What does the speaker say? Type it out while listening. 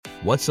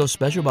What's so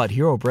special about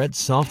Hero Bread's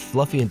soft,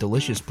 fluffy, and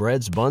delicious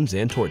breads, buns,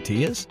 and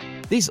tortillas?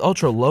 These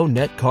ultra-low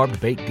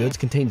net-carb baked goods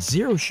contain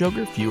zero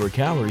sugar, fewer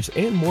calories,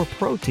 and more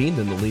protein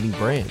than the leading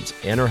brands,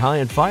 and are high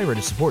in fiber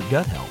to support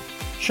gut health.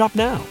 Shop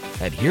now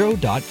at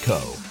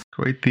Hero.co.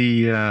 Quite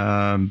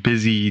the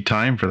busy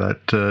time for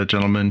that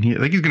gentleman. I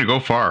think he's going to go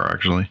far,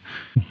 actually.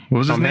 What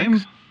was his name?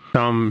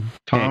 Tom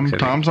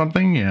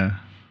something? Yeah.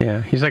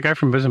 Yeah, he's that guy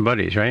from Bosom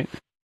Buddies, right?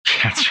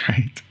 That's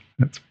right.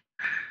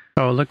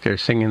 Oh, look, they're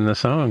singing the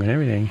song and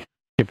everything.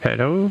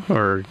 Geppetto,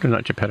 or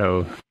not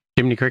Geppetto,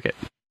 Jiminy Cricket.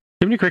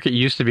 Jiminy Cricket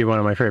used to be one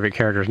of my favorite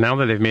characters. Now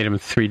that they've made him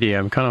 3D,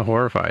 I'm kind of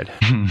horrified.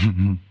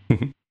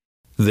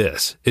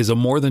 This is a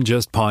More Than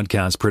Just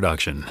Podcast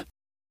production.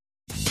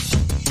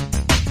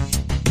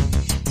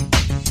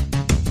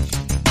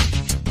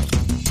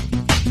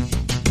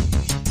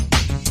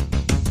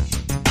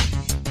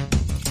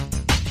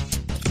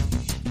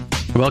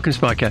 Welcome to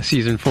Podcast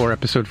Season 4,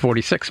 Episode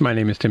 46. My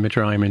name is Tim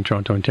Mitchell. I'm in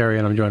Toronto, Ontario,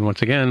 and I'm joined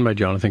once again by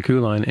Jonathan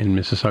Kuline in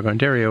Mississauga,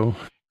 Ontario.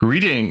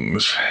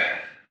 Greetings.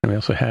 And we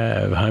also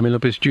have Jaime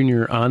Lopez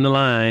Jr. on the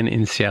line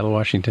in Seattle,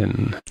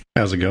 Washington.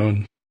 How's it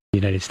going?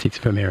 United States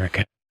of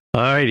America.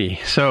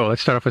 Alrighty, so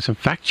let's start off with some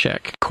fact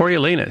check.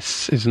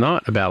 Coriolanus is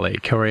not a ballet.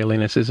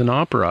 Coriolanus is an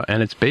opera,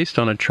 and it's based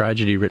on a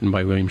tragedy written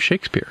by William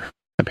Shakespeare.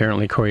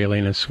 Apparently,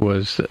 Coriolanus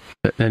was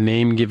a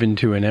name given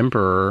to an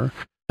emperor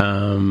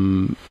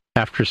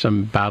after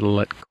some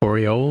battle at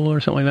Coriol or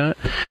something like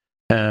that.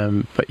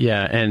 But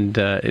yeah, and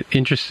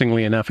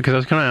interestingly enough,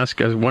 because I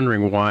was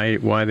wondering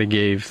why they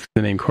gave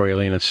the name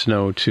Coriolanus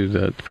Snow to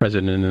the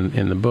president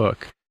in the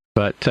book.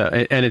 But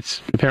and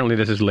it's apparently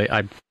this is late.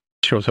 I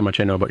shows how much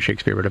I know about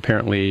Shakespeare, but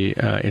apparently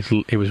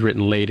it was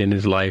written late in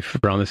his life,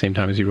 around the same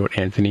time as he wrote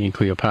Antony and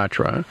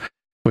Cleopatra,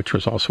 which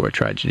was also a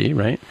tragedy,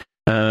 right?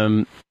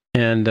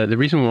 And the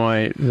reason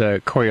why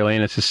the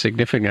Coriolanus is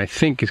significant, I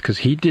think, is because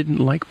he didn't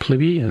like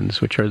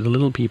plebeians, which are the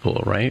little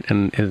people, right?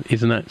 And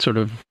isn't that sort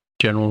of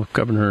General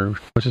Governor,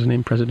 what's his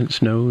name, President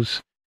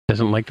Snow's,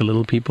 doesn't like the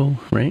little people,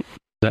 right?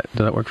 Does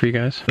that work for you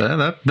guys?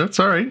 That's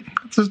all right.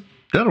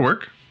 That'll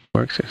work.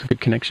 Works. It's a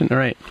good connection. All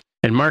right.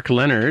 And Mark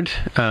Leonard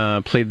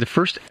played the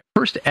first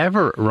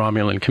ever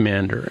Romulan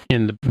commander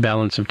in the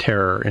Balance of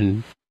Terror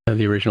in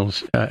the original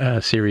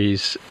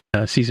series,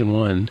 Season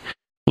 1.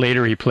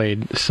 Later, he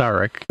played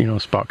Sarek,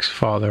 Spock's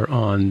father,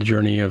 on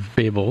Journey to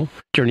Babel,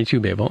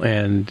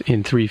 and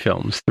in 3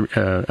 films,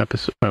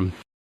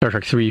 Star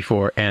Trek 3,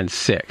 4, and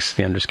 6,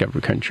 The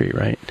Undiscovered Country,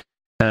 right?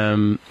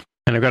 And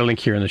I've got a link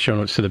here in the show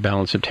notes to the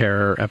Balance of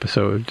Terror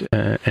episode.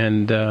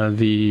 And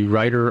the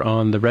writer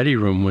on The Ready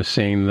Room was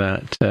saying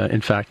that,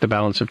 in fact, the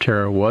Balance of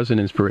Terror was an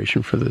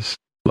inspiration for this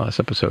last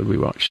episode we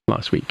watched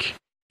last week.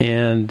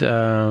 And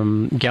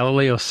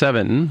Galileo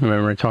 7,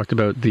 remember I talked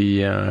about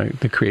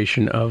the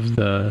creation of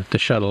the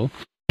shuttle.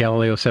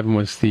 Galileo 7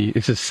 it's the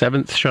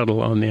 7th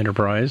shuttle on the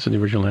Enterprise,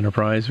 the original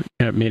Enterprise.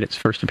 It made its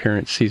first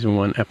appearance, Season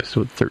 1,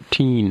 Episode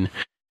 13.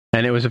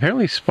 And it was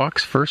apparently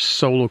Spock's first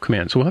solo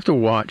command. So we'll have to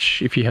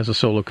watch if he has a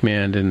solo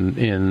command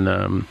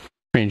in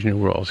Strange New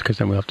Worlds, because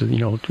then we'll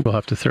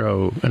have to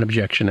throw an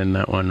objection in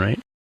that one, right?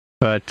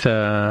 But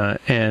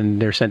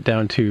and they're sent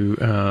down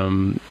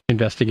to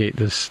investigate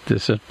this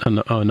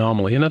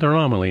anomaly, another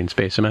anomaly in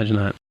space. Imagine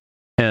that.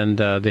 And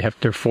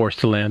they're forced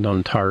to land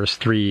on Taurus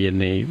 3, and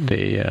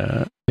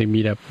they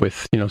meet up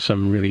with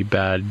some really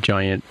bad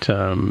giant.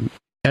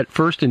 At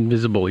first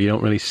invisible, you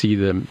don't really see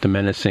the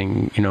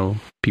menacing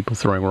people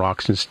throwing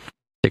rocks and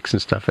sticks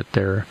and stuff at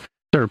their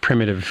sort of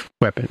primitive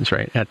weapons,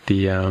 right? At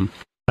the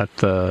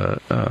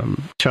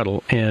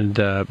shuttle, and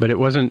but it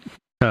wasn't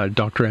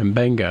Dr.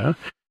 Mbenga.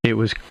 It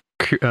was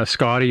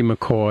Scotty,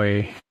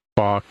 McCoy,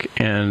 Spock,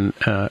 and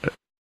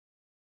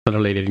another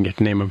lady, I didn't get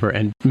the name of her,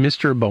 and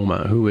Mr.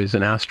 Boma, who is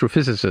an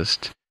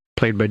astrophysicist,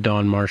 played by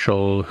Don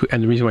Marshall.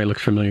 And the reason why he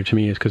looks familiar to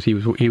me is because he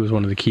was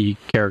one of the key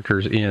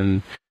characters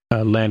in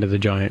Land of the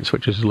Giants,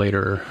 which is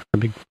later a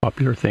big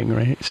popular thing,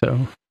 right?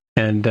 So,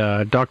 and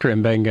Dr.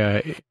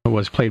 Mbenga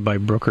was played by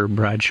Brooker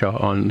Bradshaw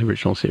on the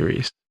original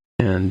series,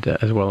 and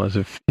as well as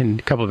in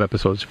a couple of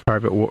episodes,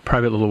 Private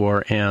Little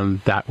War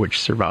and That Which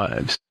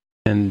Survives.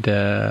 And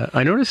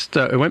I noticed,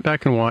 I went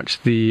back and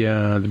watched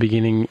the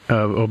beginning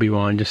of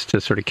Obi-Wan just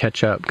to sort of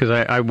catch up, because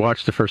I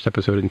watched the first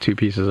episode in 2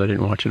 pieces. I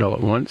didn't watch it all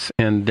at once.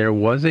 And there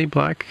was a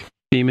black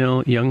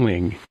female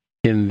youngling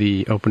in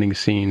the opening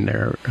scene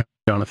there,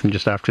 Jonathan,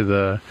 just after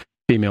the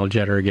female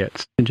Jedi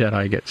gets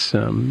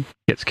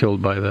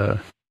killed by the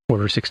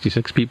Order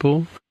 66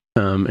 people.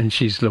 And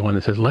she's the one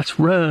that says, "Let's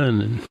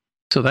run." And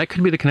so that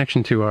could be the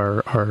connection to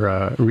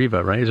our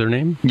Reva, right? Is her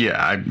name?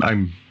 Yeah,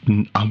 I'm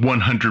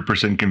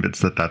 100%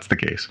 convinced that that's the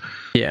case.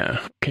 Yeah.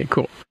 Okay,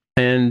 cool.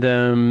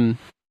 And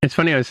it's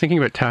funny, I was thinking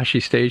about Tashi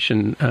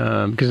Station,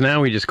 because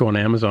now we just go on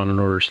Amazon and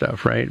order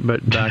stuff, right?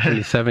 But back in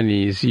the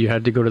 70s, you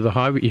had to go to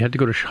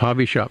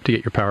Hobby Shop to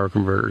get your power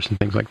converters and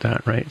things like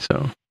that, right?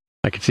 So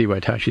I could see why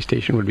Tashi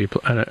Station would be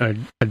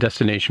a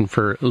destination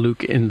for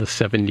Luke in the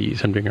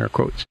 70s. I'm doing air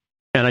quotes.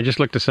 And I just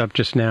looked this up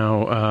just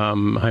now.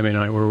 Jaime and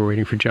I were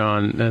waiting for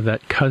John.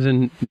 That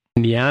cousin,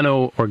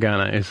 Niano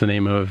Organa, is the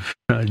name of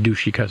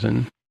douchey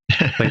cousin.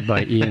 played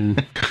by Ian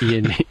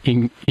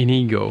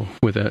Inigo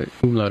with a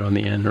umlaut on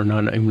the end, or not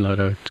an umlaut,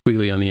 a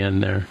squiggly on the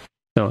end there.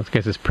 So I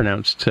guess it's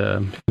pronounced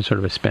in sort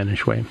of a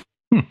Spanish way.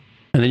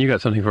 And then you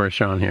got something for us,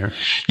 Sean, here.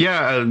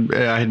 Yeah,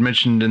 I had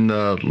mentioned in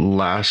the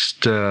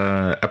last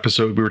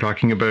episode we were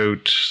talking about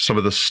some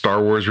of the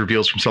Star Wars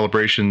reveals from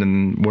Celebration,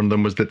 and one of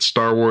them was that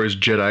Star Wars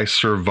Jedi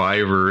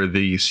Survivor,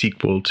 the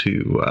sequel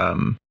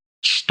to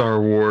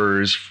Star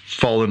Wars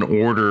Fallen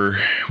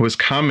Order, was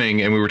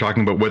coming, and we were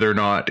talking about whether or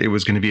not it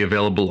was going to be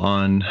available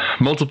on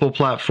multiple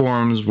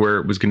platforms, where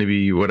it was going to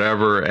be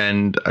whatever.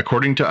 And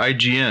according to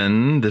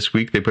IGN, this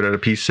week they put out a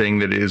piece saying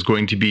that it is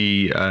going to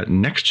be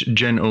next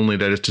gen only.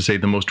 That is to say,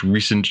 the most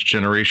recent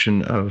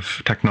generation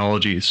of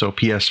technology. So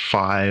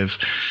PS5,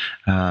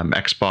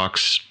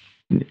 Xbox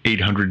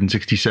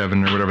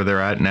 867 or whatever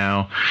they're at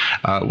now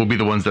will be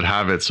the ones that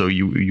have it. So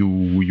you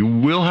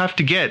will have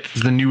to get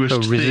the newest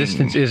thing. So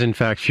Resistance is in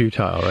fact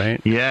futile, right?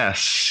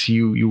 Yes,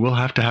 you will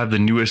have to have the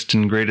newest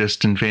and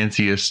greatest and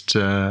fanciest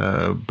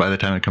by the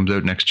time it comes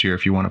out next year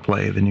if you want to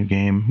play the new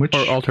game.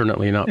 Or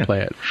alternately not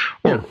play it.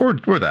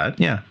 Or that,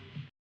 yeah.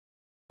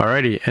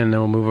 Alrighty, and then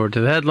we'll move over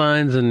to the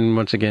headlines, and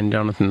once again,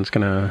 Jonathan's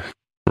going to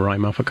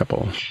rhyme off a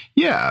couple.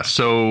 Yeah,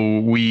 so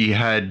we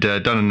had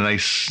done a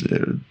nice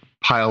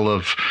pile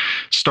of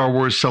Star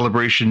Wars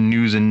Celebration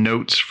news and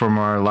notes from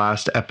our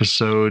last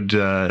episode.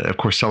 Of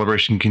course,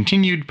 Celebration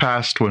continued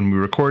past when we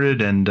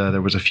recorded, and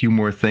there was a few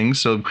more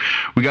things. So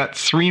we got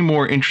 3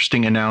 more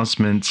interesting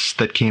announcements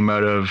that came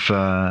out of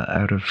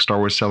Star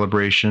Wars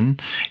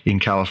Celebration in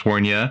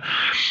California.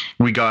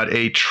 We got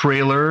a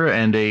trailer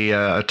and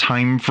a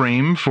time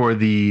frame for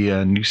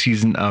the new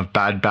season of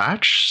Bad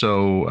Batch.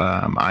 So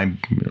I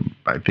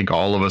think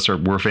all of us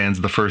were fans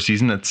of the first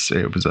season.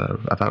 It was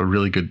I thought a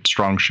really good,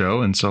 strong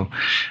show, and so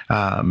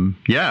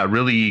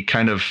really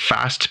kind of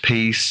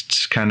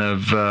fast-paced, kind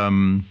of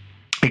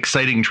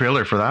exciting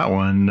trailer for that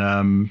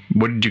one.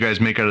 What did you guys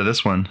make out of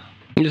this one?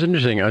 It's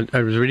interesting.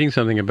 I was reading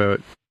something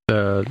about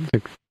the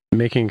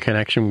making a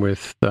connection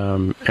with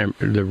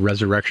the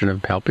resurrection of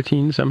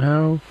Palpatine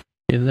somehow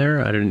in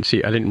there. I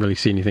didn't really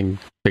see anything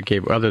that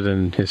gave, other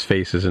than his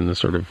face is in the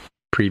sort of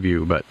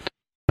preview, but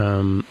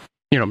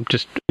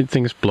just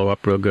things blow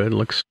up real good.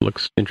 Looks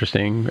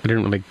interesting. I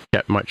didn't really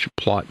get much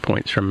plot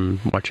points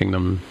from watching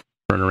them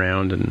run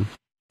around, and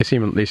they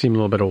seem a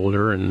little bit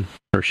older,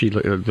 or she,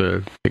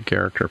 the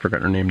character, I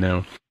forgot her name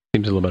now,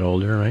 seems a little bit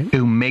older, right?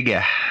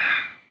 Omega.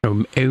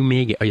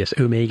 Omega. Oh yes,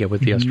 Omega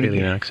with the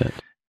Australian accent.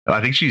 I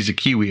think she's a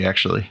Kiwi,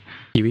 actually.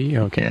 Kiwi?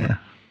 Okay. Yeah.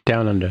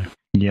 Down under.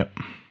 Yep.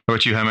 How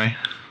about you, Jaime?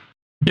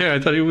 Yeah, I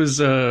thought it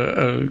was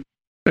a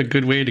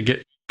good way to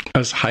get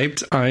us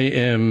hyped. I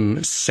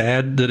am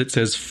sad that it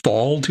says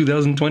fall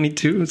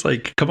 2022. It's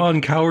like, come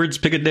on, cowards,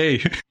 pick a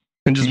day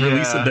and just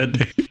release it that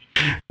day.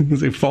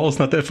 It's like, fall's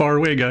not that far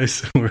away,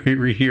 guys.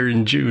 We're here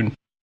in June.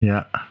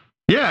 Yeah.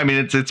 Yeah, I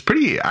mean it's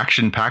pretty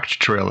action-packed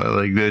trailer.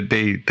 Like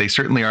they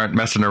certainly aren't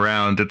messing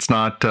around. It's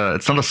not a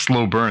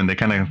slow burn. They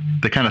kind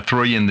of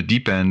throw you in the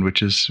deep end,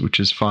 which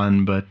is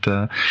fun. But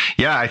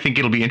I think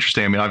it'll be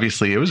interesting. I mean,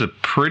 obviously it was a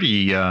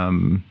pretty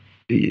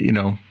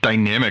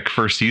dynamic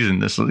first season.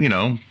 This,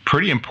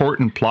 pretty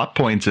important plot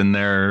points in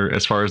there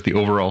as far as the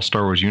overall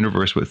Star Wars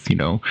universe, with,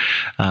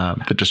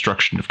 the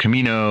destruction of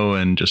Kamino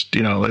and just,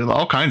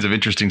 all kinds of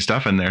interesting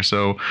stuff in there.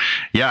 So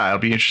yeah, it'll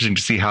be interesting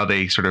to see how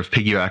they sort of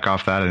piggyback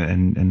off that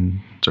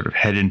and sort of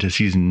head into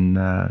season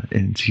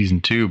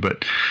 2.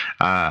 But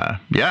I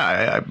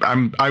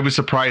was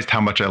surprised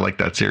how much I liked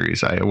that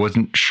series. I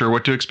wasn't sure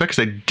what to expect,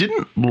 because I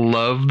didn't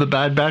love the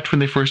Bad Batch when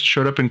they first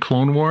showed up in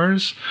Clone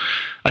Wars.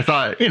 I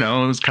thought, it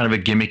was kind of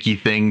a gimmicky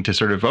thing to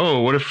sort of,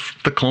 what if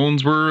the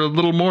clones were a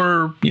little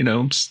more,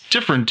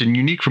 different and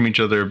unique from each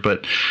other?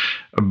 But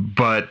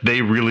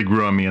they really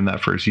grew on me in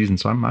that first season.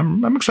 So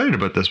I'm excited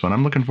about this one.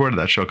 I'm looking forward to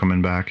that show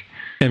coming back.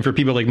 And for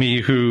people like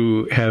me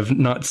who have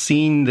not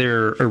seen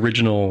their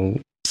original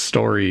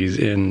stories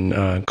in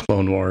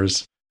Clone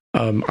Wars,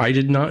 I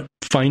did not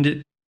find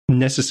it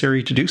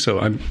necessary to do so.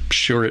 I'm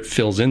sure it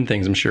fills in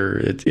things. I'm sure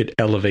it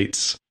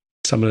elevates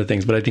some of the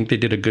things, but I think they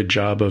did a good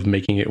job of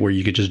making it where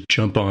you could just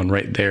jump on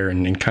right there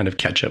and kind of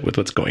catch up with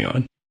what's going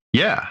on.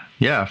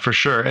 Yeah, for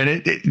sure. And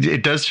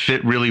it does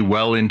fit really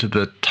well into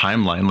the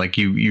timeline. Like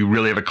you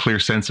really have a clear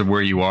sense of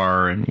where you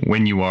are and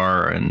when you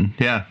are. And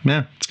yeah,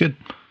 it's good.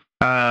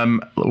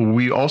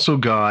 We also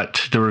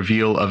got the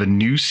reveal of a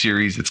new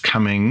series that's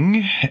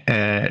coming,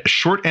 a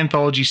short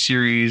anthology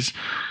series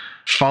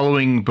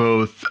following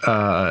both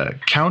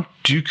Count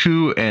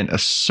Dooku and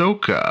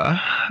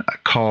Ahsoka,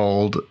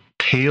 called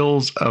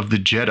Tales of the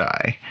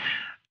Jedi.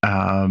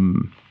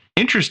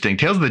 Interesting.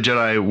 Tales of the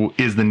Jedi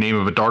is the name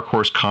of a Dark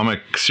Horse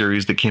comic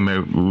series that came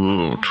out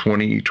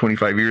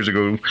 25 years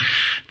ago.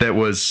 That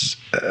was,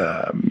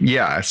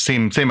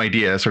 same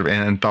idea, sort of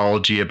an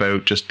anthology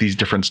about just these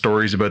different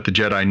stories about the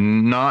Jedi.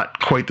 Not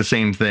quite the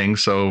same thing.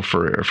 So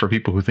for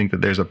people who think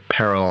that there's a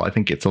parallel, I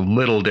think it's a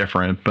little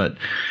different. But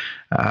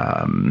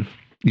again,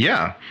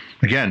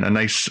 a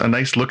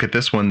nice look at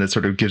this one that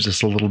sort of gives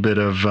us a little bit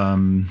of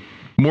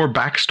more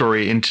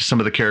backstory into some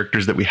of the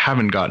characters that we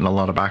haven't gotten a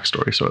lot of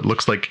backstory. So it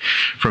looks like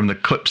from the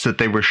clips that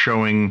they were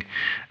showing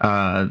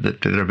that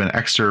have been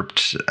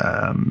excerpts,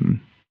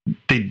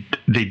 they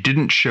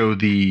didn't show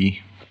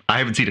I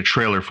haven't seen a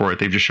trailer for it.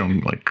 They've just shown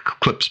like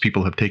clips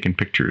people have taken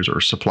pictures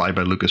or supplied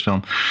by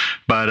Lucasfilm.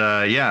 But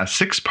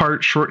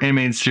 6-part short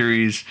animated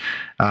series.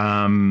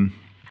 And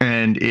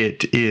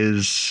it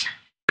is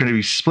going to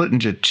be split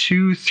into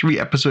 2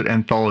 3-episode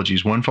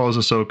anthologies. One follows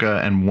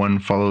Ahsoka and one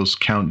follows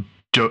Count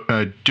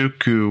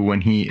Dooku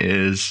when he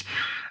is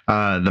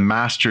the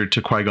master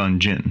to Qui-Gon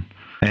Jinn.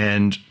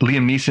 And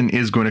Liam Neeson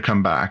is going to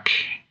come back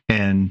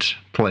and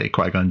play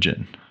Qui-Gon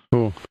Jinn.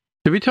 Cool.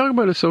 Did we talk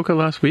about Ahsoka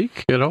last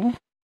week at all?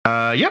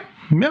 Yep.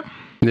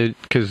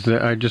 Because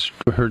I just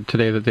heard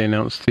today that they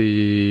announced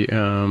the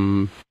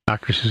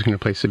actress who's going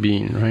to play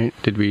Sabine, right?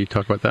 Did we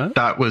talk about that?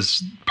 That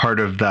was part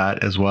of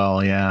that as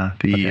well, yeah.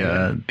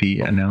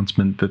 The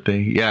announcement that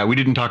we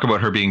didn't talk about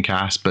her being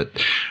cast, but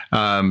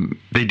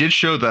they did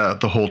show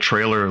the whole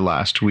trailer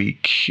last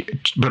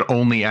week, but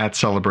only at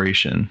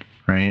Celebration,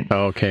 right?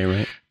 Oh, okay,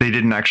 right. They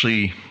didn't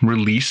actually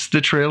release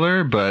the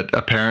trailer, but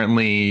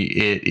apparently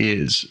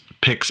it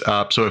picks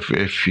up. So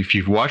if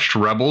you've watched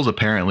Rebels,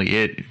 apparently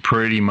it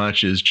pretty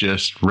much is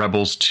just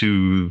Rebels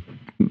 2.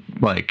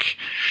 Like,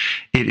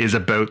 it is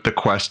about the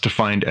quest to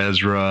find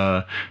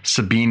Ezra.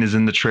 Sabine is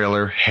in the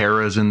trailer.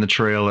 Hera's in the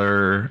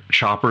trailer.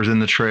 Chopper's in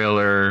the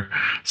trailer.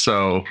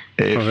 So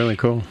really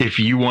cool. If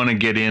you want to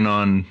get in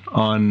on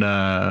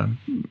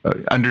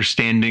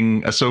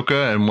understanding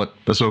Ahsoka and what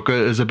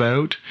Ahsoka is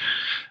about,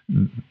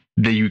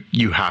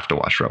 you have to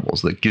watch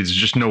Rebels. Like, there's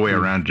just no way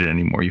around it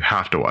anymore. You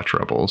have to watch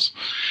Rebels.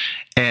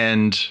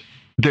 And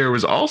there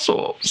was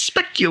also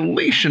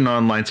speculation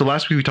online. So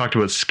last week we talked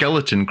about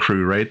Skeleton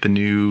Crew, right? The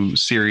new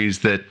series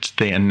that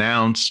they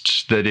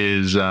announced that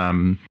is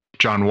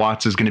John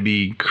Watts is going to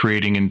be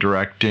creating and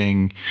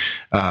directing,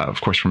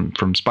 of course,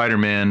 from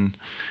Spider-Man.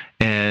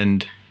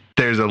 And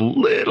there's a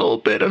little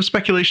bit of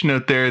speculation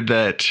out there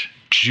that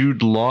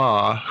Jude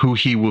Law, who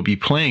he will be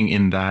playing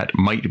in that,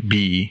 might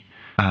be,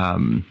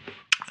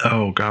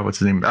 what's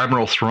his name?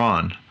 Admiral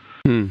Thrawn.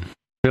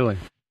 Really?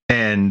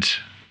 And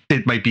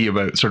it might be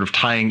about sort of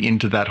tying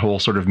into that whole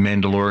sort of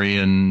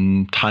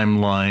Mandalorian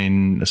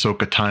timeline,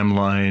 Ahsoka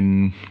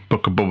timeline,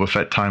 Book of Boba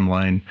Fett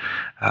timeline.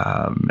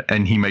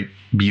 And he might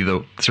be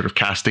the sort of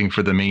casting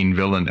for the main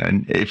villain.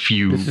 And if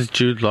you... This is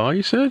Jude Law,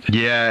 you said?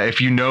 Yeah, if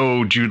you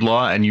know Jude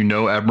Law and you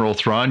know Admiral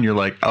Thrawn, you're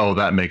like, oh,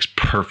 that makes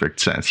perfect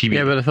sense.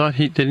 But I thought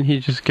didn't he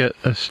just get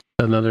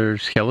another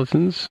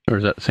Skeletons? Or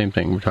is that the same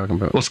thing we're talking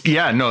about? Well,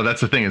 yeah, no, that's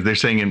the thing, is they're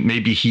saying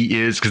maybe he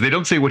is, because they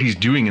don't say what he's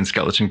doing in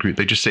Skeleton Crew.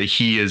 They just say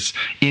he is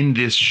in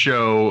this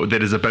show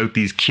that is about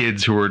these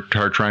kids who are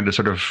trying to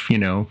sort of,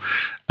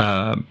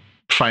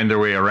 find their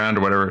way around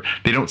or whatever.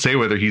 They don't say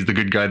whether he's the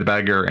good guy, the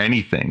bad guy, or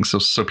anything.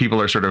 So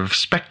people are sort of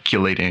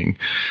speculating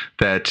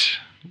that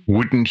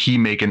wouldn't he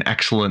make an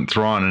excellent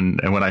Thrawn?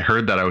 And when I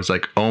heard that, I was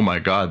like, oh my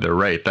God, they're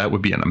right. That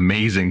would be an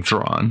amazing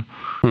Thrawn.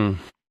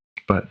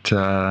 But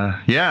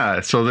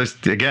so this,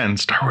 again,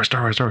 Star Wars.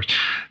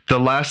 The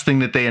last thing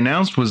that they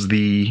announced was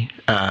the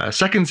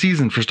second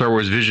season for Star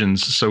Wars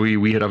Visions. So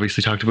we had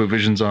obviously talked about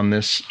Visions on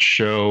this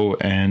show,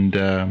 and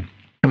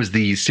it was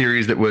the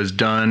series that was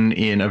done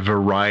in a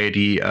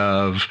variety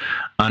of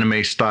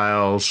anime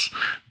styles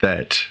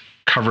that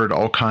covered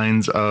all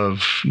kinds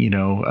of,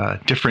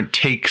 different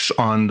takes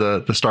on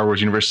the Star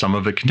Wars universe, some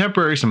of it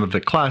contemporary, some of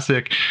it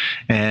classic,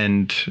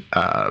 and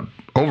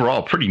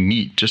overall pretty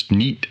neat, just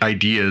neat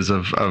ideas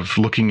of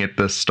looking at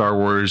the Star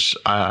Wars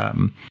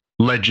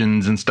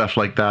legends and stuff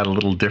like that a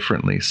little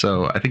differently.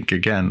 So I think,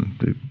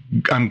 again,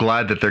 I'm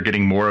glad that they're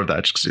getting more of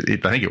that.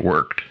 I think it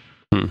worked.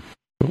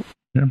 Cool.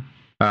 Yeah.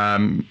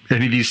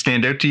 Any of these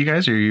stand out to you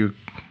guys? Are you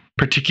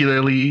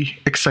particularly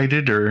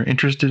excited or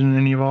interested in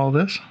any of all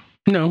this?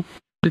 No,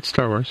 it's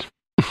Star Wars.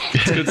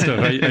 It's good stuff.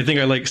 I think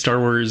I like Star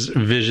Wars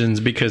Visions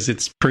because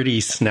it's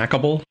pretty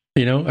snackable.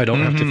 I don't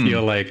have to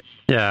feel like,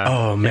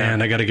 oh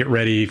man, I got to get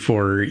ready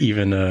for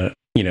even a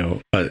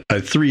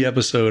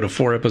 3-episode, a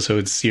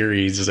 4-episode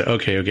series. It's like,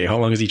 okay, how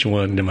long is each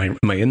one? Am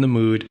I in the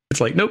mood? It's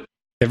like, nope.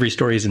 Every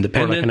story is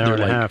independent. Or like an hour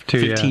and a half too.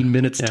 15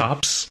 minutes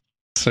tops.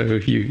 So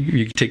if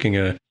you're taking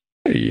a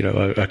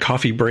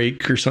coffee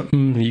break or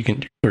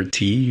something, or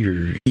tea,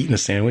 or eating a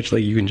sandwich,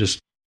 like you can just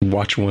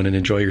watch one and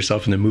enjoy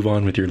yourself and then move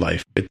on with your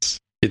life. It's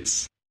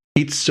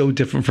so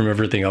different from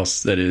everything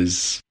else that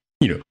is,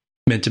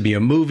 meant to be a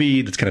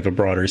movie that's kind of a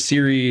broader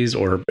series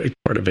or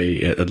part of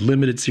a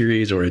limited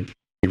series or a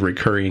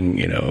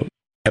recurring,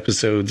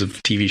 episodes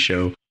of TV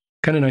show.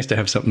 Kind of nice to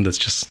have something that's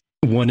just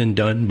one and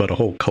done, but a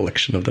whole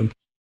collection of them.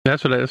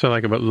 That's what I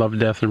like about Love,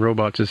 Death, and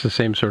Robots. It's the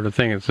same sort of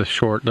thing. It's a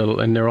short little,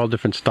 and they're all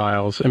different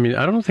styles. I mean,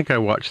 I don't think I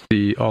watched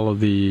all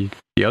of the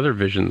other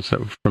Visions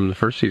from the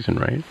first season,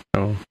 right?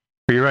 So,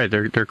 but you're right.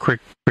 They're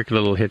quick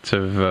little hits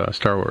of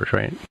Star Wars,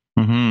 right?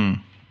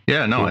 Mm-hmm.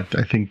 Yeah, no, I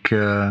think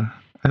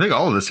I think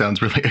all of this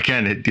sounds really,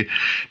 again,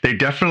 they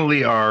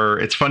definitely are.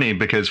 It's funny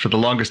because for the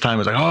longest time, it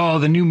was like, oh,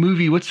 the new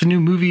movie. What's the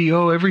new movie?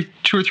 Oh, every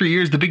 2 or 3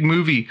 years, the big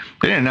movie.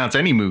 They didn't announce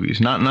any movies.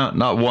 Not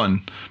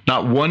one.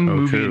 Not one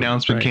movie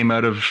announcement came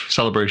out of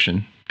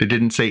Celebration. They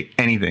didn't say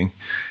anything.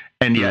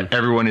 And yet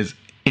everyone is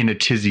in a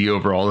tizzy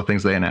over all the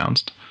things they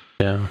announced.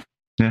 Yeah.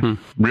 Yeah,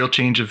 real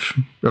change of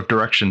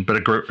direction, but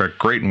a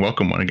great and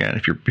welcome one again.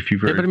 If you've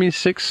heard. Yeah, but I mean,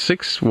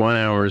 six 1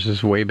 hours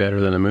is way better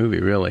than a movie,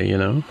 really. You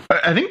know.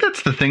 I think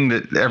that's the thing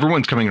that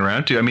everyone's coming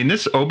around to. I mean,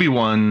 this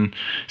Obi-Wan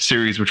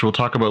series, which we'll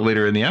talk about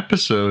later in the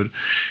episode,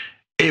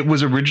 it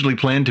was originally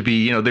planned to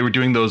be, they were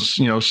doing those,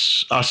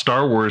 a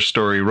Star Wars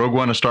story, Rogue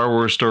One, a Star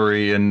Wars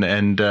story,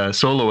 and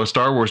Solo, a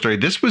Star Wars story.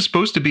 This was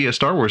supposed to be a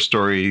Star Wars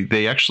story.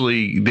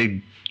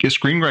 A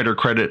screenwriter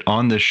credit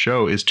on this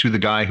show is to the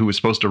guy who was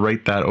supposed to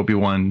write that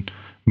Obi-Wan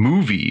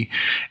movie,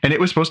 and it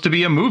was supposed to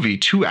be a movie,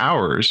 2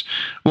 hours.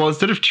 Well,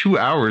 instead of 2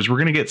 hours, we're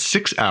going to get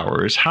 6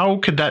 hours. How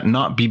could that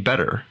not be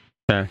better?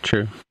 Yeah,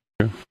 true.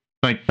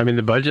 Like, I mean,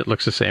 the budget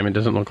looks the same. It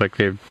doesn't look like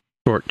they've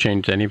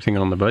shortchanged anything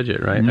on the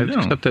budget, right? No.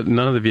 Except that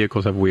none of the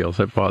vehicles have wheels.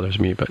 That bothers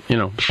me, but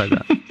besides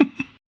that.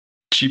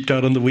 Cheaped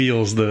out on the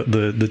wheels, the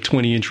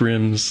 20-inch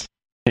rims.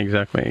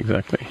 Exactly.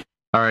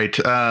 All right.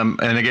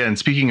 And again,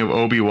 speaking of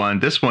Obi-Wan,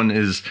 this one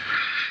is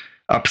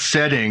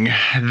upsetting.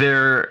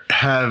 There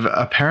have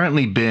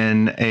apparently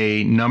been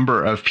a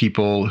number of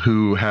people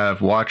who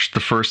have watched the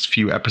first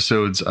few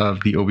episodes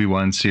of the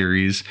Obi-Wan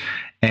series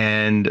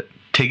and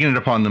taken it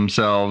upon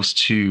themselves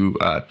to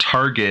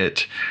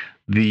target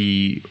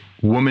the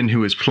woman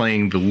who is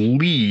playing the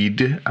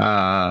lead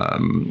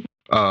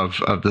of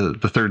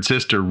the third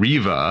sister,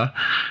 Reva,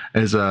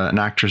 is an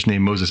actress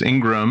named Moses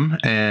Ingram,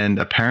 and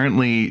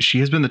apparently she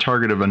has been the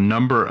target of a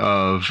number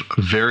of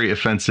very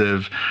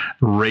offensive,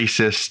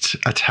 racist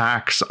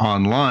attacks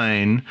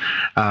online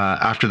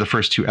after the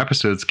first 2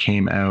 episodes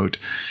came out.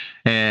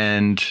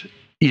 And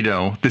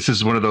this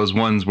is one of those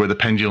ones where the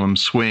pendulum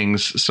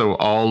swings. So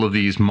all of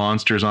these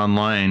monsters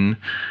online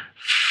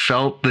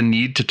felt the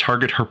need to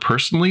target her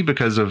personally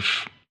because of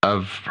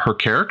her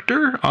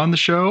character on the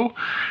show.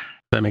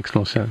 That makes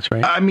no sense,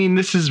 right? I mean,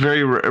 this is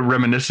very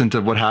reminiscent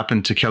of what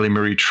happened to Kelly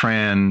Marie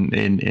Tran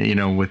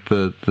in with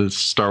the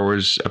Star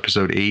Wars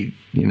Episode 8,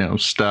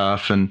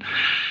 stuff. And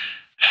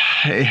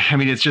I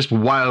mean, it's just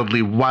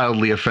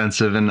wildly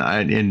offensive. And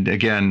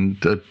again,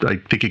 I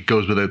think it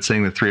goes without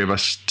saying the three of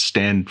us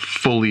stand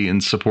fully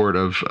in support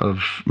of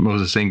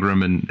Moses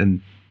Ingram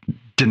and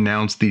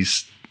denounce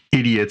these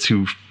idiots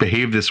who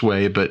behave this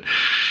way. But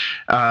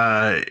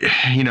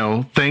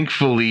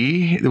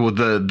thankfully,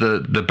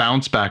 the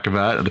bounce back of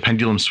that, the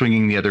pendulum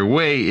swinging the other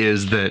way,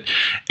 is that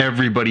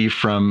everybody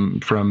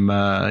from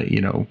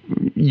Ewan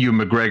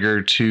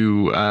McGregor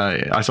to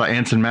I saw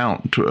Anson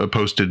Mount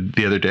posted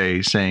the other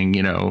day saying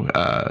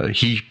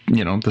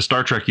the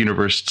Star Trek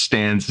universe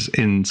stands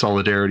in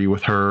solidarity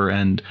with her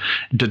and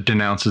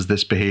denounces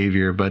this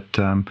behavior. But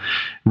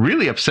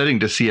really upsetting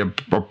to see a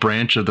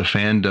branch of the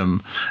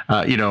fandom.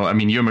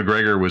 Ewan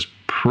McGregor was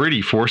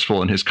pretty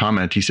forceful in his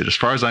comment. He said, as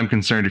far as I'm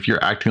concerned, if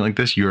you're acting like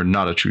this, you're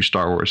not a true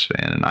Star Wars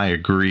fan. And I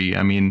agree.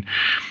 I mean,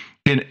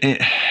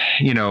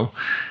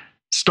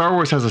 Star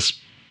Wars has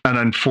an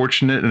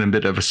unfortunate and a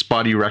bit of a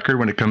spotty record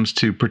when it comes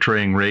to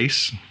portraying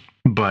race,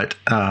 but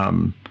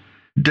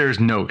there's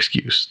no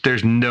excuse.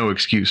 There's no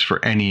excuse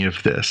for any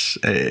of this.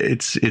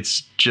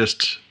 It's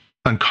just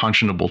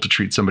unconscionable to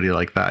treat somebody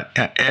like that,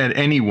 and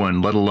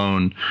anyone, let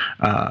alone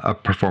a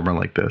performer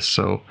like this.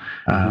 So,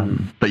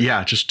 but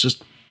yeah,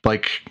 just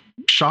like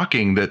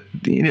shocking that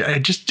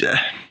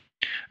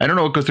I don't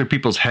know what goes through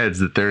people's heads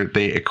that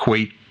they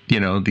equate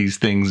these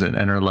things and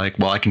are like,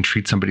 well, I can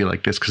treat somebody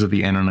like this because of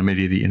the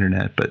anonymity of the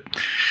internet. But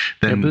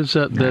then there's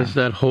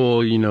that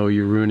whole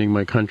you're ruining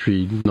my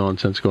country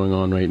nonsense going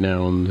on right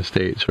now in the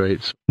States,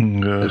 right?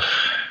 So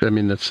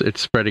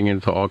it's spreading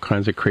into all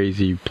kinds of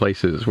crazy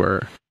places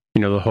where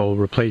the whole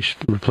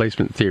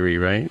replacement theory,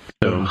 right?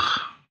 So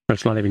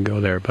let's not even go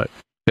there, but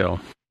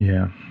still.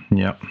 Yeah.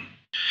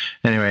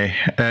 Anyway,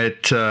 I'm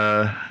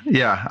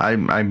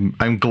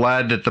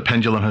glad that the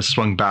pendulum has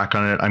swung back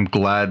on it. I'm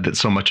glad that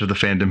so much of the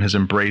fandom has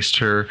embraced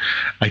her.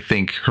 I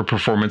think her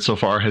performance so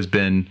far has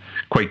been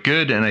quite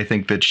good, and I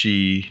think that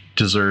she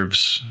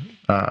deserves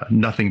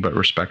nothing but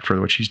respect for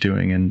what she's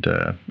doing, and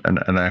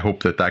I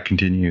hope that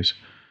continues.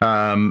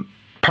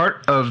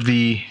 Part of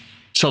the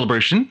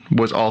celebration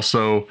was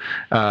also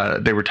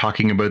they were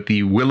talking about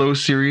the Willow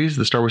series,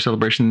 the Star Wars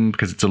Celebration,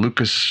 because it's a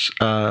Lucas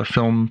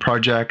film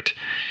project.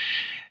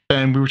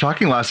 And we were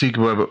talking last week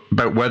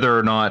about whether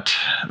or not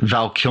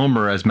Val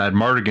Kilmer as Mad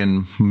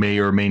Mardigan may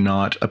or may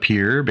not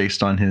appear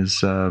based on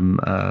his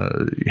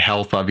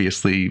health.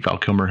 Obviously, Val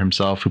Kilmer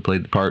himself, who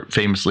played the part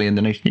famously in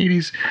the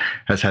 1980s,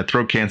 has had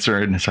throat cancer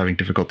and is having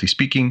difficulty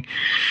speaking.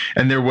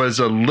 And there was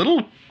a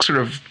little sort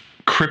of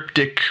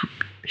cryptic,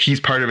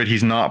 he's part of it,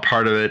 he's not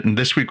part of it. And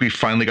this week we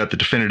finally got the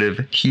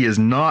definitive, he is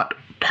not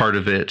part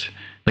of it.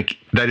 Like,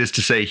 that is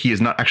to say, he is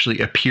not actually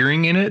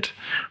appearing in it,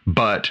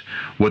 but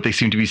what they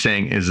seem to be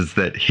saying is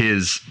that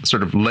his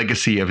sort of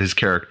legacy of his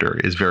character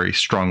is very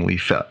strongly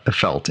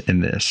felt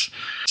in this.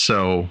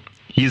 So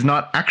he's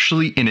not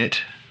actually in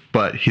it,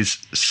 but his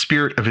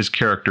spirit of his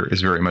character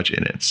is very much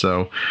in it.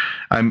 So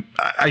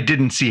I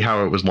didn't see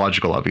how it was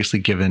logical, obviously,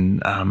 given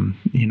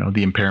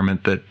the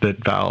impairment that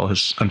Val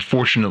has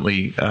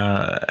unfortunately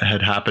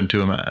had happened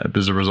to him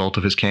as a result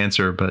of his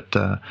cancer. But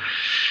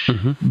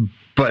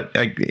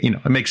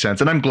it makes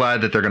sense, and I'm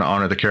glad that they're going to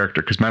honor the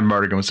character, because Matt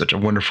Mardigan was such a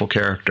wonderful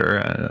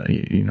character.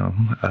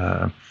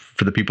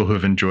 For the people who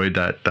have enjoyed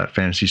that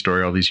fantasy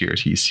story all these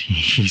years,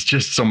 he's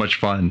just so much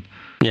fun.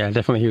 Yeah,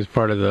 definitely, he was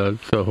part of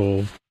the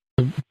whole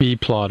B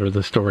plot of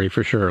the story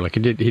for sure. Like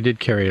he did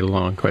carry it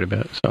along quite a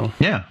bit. So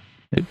yeah,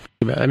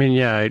 I mean,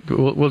 yeah,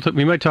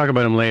 we might talk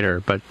about him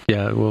later, but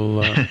yeah,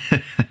 we'll.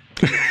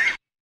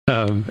 Jaime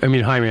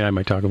and I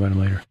might talk about him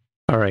later.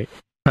 All right.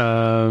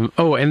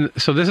 And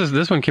so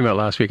this one came out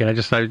last week, and I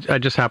just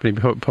happened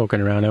to be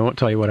poking around. I won't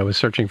tell you what I was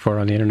searching for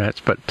on the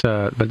internet, but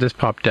this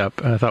popped up,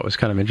 and I thought it was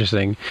kind of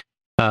interesting.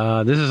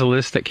 This is a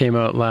list that came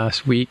out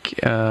last week.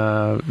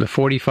 The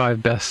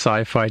 45 best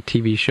sci-fi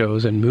TV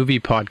shows and movie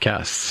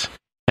podcasts.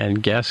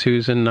 And guess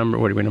who's in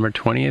number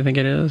 20, I think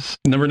it is?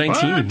 Number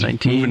 19. What?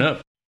 19. Moving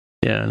up.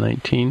 Yeah,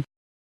 19.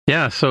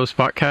 Yeah, so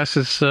Spotcast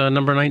is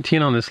number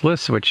 19 on this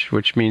list,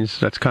 which means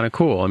that's kind of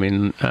cool. I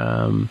mean,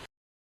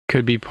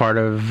 could be part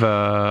of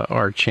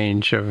our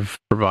change of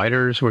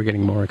providers. We're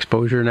getting more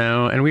exposure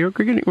now, and we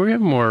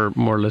have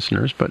more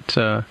listeners. But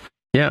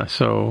yeah,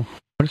 so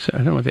what is it? I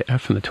don't know what the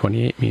F and the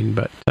 28 mean,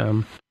 but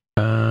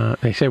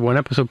they say 1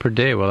 episode per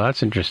day. Well,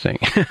 that's interesting.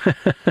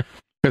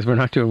 Because we're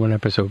not doing 1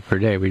 episode per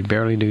day. We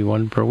barely do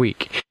 1 per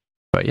week.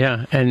 But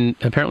yeah, and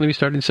apparently we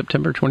started in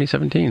September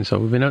 2017, so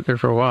we've been out there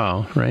for a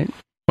while, right?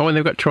 Oh, and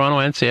they've got Toronto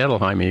and Seattle,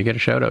 Jaime. You get a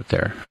shout out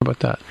there. How about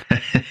that?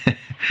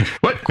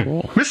 What?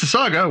 Cool.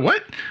 Mississauga?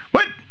 What?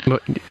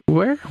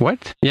 Where?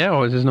 What? Yeah,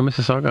 there's no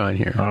Mississauga on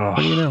here. Oh, what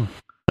do you know?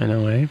 I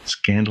know, eh?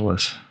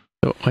 Scandalous.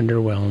 So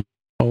underwhelmed.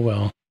 Oh,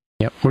 well.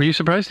 Yep. Were you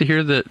surprised to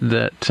hear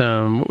that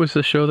what was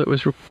the show that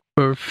was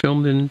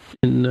filmed in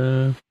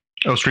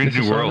Strange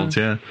New Worlds,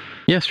 yeah.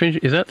 Yeah, Strange.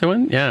 Is that the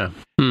one? Yeah.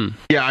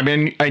 Yeah, I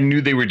mean, I knew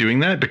they were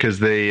doing that because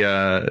they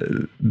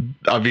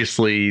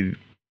obviously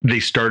they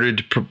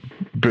started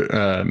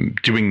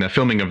doing the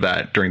filming of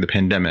that during the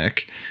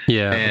pandemic.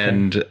 Yeah.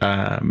 And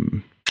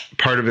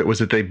part of it was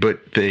that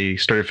they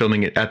started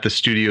filming it at the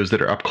studios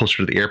that are up closer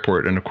to the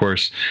airport. And of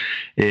course,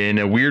 in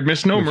a weird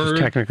misnomer,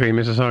 technically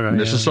Mississauga.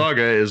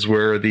 Mississauga is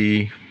where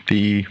the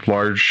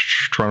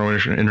large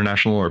Toronto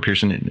International or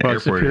Pearson Airport.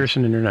 It's the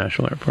Pearson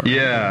International Airport.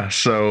 Yeah. Right?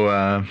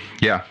 So,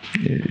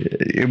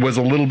 it was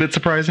a little bit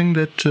surprising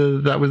that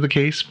that was the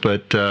case,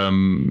 but I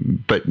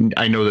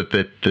know that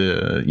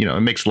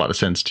it makes a lot of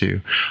sense too.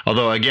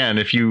 Although again,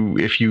 if you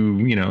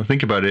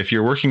think about it, if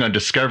you're working on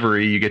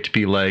Discovery, you get to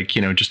be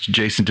just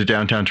adjacent to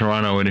downtown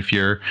Toronto, and if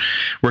you're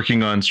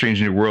working on Strange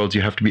New Worlds,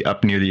 you have to be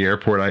up near the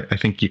airport. I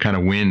think you kind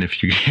of win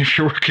if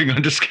you're working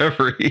on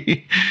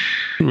Discovery.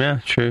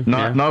 Yeah, true.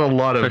 Not a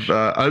lot of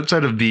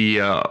outside of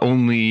the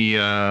only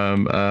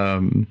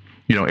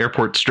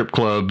airport strip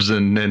clubs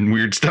and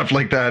weird stuff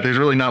like that. There's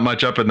really not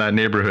much up in that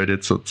neighborhood.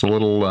 It's a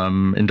little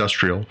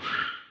industrial.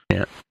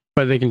 Yeah,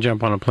 but they can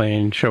jump on a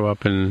plane, show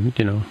up, and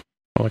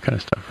all that kind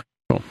of stuff.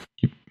 Cool.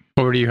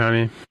 Over to you,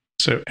 Jaime.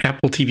 So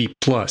Apple TV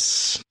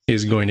Plus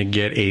is going to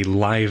get a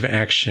live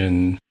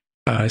action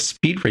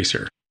Speed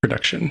Racer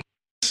production.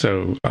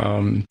 So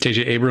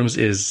J.J. Abrams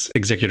is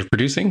executive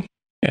producing.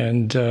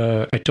 And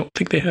I don't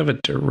think they have a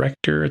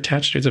director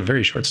attached. It's a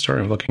very short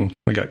story. I'm looking.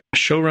 We got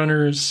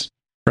showrunners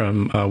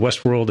from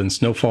Westworld and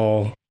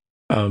Snowfall.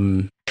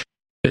 Apparently,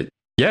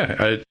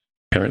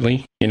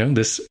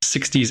 this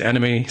 60s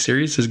anime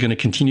series is going to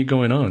continue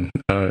going on.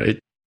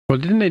 Well,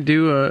 didn't they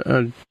do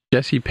a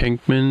Jesse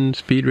Pinkman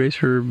Speed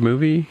Racer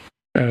movie?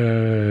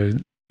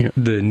 The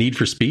Need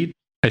for Speed,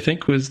 I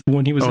think, was the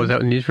one he was in. Was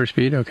that Need for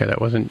Speed? Okay,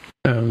 that wasn't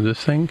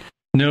this thing?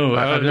 No,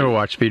 I've never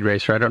watched Speed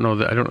Racer. I don't know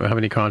I don't have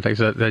any context.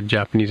 That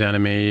Japanese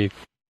anime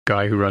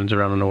guy who runs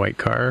around in a white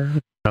car.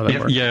 How that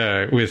works?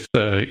 Yeah. With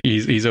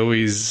he's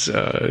always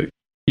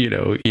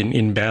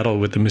in battle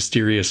with the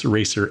mysterious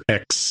Racer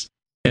X,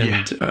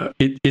 and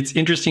it's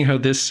interesting how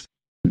this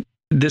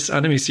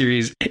anime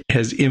series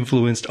has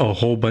influenced a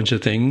whole bunch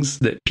of things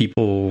that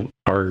people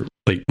are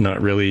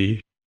not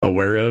really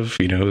aware of.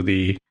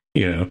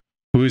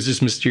 Who is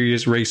this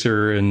mysterious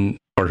racer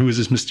or who is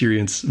this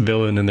mysterious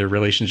villain and their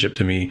relationship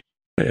to me.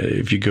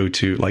 If you go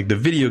to the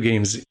video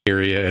games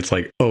area, it's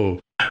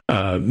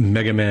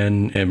Mega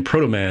Man and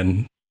Proto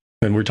Man,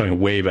 and we're talking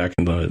way back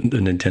in the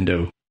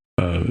Nintendo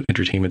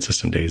Entertainment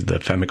System days, the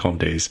Famicom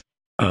days.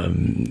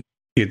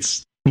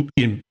 It's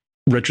in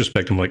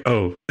retrospect, I'm like,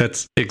 oh,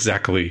 that's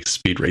exactly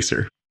Speed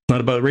Racer. Not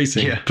about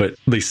racing, but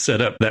they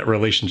set up that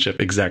relationship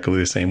exactly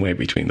the same way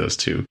between those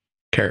two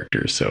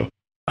characters. So,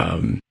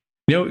 kind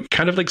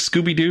of like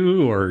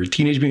Scooby-Doo or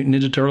Teenage Mutant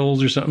Ninja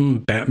Turtles or something,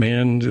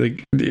 Batman,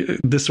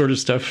 this sort of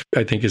stuff,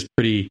 I think is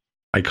pretty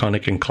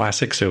iconic and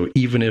classic. So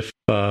even if,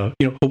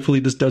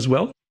 hopefully this does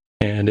well,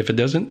 and if it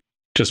doesn't,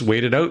 just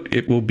wait it out.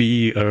 It will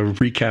be a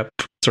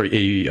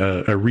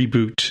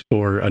reboot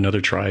or another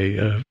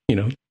try,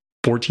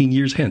 14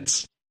 years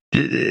hence.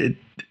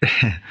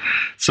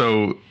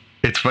 So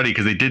It's funny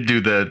because they did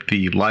do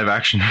the live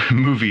action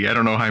movie. I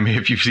don't know, Jaime,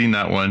 if you've seen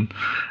that one.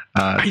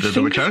 The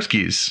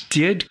Wachowskis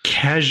did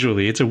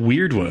casually. It's a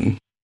weird one.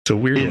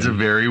 It's a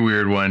very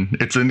weird one.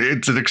 It's an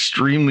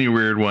extremely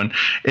weird one.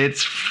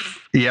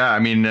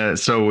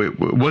 So it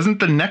wasn't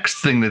the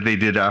next thing that they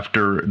did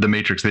after The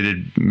Matrix. They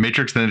did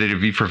Matrix, then they did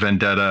V for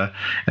Vendetta,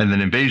 and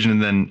then Invasion,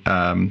 and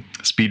then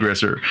Speed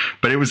Racer.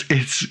 But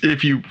it's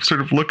if you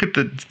sort of look at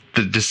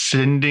the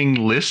descending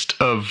list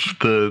of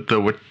the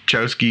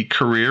Wachowski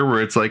career,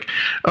 where it's like,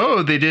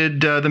 oh, they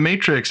did The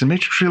Matrix and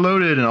Matrix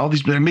Reloaded and all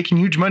these, they're making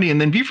huge money,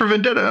 and then V for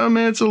Vendetta, oh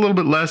man, it's a little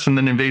bit less, and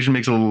then Invasion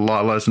makes a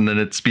lot less, and then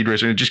it's Speed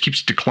Racer, and it just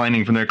keeps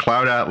declining from there.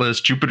 Cloud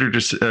Atlas, Jupiter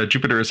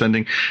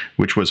Ascending,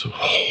 which was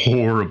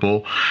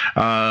horrible.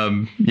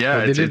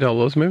 They did all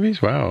those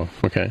movies. Wow.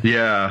 Okay.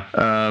 Yeah.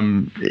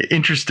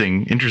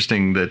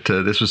 Interesting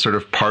that this was sort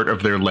of part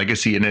of their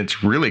legacy, and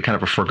it's really kind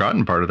of a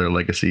forgotten part of their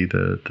legacy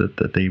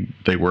that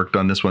they worked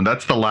on this one.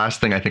 That's the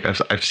last thing I think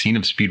I've seen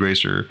of Speed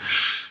Racer,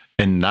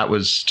 and that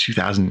was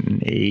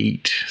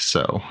 2008.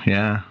 So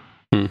yeah.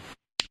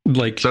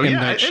 Like M.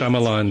 Night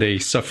Shyamalan, they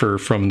suffer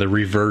from the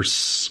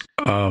reverse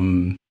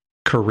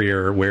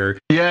career where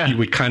you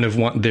would kind of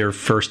want their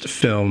first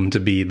film to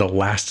be the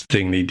last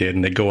thing they did,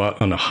 and they go out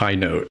on a high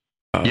note.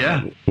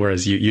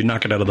 Whereas you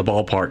knock it out of the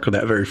ballpark with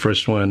that very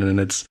first one, and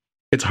it's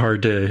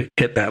hard to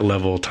hit that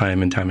level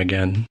time and time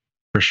again.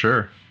 For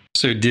sure.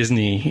 So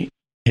Disney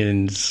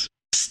is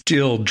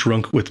still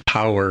drunk with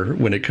power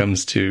when it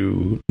comes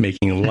to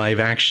making live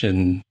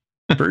action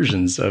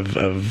versions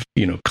of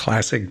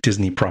classic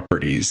Disney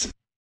properties.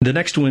 The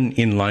next one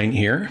in line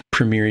here,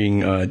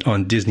 premiering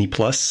on Disney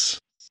Plus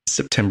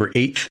September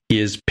 8th,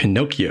 is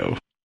Pinocchio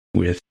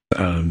with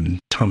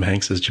Tom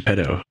Hanks as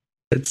Geppetto.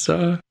 It's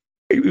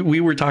we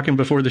were talking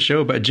before the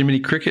show about Jiminy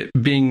Cricket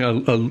being a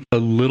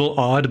little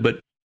odd, but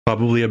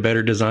probably a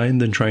better design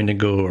than trying to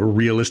go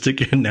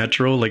realistic and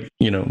natural, like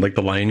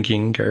the Lion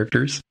King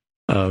characters.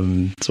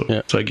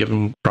 So I give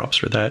him props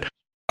for that.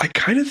 I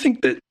kind of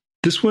think that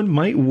this one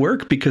might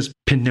work because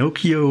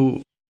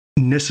Pinocchio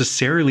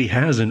necessarily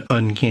has an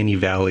uncanny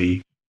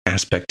valley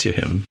aspect to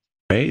him,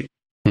 right?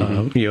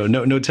 Mm-hmm.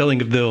 No telling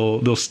if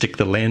they'll stick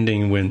the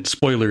landing when,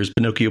 spoilers,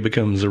 Pinocchio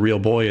becomes a real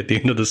boy at the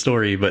end of the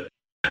story. But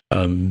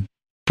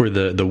for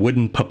the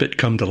wooden puppet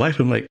come to life,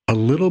 I'm like, a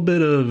little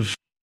bit of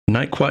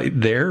not quite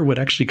there would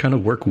actually kind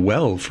of work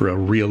well for a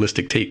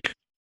realistic take,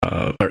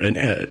 or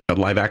a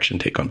live action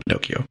take on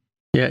Pinocchio.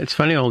 Yeah, it's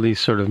funny, all these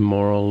sort of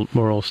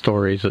moral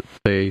stories that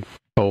they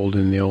told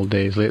in the old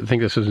days. I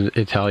think this was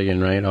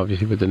Italian, right?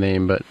 Obviously with the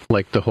name, but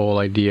like the whole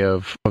idea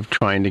of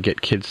trying to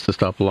get kids to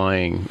stop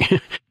lying.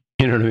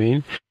 You know what I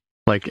mean?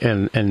 Like,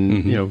 and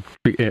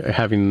mm-hmm.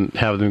 Having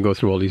them go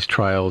through all these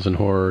trials and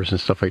horrors and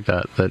stuff like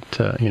that,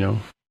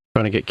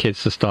 trying to get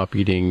kids to stop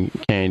eating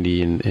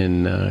candy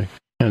and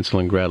Hansel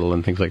and Gretel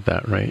and things like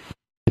that, right?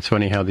 It's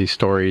funny how these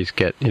stories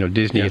get,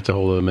 Disney gets a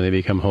hold of them and they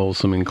become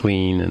wholesome and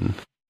clean and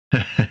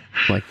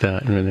like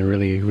that, and they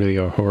really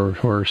are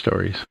horror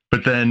stories.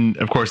 But then,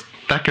 of course,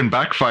 that can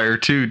backfire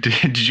too.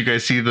 Did you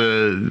guys see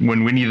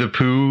when Winnie the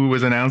Pooh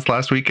was announced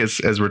last week as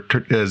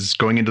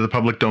going into the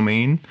public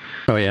domain?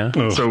 Oh yeah.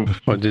 Oh. So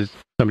did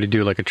somebody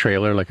do like a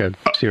trailer, like a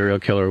serial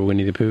killer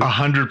Winnie the Pooh?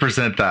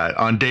 100% that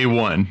on day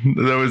one.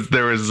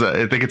 There was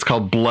I think it's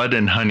called Blood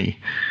and Honey.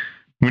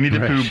 Winnie the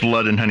Pooh,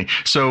 Blood and Honey.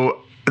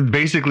 So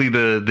basically,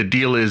 the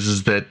deal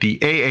is that the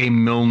A.A.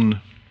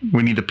 Milne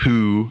Winnie the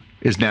Pooh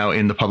is now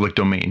in the public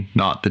domain,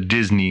 not the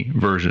Disney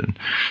version.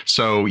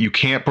 So you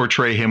can't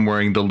portray him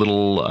wearing the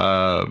little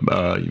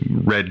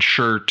red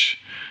shirt.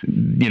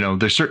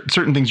 There's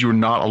certain things you are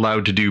not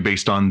allowed to do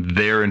based on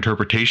their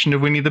interpretation of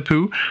Winnie the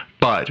Pooh.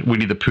 But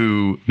Winnie the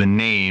Pooh, the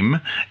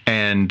name,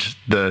 and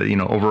the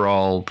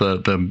overall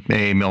the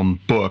A.A. Milne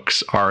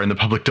books are in the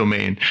public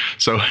domain.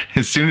 So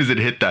as soon as it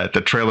hit that,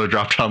 the trailer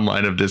dropped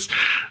online of this,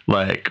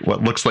 like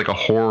what looks like a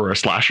horror or a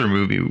slasher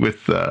movie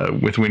with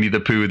Winnie the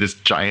Pooh, this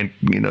giant,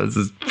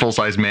 this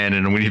full-size man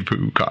in a Winnie the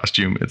Pooh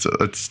costume.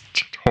 It's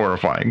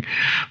horrifying.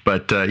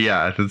 But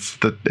it's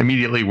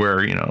immediately where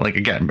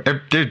again,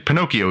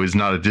 Pinocchio is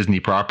not a Disney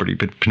property,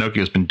 but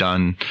Pinocchio's been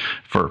done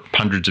for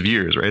hundreds of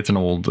years, right? It's an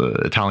old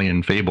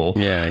Italian fable.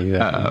 Yeah,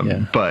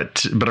 exactly.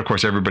 But of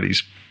course,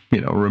 everybody's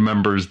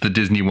remembers the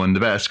Disney one the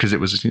best because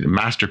it was a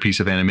masterpiece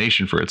of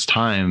animation for its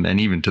time,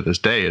 and even to this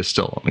day is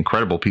still an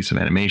incredible piece of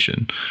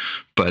animation.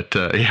 But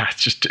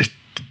it's just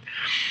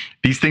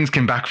these things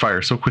can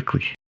backfire so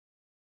quickly.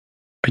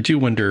 I do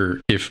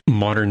wonder if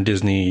modern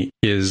Disney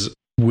is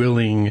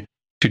willing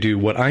to do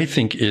what I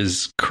think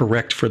is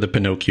correct for the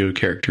Pinocchio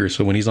character.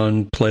 So when he's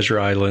on Pleasure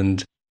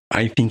Island,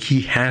 I think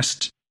he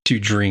has to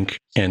drink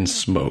and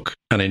smoke.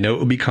 And I know it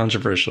would be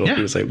controversial. Yeah.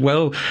 It was like,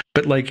 well,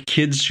 but like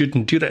kids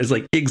shouldn't do that. It's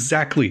like,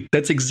 exactly.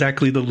 That's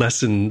exactly the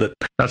lesson that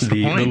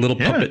the little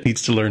puppet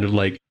needs to learn of,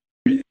 like,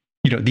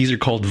 these are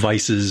called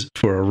vices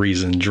for a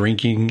reason.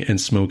 Drinking and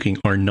smoking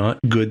are not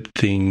good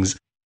things.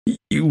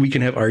 We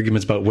can have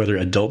arguments about whether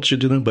adults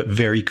should do them, but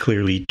very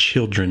clearly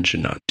children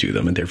should not do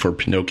them. And therefore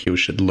Pinocchio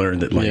should learn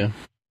that,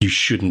 you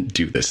shouldn't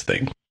do this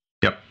thing.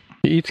 Yep.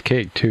 He eats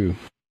cake too.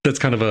 that's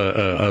kind of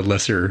a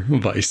lesser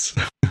vice.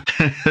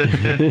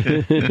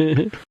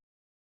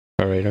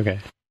 All right, okay.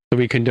 So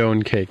we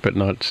condone cake, but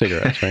not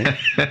cigarettes, right?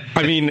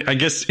 I mean, I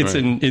guess it's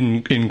Right.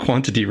 in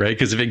quantity, right?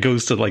 Because if it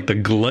goes to like the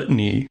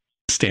gluttony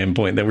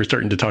standpoint, then we're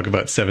starting to talk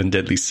about 7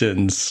 deadly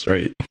sins,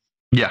 right?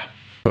 Yeah.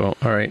 Cool.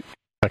 All right.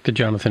 Back to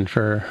Jonathan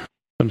for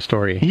some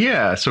story.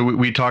 Yeah, so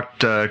we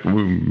talked. The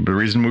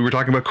reason we were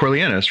talking about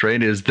Coriolanus,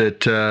 right, is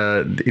that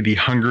the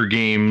Hunger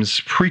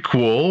Games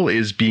prequel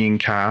is being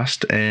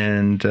cast,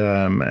 and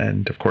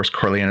of course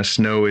Coriolanus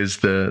Snow is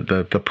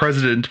the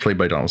president, played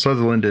by Donald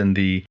Sutherland in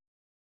the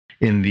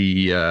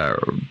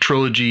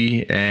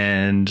trilogy,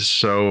 and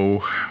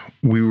so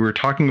we were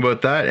talking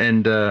about that,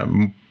 and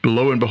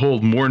lo and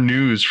behold, more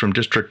news from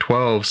District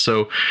 12.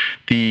 So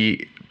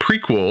the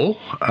prequel,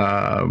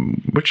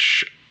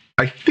 which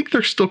I think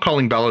they're still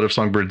calling Ballad of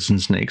Songbirds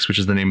and Snakes, which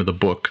is the name of the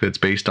book that's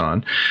based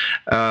on.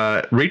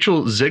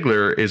 Rachel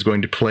Zegler is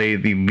going to play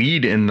the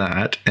lead in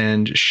that,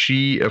 and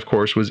she, of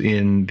course, was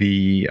in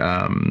the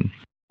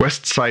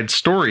West Side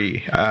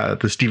Story,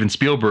 the Steven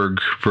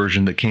Spielberg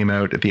version that came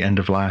out at the end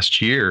of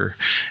last year,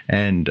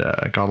 and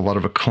got a lot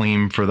of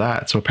acclaim for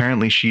that. So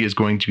apparently she is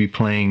going to be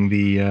playing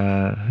the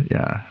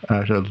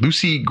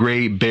Lucy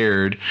Gray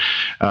Baird,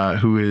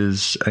 who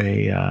is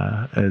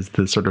as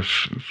the sort of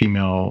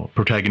female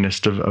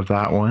protagonist of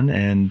that one,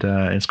 and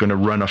is going to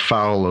run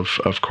afoul of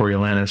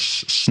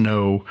Coriolanus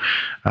Snow,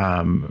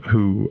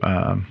 who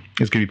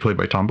is going to be played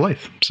by Tom Blythe.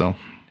 So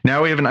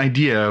now we have an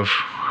idea of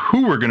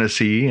who we're going to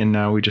see, and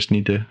now we just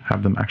need to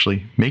have them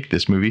actually make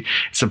this movie.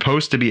 It's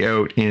supposed to be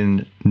out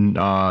in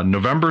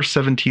November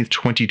 17th,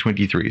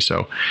 2023.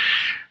 So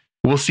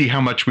we'll see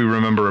how much we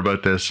remember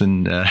about this,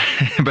 and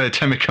by the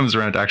time it comes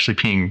around to actually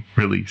being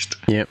released.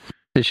 Yep.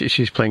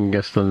 She's playing, I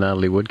guess, the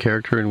Natalie Wood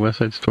character in West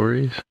Side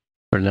Stories,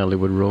 or Natalie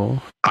Wood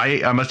role.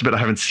 I must admit I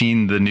haven't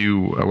seen the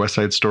new West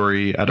Side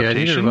Story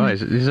adaptation. Yeah,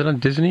 neither have I. Is it on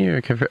Disney,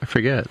 or I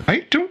forget? I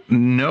don't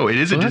know. It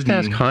is We'll a have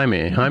Disney. to ask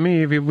Jaime.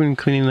 Jaime, have you been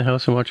cleaning the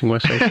house and watching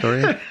West Side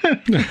Story?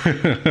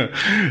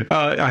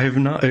 I have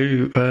not.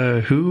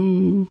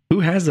 Who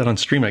has that on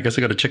stream? I guess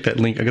I got to check that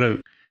link.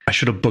 I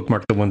should have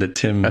bookmarked the one that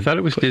Tim. I thought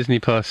it was Disney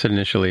Plus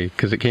initially,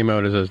 because it came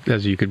out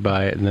as you could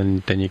buy it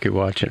and then you could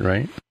watch it,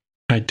 right?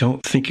 I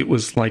don't think it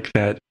was like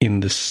that in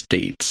the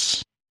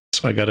States.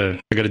 So I gotta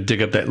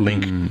dig up that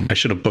link. I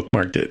should have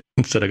bookmarked it.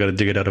 Instead, I gotta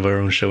dig it out of our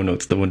own show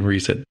notes. The one where you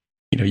said,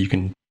 you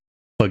can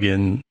plug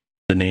in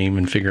the name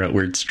and figure out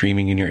where it's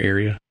streaming in your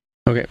area.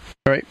 Okay.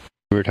 All right.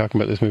 We were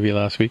talking about this movie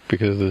last week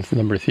because of the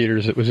number of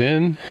theaters it was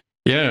in.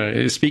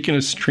 Yeah. Speaking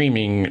of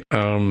streaming,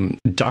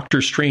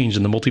 Doctor Strange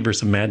and the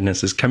Multiverse of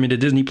Madness is coming to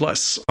Disney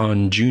Plus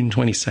on June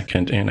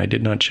 22nd. And I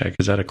did not check.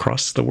 Is that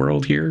across the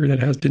world here that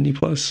has Disney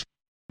Plus?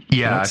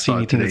 Yeah, I I see saw it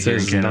anything today that here in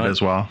says Canada not-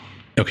 as well.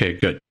 Okay,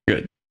 good.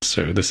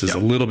 So this is a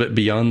little bit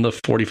beyond the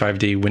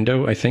 45-day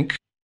window, I think.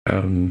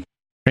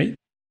 Right?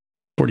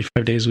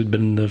 45 days would have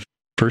been the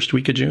first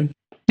week of June.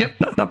 Yep.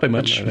 Not by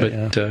much,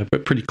 Something like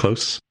but pretty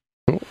close.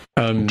 Cool.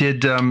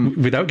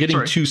 Without getting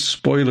sorry. too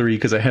spoilery,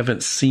 because I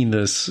haven't seen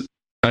this,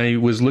 I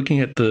was looking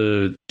at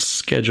the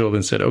schedule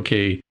and said,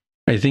 okay,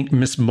 I think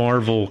Miss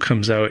Marvel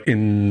comes out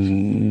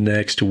in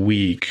next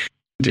week.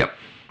 Yep.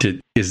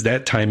 Is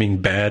that timing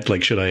bad?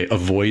 Like, should I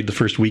avoid the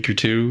first week or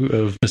two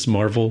of Miss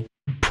Marvel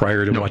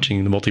prior to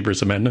watching the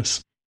Multiverse of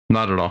Madness?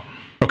 Not at all.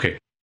 Okay,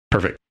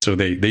 perfect. So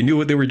they knew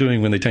what they were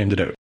doing when they timed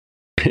it out.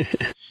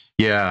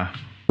 Yeah.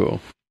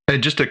 Cool.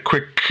 And just a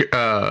quick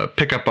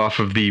pickup off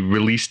of the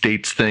release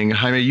dates thing.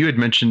 Jaime, you had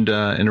mentioned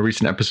in a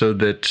recent episode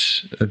that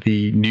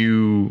the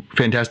new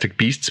Fantastic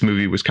Beasts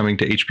movie was coming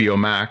to HBO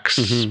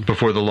Max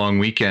before the long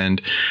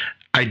weekend.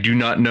 I do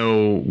not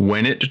know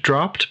when it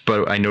dropped,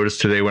 but I noticed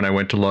today when I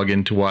went to log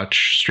in to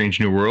watch Strange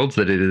New Worlds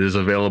that it is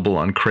available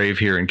on Crave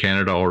here in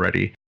Canada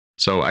already.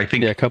 So I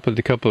think a couple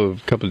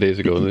of days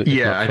ago.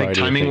 Yeah, I think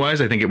timing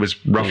wise, I think it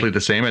was roughly the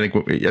same. I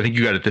think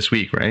you got it this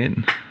week, right?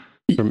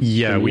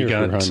 We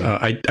got.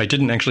 I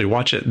didn't actually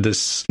watch it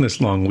this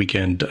long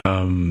weekend,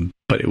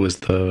 but it was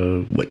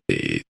the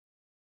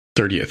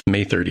 30th,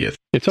 May 30th.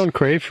 It's on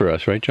Crave for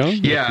us, right, John?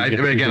 Yeah, I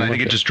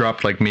think it just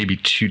dropped like maybe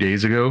 2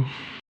 days ago.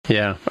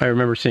 Yeah, I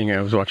remember seeing it.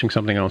 I was watching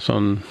something else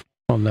on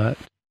that.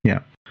 Yeah,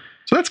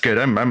 so that's good.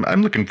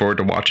 I'm looking forward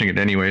to watching it.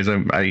 Anyways,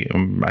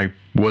 I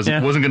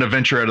wasn't going to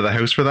venture out of the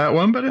house for that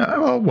one, but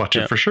I'll watch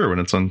it for sure when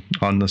it's on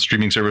the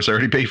streaming service I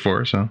already pay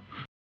for. So.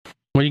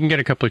 Well, you can get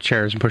a couple of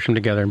chairs and push them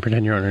together and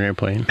pretend you're on an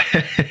airplane.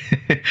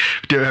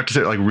 Do I have to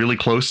sit like really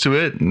close to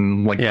it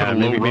and like put a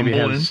low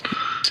rumble in?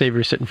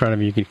 Savior sit in front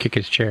of you. You can kick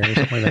his chair or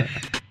something like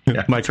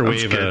that.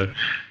 Microwave a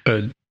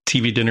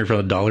TV dinner from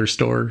a dollar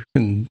store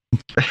and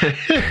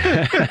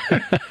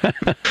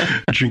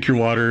drink your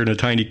water in a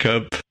tiny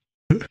cup.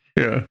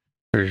 Yeah,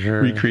 for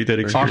sure. Recreate that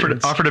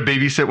experience. Offer to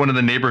babysit one of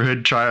the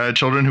neighborhood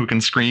children who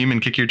can scream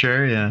and kick your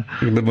chair. Yeah,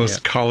 the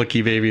most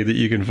colicky baby that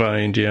you can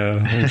find.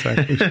 Yeah,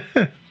 exactly.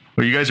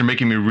 Well, you guys are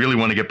making me really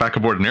want to get back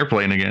aboard an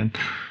airplane again.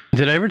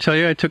 Did I ever tell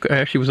you I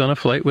actually was on a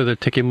flight with a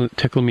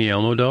Tickle Me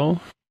Elmo doll?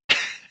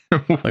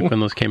 Like when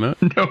those came out?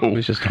 No. It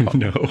was just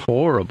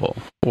horrible.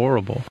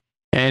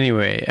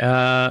 Anyway,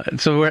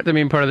 so we're at the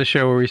main part of the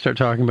show where we start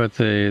talking about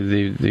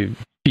the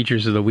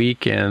features of the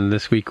week, and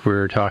this week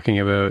we're talking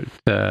about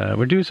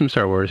we're doing some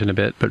Star Wars in a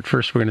bit, but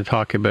first we're going to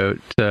talk about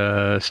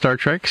Star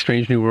Trek: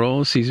 Strange New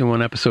Worlds, Season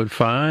 1, Episode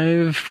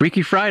 5,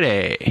 Freaky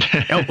Friday.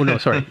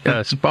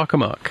 Spock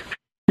Amok.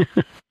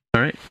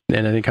 All right,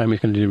 and I think Jaime's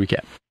going to do a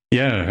recap.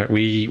 Yeah,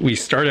 we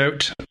start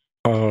out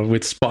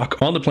with Spock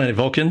on the planet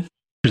Vulcan,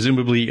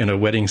 presumably in a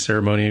wedding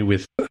ceremony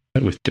with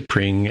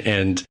T'Pring,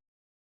 and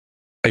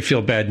I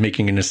feel bad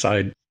making an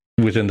aside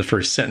within the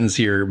first sentence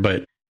here,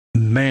 but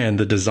man,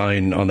 the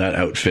design on that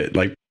outfit,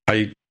 like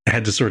I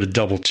had to sort of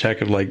double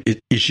check of like,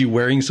 is she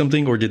wearing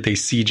something or did they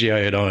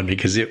CGI it on?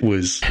 Because it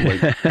was like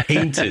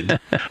painted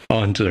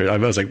onto her. I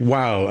was like,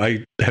 wow,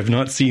 I have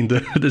not seen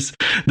the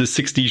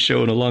 60s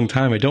show in a long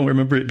time. I don't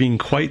remember it being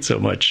quite so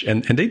much.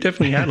 And they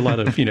definitely had a lot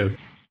of,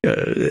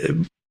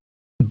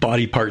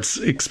 body parts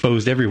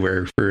exposed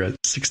everywhere for a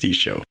 60s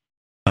show.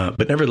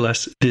 But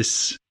nevertheless,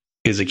 this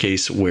is a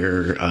case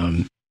where,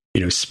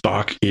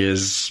 Spock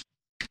is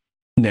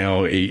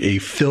now a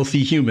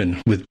filthy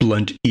human with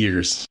blunt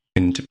ears,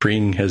 and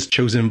T'Pring has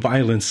chosen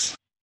violence.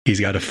 He's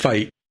got to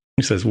fight.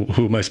 He says, well,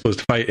 who am I supposed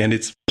to fight? And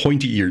it's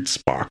pointy-eared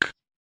Spock.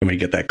 And we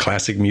get that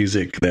classic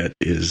music that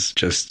is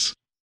just,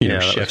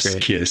 chef's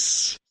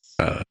kiss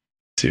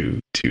to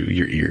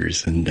your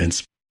ears. And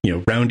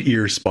round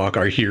ear Spock,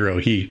 our hero,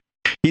 he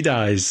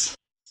dies.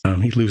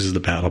 He loses the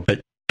battle,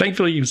 but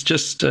thankfully he was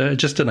just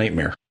a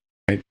nightmare.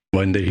 Right?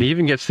 One day he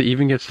even gets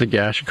the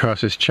gash across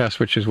his chest,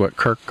 which is what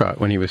Kirk got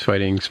when he was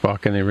fighting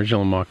Spock in the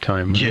original Mock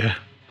Time. Yeah.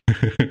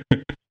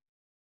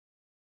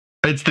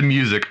 It's the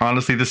music.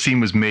 Honestly, the scene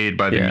was made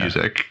by the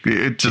music.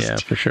 It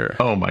just, for sure.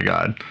 Oh my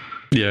God.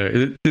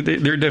 Yeah,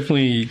 they're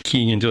definitely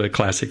keying into a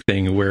classic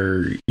thing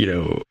where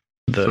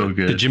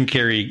the Jim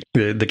Carrey,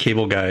 the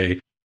cable guy,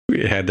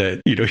 had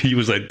that. He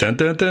was like dun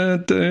dun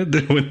dun dun,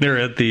 dun when they're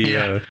at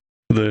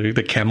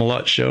the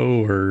Camelot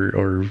show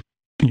or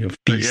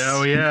feast.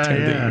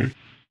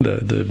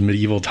 The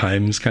medieval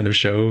times kind of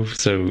show.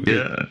 So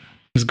it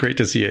was great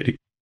to see it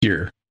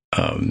here.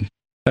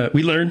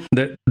 We learn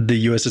that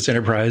the USS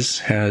Enterprise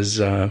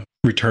has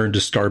returned to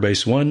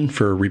Starbase 1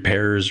 for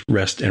repairs,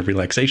 rest, and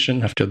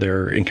relaxation after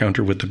their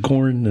encounter with the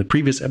Gorn in the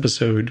previous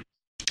episode.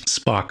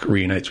 Spock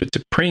reunites with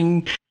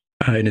T'Pring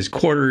in his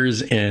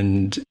quarters,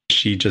 and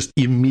she just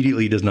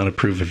immediately does not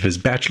approve of his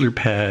bachelor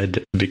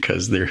pad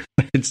because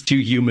it's too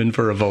human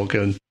for a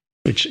Vulcan,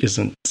 which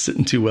isn't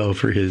sitting too well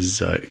for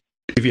his...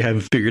 if you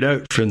haven't figured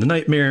out from the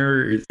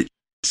nightmare...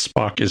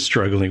 Spock is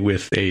struggling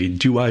with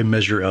do I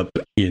measure up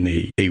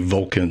in a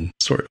Vulcan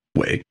sort of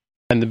way?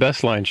 And the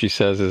best line she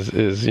says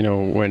is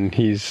when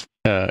he's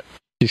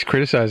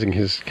criticizing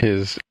his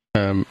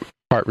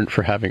apartment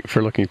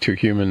for looking too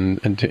human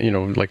and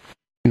to,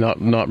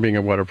 not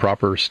being what a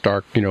proper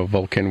Stark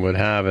Vulcan would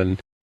have, and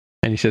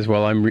he says,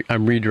 well,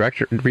 I'm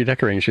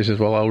redecorating. She says,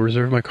 well, I'll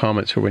reserve my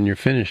comments for when you're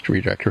finished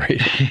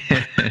redecorating.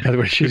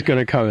 Otherwise, she's going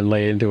to come and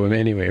lay into him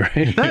anyway,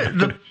 right?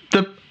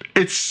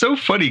 It's so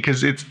funny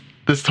because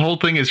this whole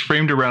thing is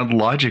framed around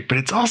logic, but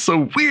it's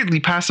also weirdly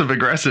passive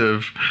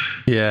aggressive.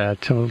 Yeah,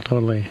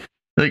 totally.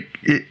 Like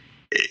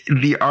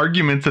the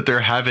arguments that they're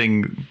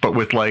having, but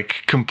with like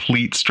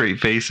complete straight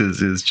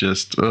faces, is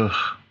just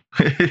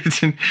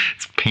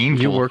it's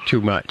painful. You work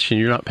too much, and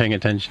you're not paying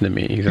attention to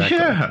me. Exactly.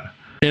 Yeah,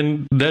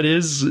 and that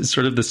is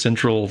sort of the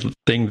central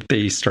thing that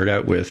they start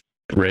out with,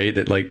 right?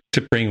 That like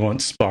T'Pring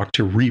wants Spock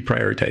to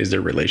reprioritize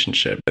their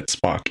relationship. That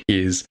Spock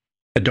is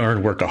a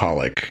darn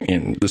workaholic,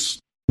 and this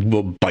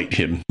will bite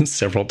him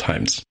several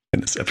times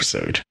in this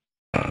episode.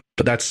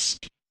 But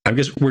I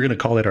guess we're going to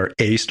call it our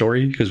A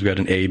story because we've got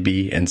an A,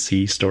 B, and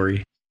C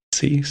story.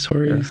 C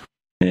story?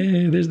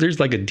 Yeah.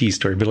 There's like a D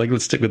story, but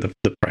let's stick with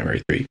the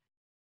primary three.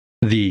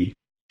 The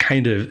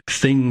kind of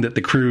thing that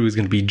the crew is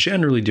going to be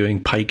generally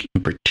doing, Pike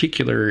in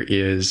particular,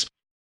 is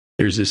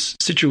there's this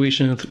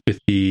situation with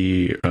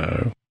the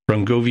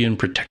Rongovian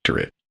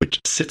Protectorate, which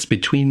sits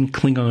between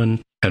Klingon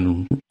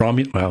and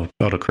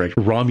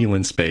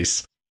Romulan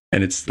space.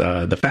 And it's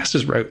the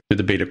fastest route through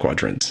the Beta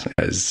Quadrant,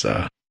 as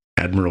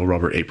Admiral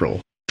Robert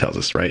April tells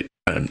us, right?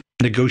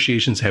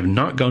 Negotiations have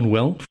not gone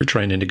well for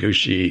trying to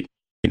negotiate,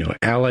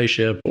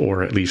 allyship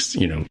or at least,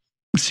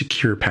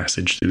 secure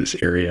passage through this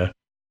area.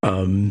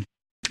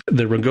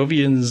 The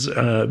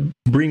Rongovians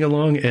bring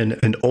along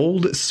an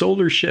old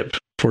solar ship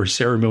for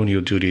ceremonial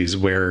duties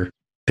where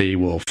they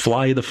will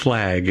fly the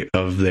flag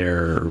of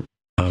their,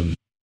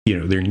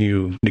 their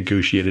new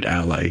negotiated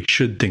ally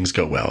should things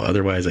go well.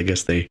 Otherwise, I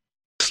guess they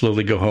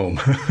slowly go home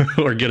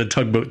or get a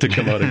tugboat to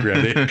come out and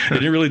grab it. They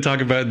didn't really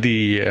talk about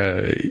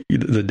the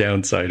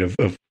downside of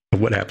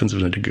what happens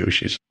when the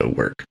negotiations don't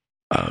work.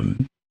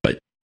 But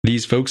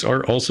these folks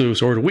are also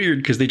sort of weird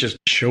because they just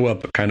show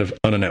up kind of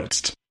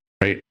unannounced,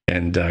 right?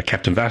 And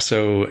Captain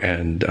Vaso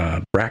and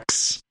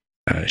Brax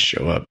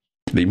show up.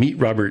 They meet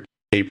Robert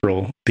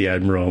April, the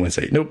Admiral, and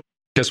say, nope,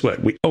 guess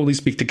what? We only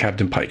speak to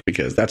Captain Pike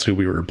because that's who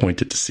we were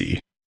appointed to see,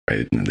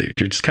 right? And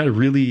they're just kind of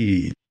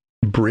really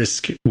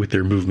brisk with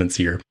their movements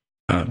here.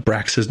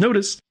 Brax has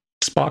noticed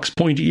Spock's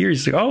pointy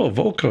ears. He's like, oh,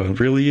 Volca,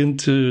 really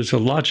into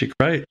logic,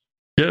 right?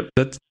 Yep,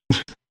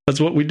 that's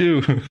what we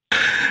do.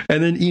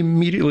 And then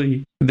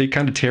immediately they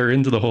kind of tear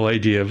into the whole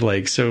idea of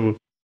like, so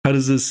how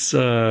does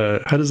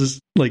this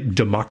like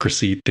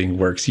democracy thing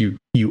works? You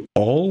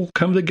all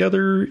come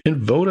together and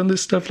vote on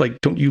this stuff? Like,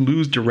 don't you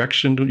lose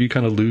direction? Don't you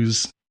kind of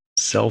lose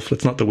self?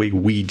 That's not the way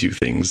we do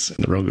things in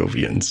the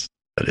Rogovians,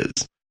 that is.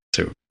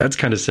 So that's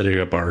kind of setting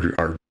up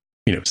our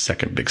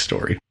second big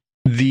story.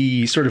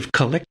 The sort of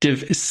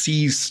collective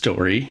seas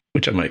story,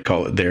 which I might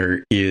call it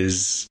there,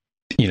 is,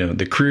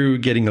 the crew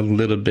getting a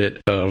little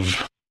bit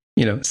of,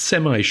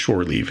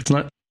 semi-shore leave. It's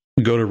not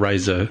go to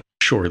Ryza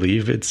shore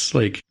leave. It's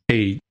like,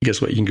 hey, guess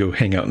what? You can go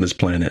hang out on this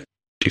planet,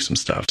 do some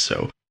stuff.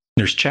 So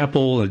Nurse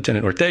Chapel and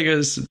Lieutenant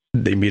Ortegas,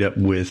 they meet up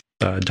with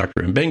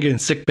Dr. Mbenga in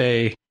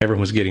sickbay.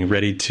 Everyone was getting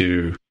ready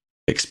to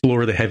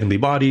explore the heavenly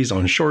bodies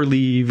on shore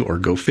leave or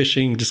go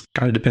fishing. Just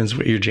kind of depends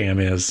what your jam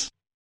is.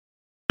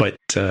 But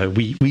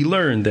we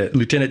learned that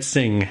Lieutenant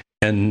Singh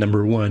and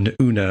number 1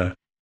 Una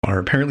are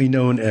apparently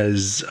known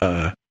as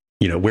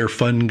where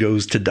fun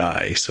goes to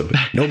die. So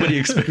nobody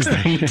expects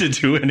them to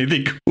do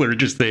anything cooler.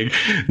 Just they're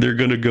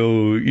going to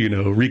go,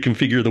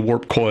 reconfigure the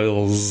warp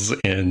coils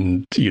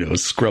and,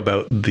 scrub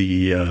out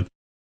the,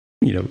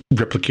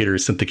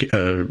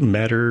 replicator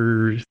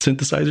matter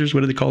synthesizers.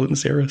 What do they call it in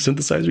this era?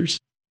 Synthesizers?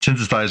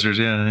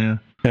 Synthesizers,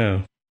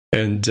 yeah.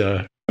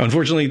 And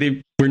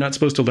unfortunately, we're not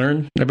supposed to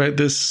learn about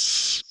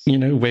this,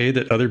 way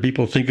that other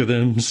people think of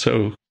them.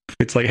 So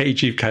it's like, hey,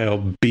 Chief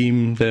Kyle,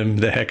 beam them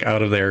the heck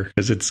out of there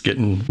because it's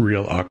getting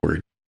real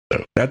awkward.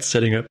 So that's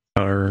setting up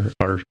our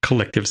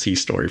collective sea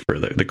story for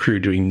the crew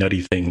doing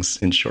nutty things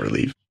in shore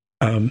leave.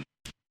 In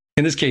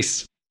this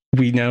case,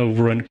 we now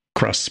run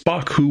across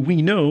Spock, who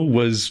we know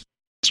was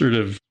sort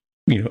of,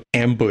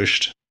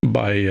 ambushed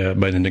by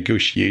the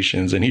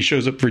negotiations, and he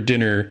shows up for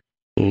dinner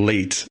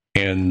late,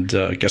 and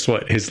guess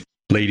what? His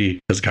lady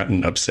has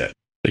gotten upset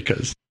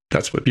because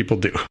that's what people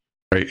do,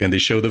 right? And they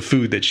show the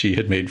food that she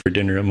had made for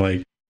dinner. I'm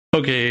like,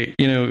 okay,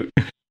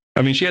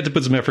 she had to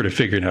put some effort to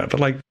figure it out, but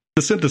like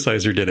the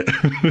synthesizer did it,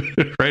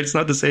 right? It's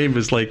not the same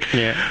as like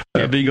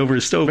being over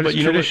a stove, but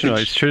it's traditional.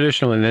 It's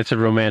traditional, and it's a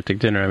romantic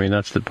dinner. I mean,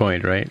 that's the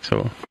point, right?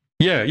 So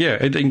yeah,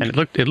 and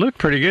it looked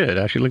pretty good.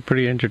 Actually, looked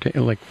pretty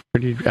entertaining, like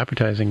pretty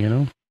appetizing.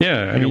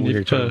 Yeah, in a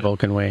weird sort of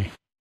Vulcan way.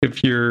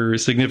 If your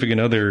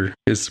significant other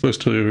is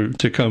supposed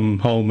to come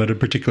home at a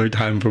particular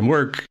time from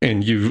work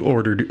and you've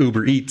ordered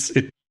Uber Eats,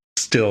 it's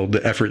still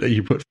the effort that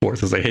you put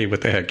forth is like, hey,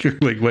 what the heck?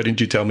 Like, why didn't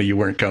you tell me you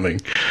weren't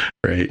coming?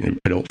 Right? And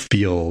I don't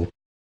feel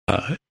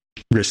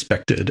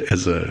respected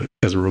as a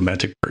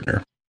romantic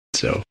partner.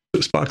 So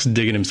Spock's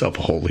digging himself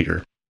a hole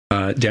here.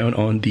 Down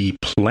on the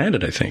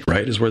planet, I think,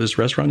 right, is where this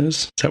restaurant is.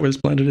 Is that where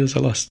this planet is? I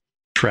lost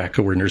track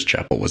of where Nurse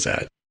Chapel was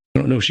at. I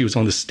don't know if she was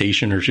on the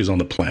station or if she was on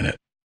the planet.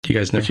 Do you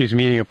guys know? But she's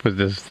meeting up with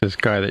this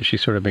guy that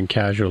she's sort of been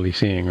casually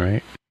seeing,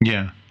 right?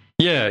 Yeah.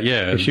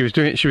 She was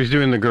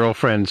doing the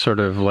girlfriend sort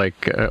of like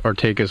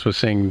Ortegas was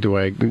saying. Do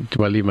I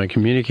leave my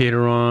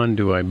communicator on?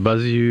 Do I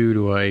buzz you?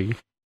 Do I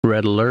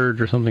red alert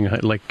or something?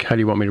 Like, how do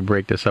you want me to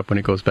break this up when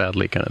it goes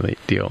badly? Kind of the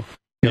deal.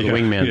 The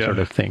wingman sort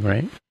of thing,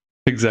 right?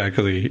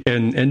 Exactly.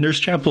 And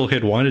Nurse Chapel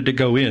had wanted to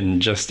go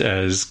in just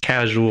as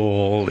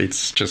casual.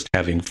 It's just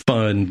having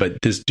fun,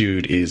 but this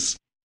dude is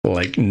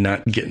like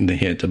not getting the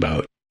hint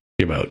about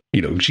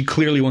she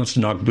clearly wants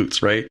to knock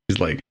boots, right? He's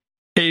like,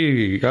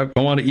 hey, I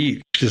want to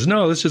eat. She says,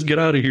 no, let's just get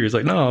out of here. He's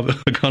like, no,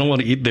 I kind of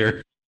want to eat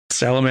their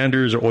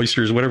salamanders or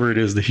oysters, whatever it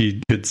is that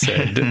he had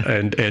said.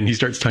 and he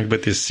starts talking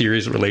about this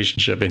serious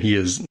relationship, and he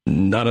is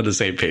not on the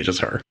same page as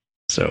her.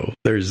 So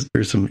there's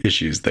some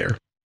issues there.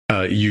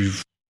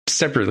 You've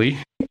separately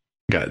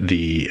got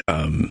the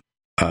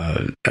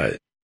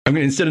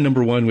instead of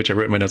number 1, which I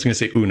wrote in my notes, I'm going to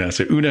say Una.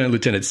 So Una and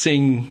Lieutenant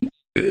Singh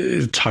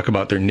talk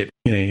about their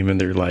nickname, and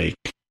they're like,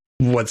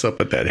 what's up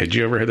with that? Had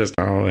you ever heard this?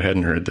 No, I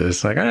hadn't heard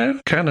this. Like, I'm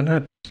kind of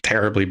not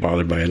terribly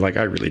bothered by it. Like,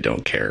 I really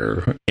don't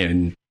care.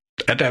 And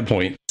at that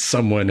point,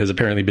 someone has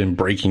apparently been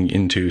breaking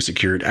into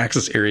secured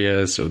access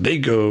areas, so they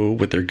go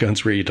with their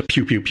guns ready to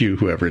pew, pew, pew,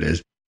 whoever it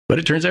is. But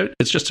it turns out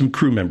it's just some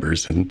crew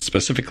members, and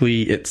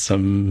specifically, it's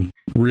some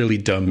really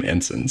dumb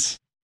ensigns.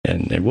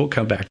 And we'll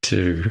come back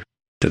to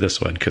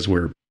this one, because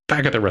we're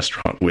back at the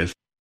restaurant with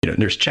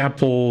Nurse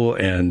Chapel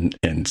and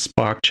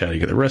Spock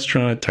chatting at the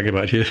restaurant, talking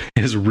about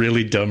his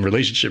really dumb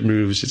relationship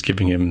moves, just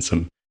giving him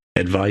some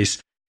advice.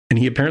 And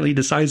he apparently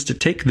decides to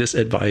take this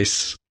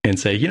advice and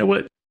say, you know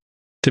what?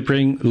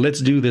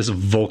 Let's do this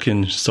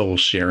Vulcan soul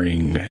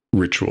sharing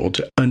ritual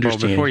to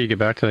understand. Well, before you get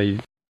back to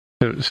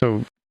that,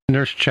 so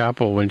Nurse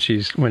Chapel, when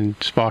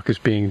Spock is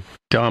being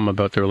dumb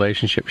about the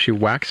relationship, she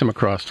whacks him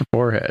across the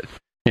forehead,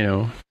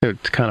 to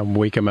kind of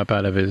wake him up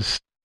out of his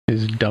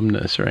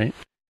dumbness, right?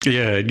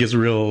 Yeah, it gets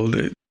real.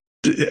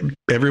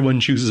 Everyone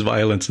chooses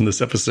violence in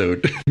this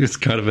episode. It's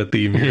kind of a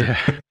theme here.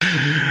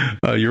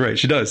 Yeah. You're right,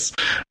 she does.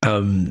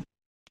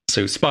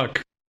 So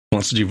Spock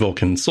wants to do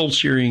Vulcan soul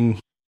shearing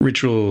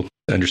ritual,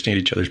 understand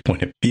each other's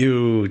point of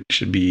view. It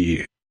should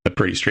be a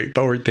pretty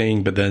straightforward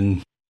thing, but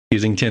then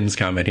using Tim's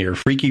comment here,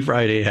 Freaky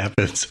Friday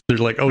happens. They're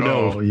like, oh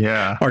no,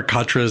 yeah, our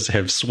Katras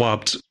have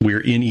swapped.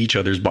 We're in each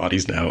other's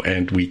bodies now,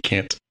 and we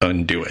can't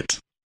undo it.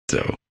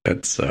 So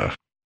that's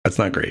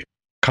not great.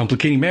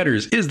 Complicating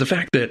matters is the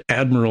fact that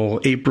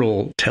Admiral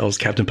April tells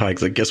Captain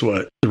Pike, like, guess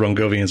what? The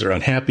Rongovians are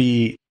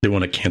unhappy. They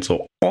want to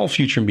cancel all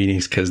future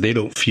meetings because they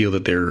don't feel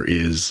that there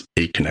is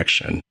a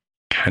connection.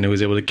 Kind of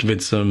was able to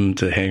convince them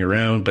to hang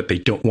around, but they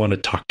don't want to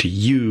talk to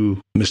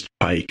you, Mr.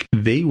 Pike.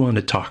 They want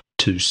to talk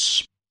to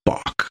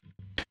Spock.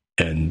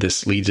 And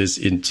this leads us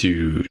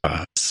into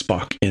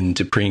Spock and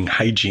T'Pring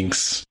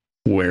hijinks,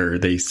 where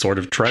they sort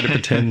of try to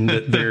pretend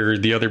that they're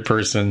the other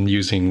person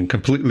using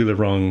completely the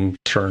wrong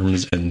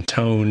terms and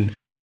tone.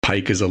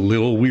 Pike is a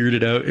little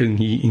weirded out, and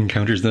he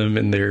encounters them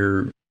in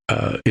their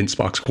in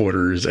Spock's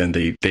quarters, and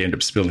they end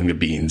up spilling the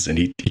beans. And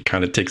he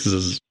kind of takes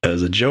this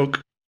as a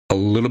joke, a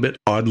little bit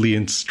oddly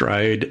in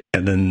stride,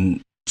 and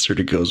then sort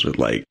of goes with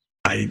like,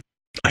 I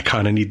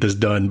kind of need this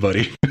done,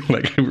 buddy.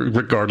 Like,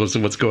 regardless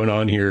of what's going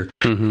on here.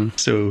 Mm-hmm.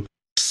 So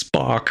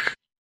Spock,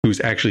 who's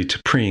actually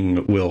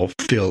T'Pring, will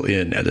fill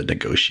in at the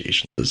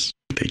negotiations as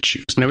they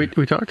choose. Now, we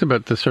talked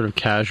about the sort of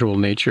casual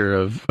nature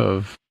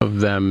of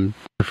them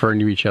referring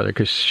to each other,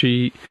 because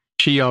she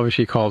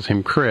obviously calls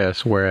him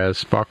Chris,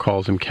 whereas Spock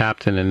calls him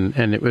Captain,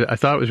 and I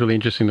thought it was really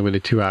interesting the way the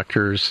two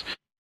actors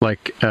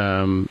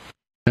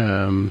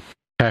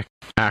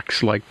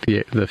acts like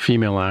the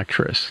female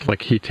actress.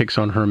 Like, he takes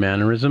on her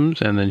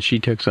mannerisms, and then she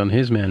takes on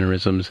his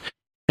mannerisms,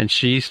 and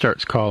she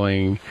starts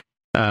calling.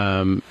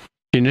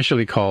 She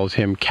initially calls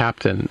him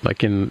Captain,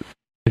 like in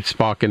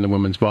Spock in the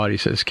Woman's Body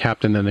says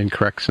Captain, and then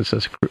corrects and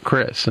says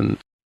Chris. And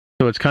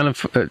so it's kind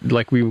of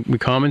like we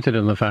commented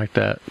on the fact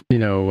that,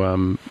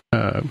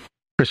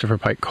 Christopher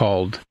Pike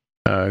called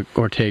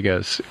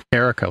Ortega's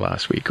Erica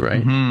last week,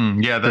 right?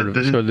 Mm-hmm. Yeah,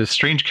 so this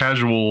strange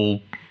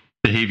casual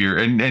behavior,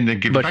 and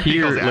but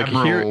here,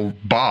 Admiral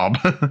Bob.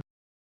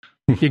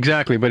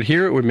 Exactly, but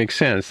here it would make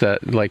sense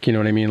that, like, you know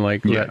what I mean,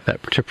 like that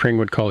T'Pring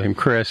would call him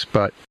Chris,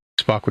 but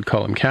Spock would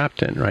call him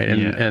Captain, right?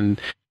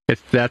 And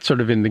it's that's sort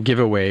of in the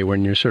giveaway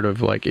when you're sort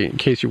of like, in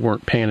case you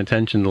weren't paying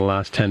attention to the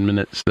last 10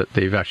 minutes, that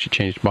they've actually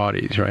changed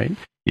bodies, right?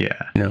 Yeah.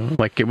 You know,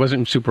 like, it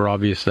wasn't super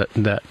obvious that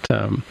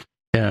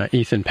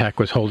Ethan Peck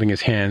was holding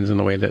his hands in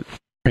the way that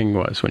Pring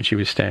was when she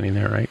was standing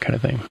there, right? Kind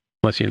of thing.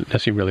 Unless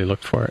you really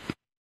looked for it.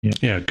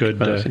 Yeah, good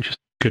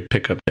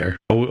pickup there.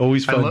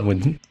 Always fun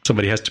when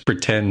somebody has to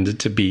pretend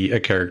to be a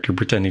character,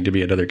 pretending to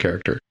be another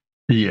character.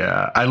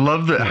 Yeah, I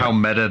love how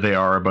meta they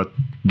are about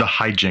the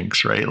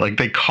hijinks, right? Like,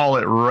 they call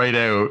it right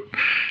out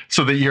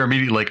so that you're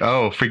immediately like,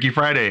 oh, Freaky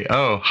Friday,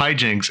 oh,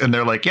 hijinks, and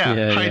they're like,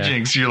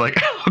 hijinks. Yeah. You're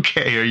like,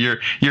 okay, or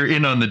you're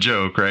in on the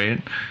joke,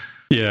 right?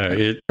 Yeah,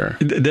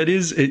 that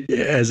is,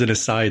 as an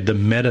aside, the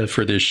meta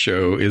for this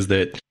show is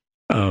that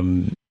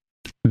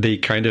they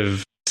kind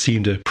of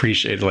seem to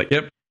appreciate it, like,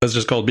 yep, that's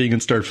just called being in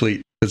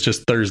Starfleet. It's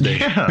just Thursday.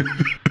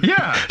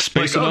 Yeah.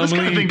 Space anomaly, this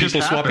kind of thing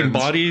people swapping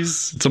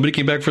bodies, somebody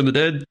came back from the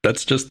dead.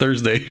 That's just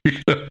Thursday.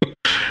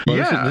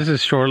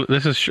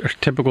 This is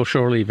typical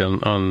shore leave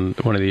on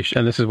one of these,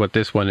 and this is what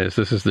this one is.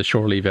 This is the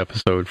shore leave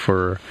episode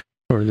for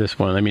this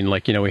one. I mean,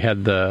 like, you know, we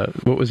had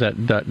what was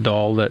that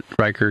doll that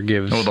Riker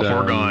gives? Oh, the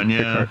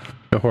Horgon,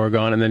 the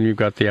Horgon, and then you've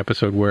got the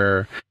episode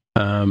where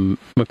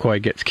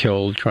McCoy gets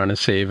killed trying to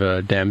save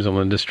a damsel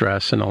in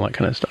distress and all that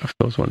kind of stuff.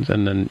 Those ones,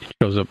 and then he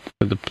shows up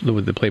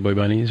with the Playboy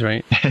bunnies,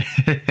 right?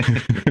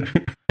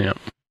 Yeah.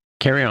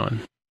 Carry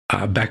on.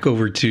 Back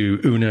over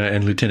to Una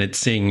and Lieutenant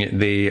Singh.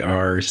 They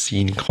are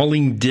seen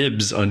calling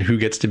dibs on who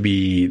gets to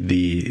be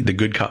the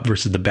good cop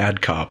versus the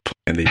bad cop,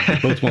 and they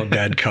both want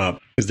bad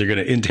cop because they're going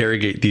to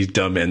interrogate these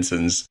dumb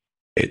ensigns.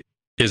 It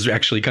is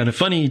actually kind of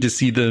funny to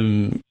see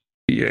them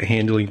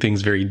handling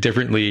things very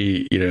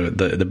differently. You know,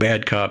 the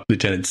bad cop,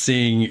 Lieutenant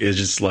Singh, is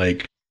just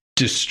like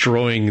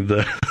destroying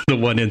the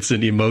one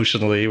ensign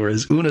emotionally,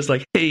 whereas Una's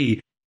like, hey,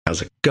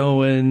 how's it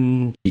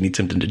going? You need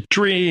something to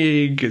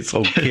drink? It's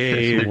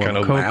okay. You're kind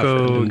of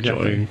laughing and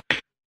enjoying.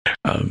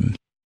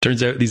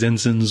 Turns out these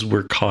ensigns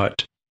were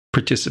caught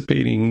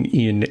participating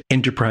in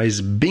Enterprise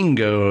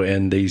bingo,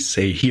 and they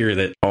say here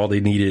that all they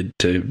needed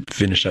to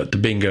finish out the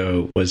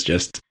bingo was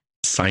just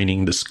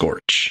signing the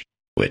Scorch,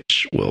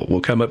 which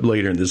will come up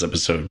later in this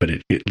episode, but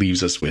it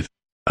leaves us with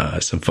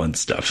some fun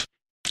stuff.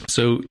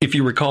 So if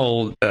you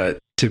recall,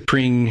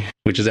 T'Pring,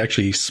 which is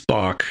actually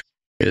Spock,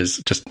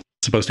 is just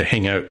supposed to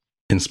hang out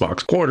in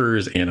Spock's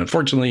quarters, and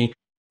unfortunately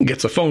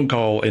gets a phone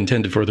call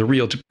intended for the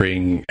real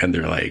T'Pring, and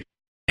they're like,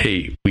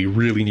 hey, we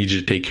really need you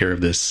to take care of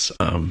this.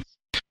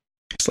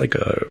 It's like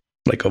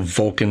a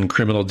Vulcan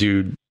criminal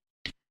dude.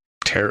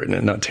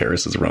 Not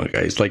terrorist is the wrong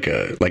guy. It's like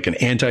an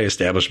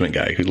anti-establishment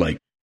guy who, like,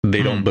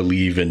 they don't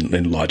believe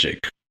in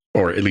logic,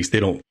 or at least they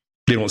don't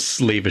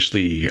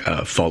slavishly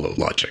follow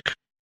logic,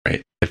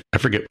 right? I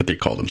forget what they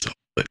call themselves,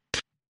 but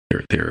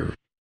they're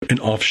an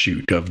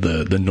offshoot of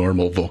the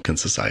normal Vulcan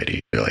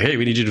society. They're like, hey,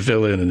 we need you to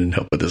fill in and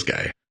help with this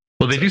guy.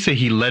 Well, they do say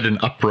he led an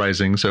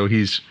uprising, so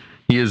he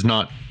is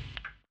not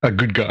a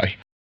good guy.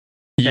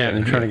 Yeah, and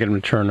they're trying to get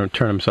him to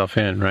turn himself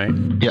in, right?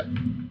 Yeah.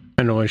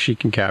 I know she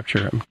can capture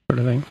him, sort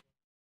of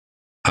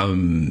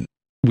thing.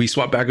 We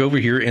swap back over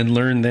here and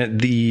learn that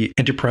the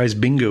Enterprise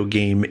bingo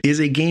game is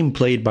a game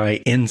played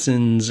by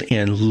ensigns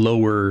and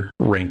lower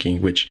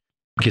ranking, which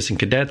I'm guessing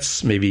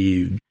cadets,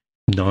 maybe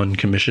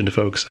non-commissioned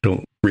folks. I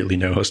don't really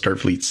know how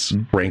Starfleet's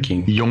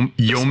ranking.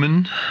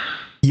 Yeoman?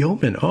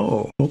 Yeoman.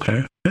 Oh,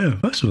 okay. Yeah,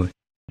 possibly.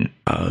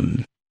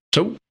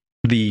 So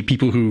the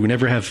people who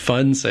never have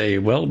fun say,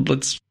 well,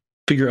 let's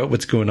figure out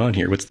what's going on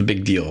here. What's the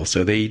big deal?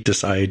 So they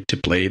decide to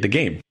play the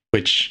game,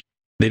 which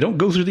they don't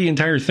go through the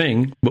entire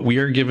thing, but we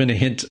are given a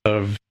hint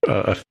of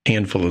a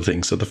handful of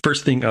things. So the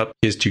first thing up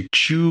is to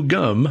chew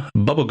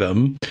bubble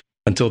gum,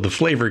 until the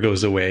flavor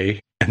goes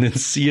away, and then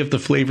see if the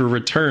flavor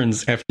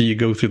returns after you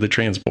go through the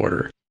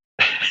transporter.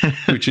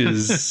 Which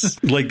is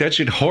like, that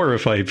should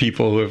horrify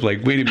people who have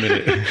like, wait a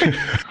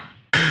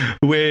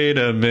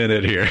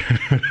minute here.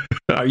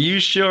 Are you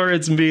sure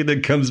it's me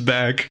that comes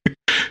back?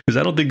 Because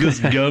I don't think this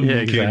gum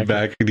came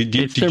back.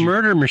 It's the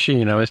murder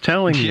machine I was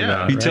telling you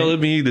about. You telling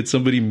me that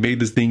somebody made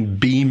this thing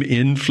beam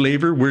in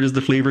flavor? Where does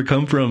the flavor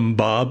come from,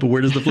 Bob?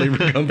 Where does the flavor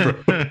come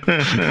from?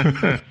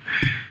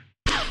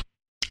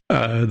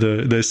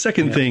 The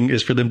second thing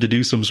is for them to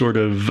do some sort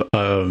of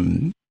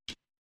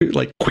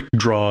like quick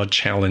draw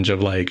challenge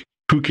of like,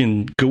 who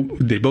can go.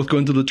 They both go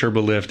into the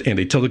turbo lift and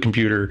they tell the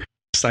computer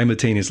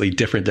simultaneously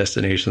different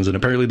destinations, and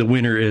apparently the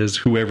winner is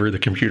whoever the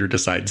computer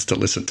decides to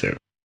listen to.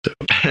 So,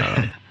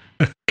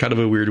 kind of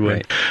a weird one.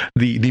 Right.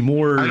 The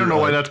more, I don't know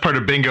why that's part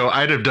of bingo.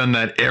 I'd have done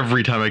that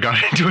every time I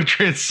got into a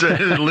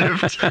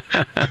lift.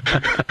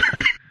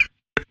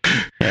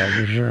 Yeah,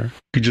 for sure.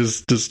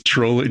 Just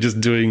troll it, just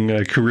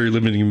doing career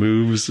limiting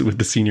moves with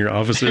the senior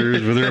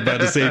officers where they're about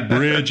to say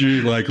bridge,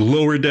 you're like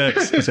lower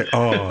decks. It's like,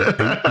 oh,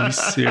 are you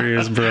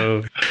serious,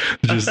 bro?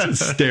 Just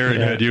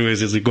staring at you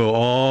as you go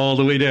all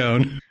the way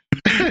down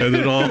and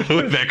then all the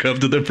way back up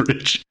to the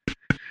bridge.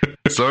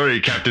 Sorry,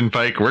 Captain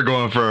Pike, we're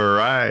going for a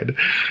ride.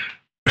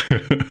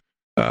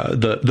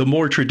 The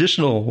more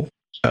traditional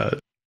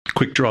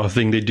quick draw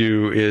thing they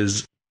do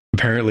is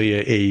apparently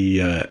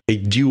a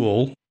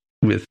duel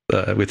with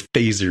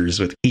phasers,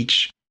 with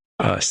each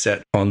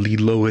set on the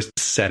lowest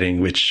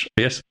setting, which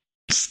I guess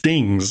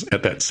stings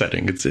at that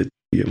setting.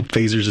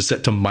 Phasers are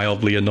set to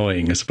mildly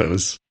annoying, I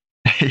suppose.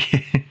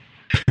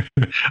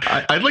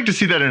 I'd like to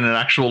see that in an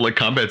actual like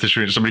combat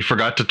situation. Somebody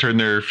forgot to turn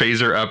their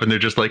phaser up, and they're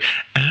just like,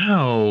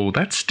 "Ow,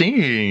 that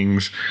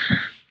stings."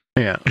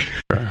 Yeah.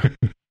 And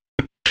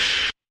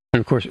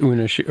of course,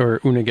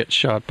 Una gets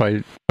shot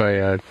by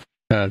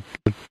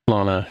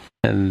Lana,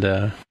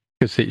 and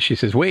because she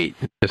says, "Wait,"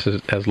 this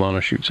is as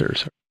Lana shoots her.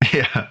 So.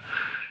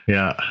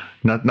 Yeah.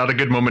 Not a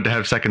good moment to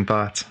have second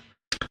thoughts.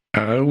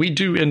 We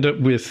do end up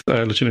with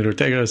Lieutenant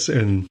Ortegas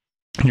and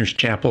Nurse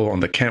Chapel on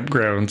the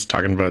campgrounds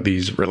talking about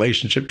these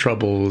relationship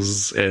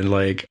troubles, and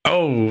like,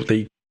 oh,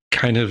 they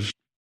kind of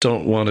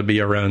don't want to be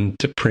around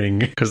T'Pring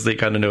because they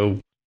kind of know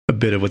a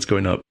bit of what's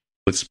going on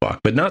with Spock,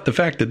 but not the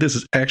fact that this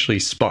is actually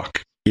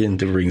Spock in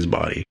T'Pring's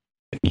body.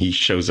 He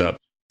shows up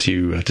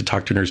to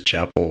talk to Nurse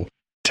Chapel,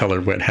 tell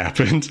her what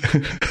happened,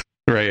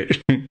 right?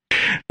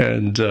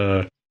 And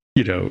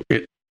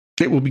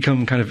it will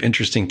become kind of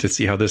interesting to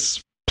see how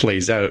this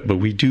plays out, but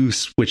we do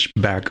switch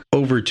back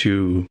over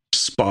to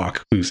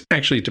Spock, who's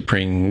actually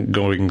T'Pring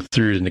going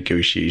through the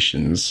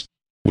negotiations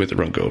with the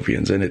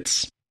Rungovians, and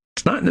it's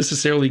not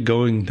necessarily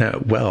going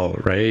that well,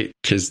 right?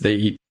 Because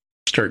they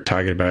start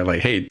talking about like,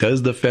 hey,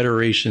 does the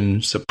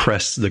Federation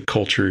suppress the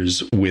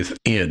cultures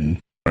within,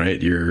 right?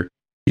 You're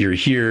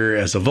here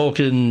as a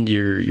Vulcan,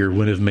 you're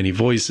one of many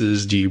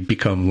voices. Do you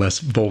become less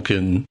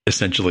Vulcan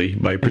essentially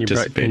by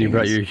participating? And you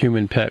brought your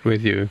human pet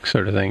with you,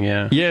 sort of thing,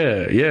 yeah.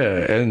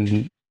 Yeah.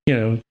 And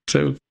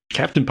so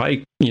Captain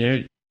Pike,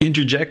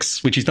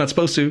 interjects, which he's not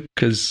supposed to,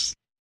 because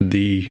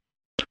the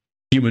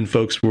human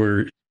folks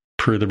were,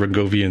 per the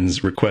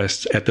Rungovians'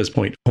 request, at this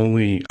point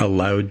only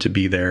allowed to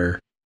be there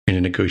in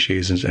the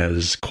negotiations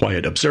as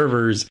quiet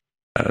observers.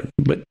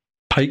 But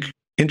Pike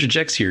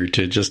interjects here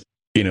to just,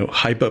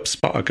 hype up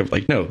Spock of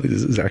like, no,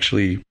 this is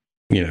actually,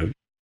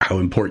 how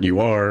important you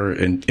are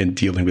in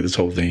dealing with this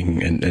whole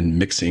thing and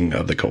mixing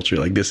of the culture.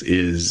 Like, this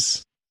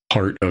is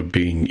part of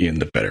being in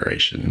the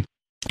Federation,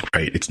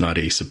 right? It's not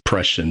a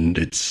suppression.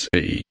 It's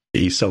a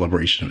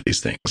celebration of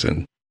these things.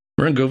 And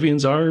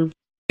Rungovians are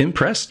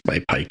impressed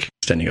by Pike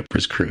standing up for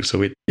his crew.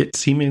 So it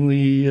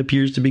seemingly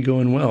appears to be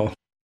going well.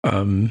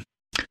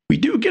 We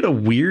do get a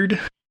weird,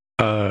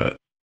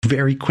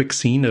 very quick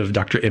scene of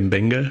Dr.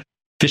 Mbenga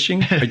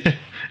fishing. I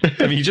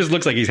mean, he just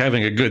looks like he's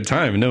having a good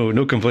time.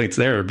 No complaints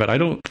there, but I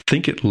don't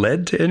think it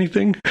led to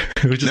anything.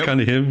 It was just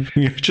kind of him.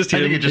 Just him.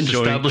 I think it just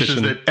establishes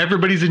fishing. That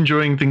everybody's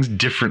enjoying things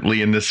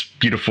differently in this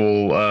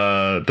beautiful,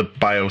 the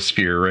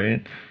biosphere,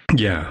 right?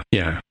 Yeah,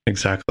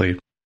 exactly.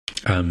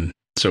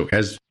 So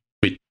as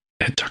we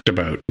had talked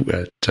about,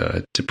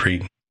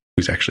 T'Pring,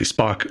 who's actually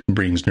Spock,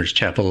 brings Nurse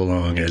Chapel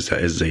along as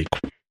a,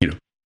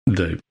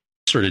 the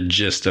sort of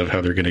gist of how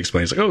they're going to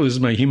explain. It's like, oh, this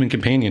is my human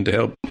companion to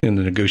help in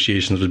the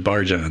negotiations with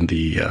Barjan,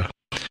 the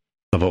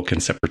Vulcan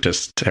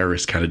separatist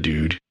terrorist kind of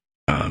dude.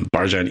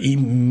 Barjan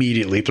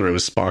immediately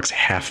throws Spock's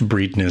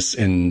half-breedness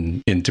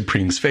in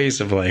T'Pring's face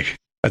of like,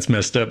 that's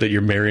messed up that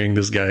you're marrying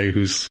this guy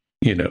who's,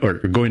 or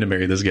going to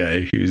marry this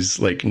guy who's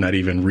like not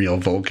even real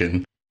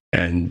Vulcan.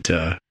 And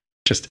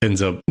just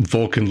ends up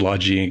Vulcan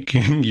lodging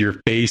your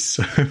face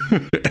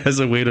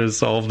as a way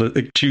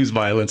to choose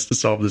violence to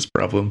solve this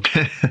problem.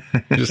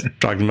 Just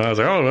talking about, I was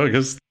like, oh, well, I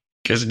guess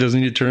he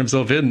doesn't need to turn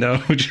himself in now.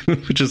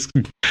 Just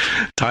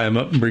tie him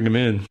up and bring him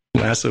in,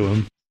 lasso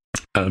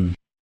him.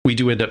 We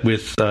do end up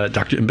with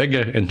Dr.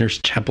 M'Benga and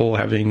Nurse Chapel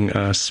having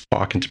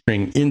Spock and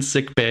T'Pring in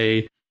sick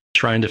bay,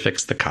 trying to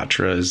fix the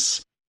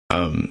Katras.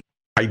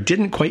 I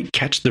didn't quite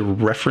catch the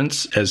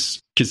reference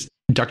because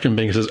Dr.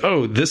 M'Benga says,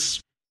 oh,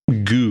 this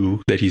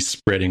goo that he's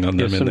spreading on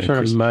them. Some sort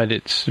of mud.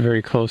 It's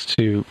very close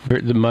to,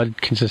 the mud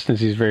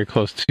consistency is very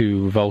close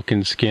to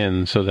Vulcan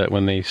skin, so that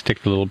when they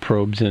stick the little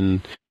probes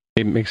in,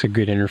 it makes a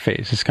good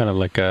interface. It's kind of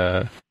like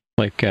the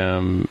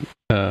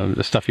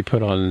stuff you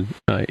put on,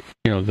 the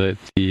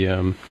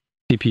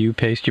CPU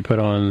paste you put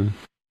on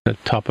the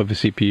top of a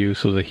CPU,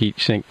 so the heat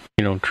sink,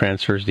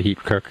 transfers the heat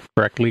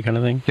correctly, kind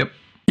of thing. Yep.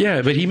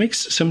 Yeah, but he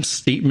makes some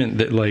statement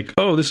that like,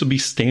 oh, this will be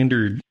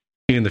standard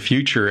in the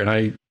future, and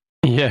I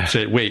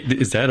said, wait,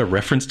 is that a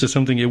reference to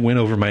something? It went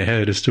over my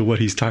head as to what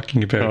he's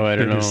talking about. Oh, I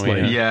don't know.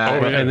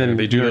 And then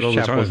they do it all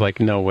the time. Was like,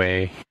 no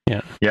way.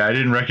 Yeah. Yeah, I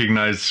didn't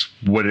recognize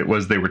what it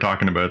was they were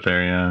talking about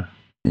there. Yeah.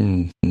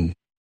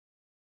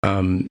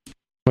 Mm-hmm.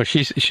 Well,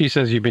 she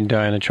says you've been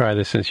dying to try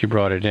this since you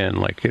brought it in.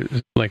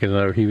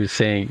 He was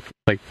saying,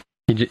 like,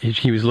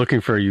 he was looking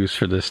for a use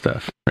for this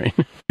stuff, right?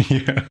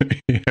 Yeah.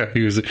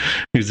 He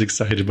was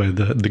excited by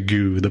the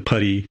goo, the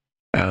putty.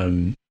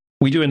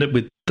 We do end up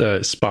with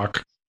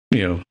Spock,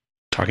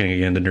 talking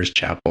again to Nurse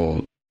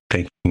Chapel,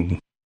 thank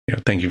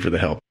you for the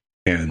help,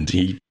 and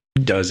he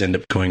does end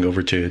up going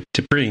over to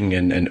T'Pring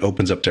and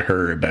opens up to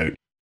her about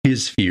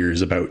his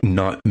fears about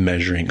not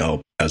measuring up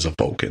as a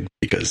Vulcan,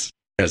 because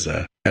as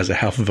a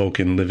half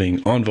Vulcan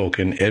living on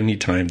Vulcan, any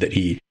time that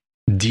he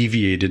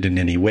deviated in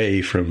any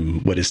way from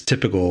what is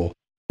typical,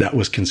 that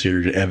was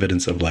considered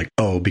evidence of like,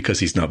 oh,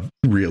 because he's not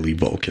really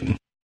Vulcan,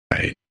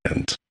 right?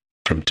 And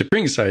from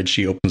T'Pring's side,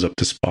 she opens up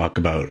to Spock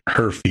about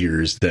her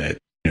fears that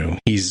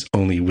he's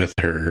only with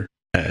her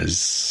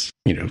as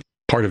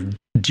part of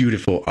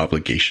dutiful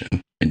obligation,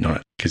 and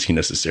not because he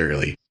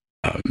necessarily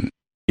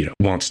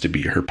wants to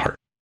be her partner,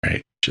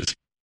 right? Just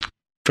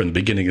from the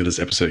beginning of this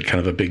episode, kind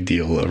of a big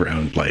deal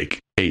around like,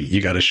 hey,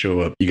 you got to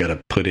show up, you got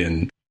to put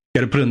in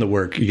the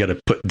work, you got to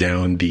put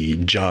down the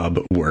job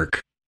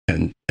work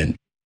and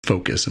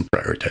focus and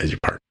prioritize your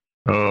partner.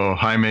 Oh,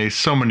 Jaime,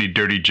 so many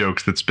dirty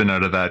jokes that spin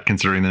out of that,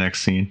 considering the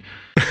next scene.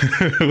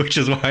 Which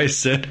is why I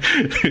said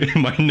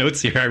in my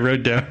notes here, I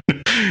wrote down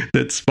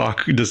that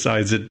Spock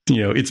decides that,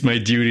 it's my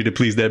duty to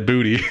please that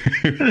booty.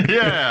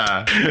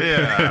 Yeah.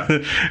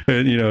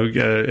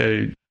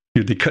 And,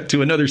 they cut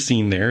to another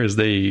scene there as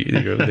they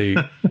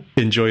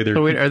enjoy their...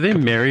 Oh, wait, are they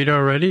married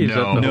already?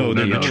 No,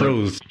 they're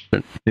betrothed.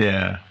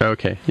 Yeah.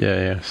 Okay,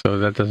 yeah. So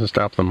that doesn't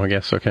stop them, I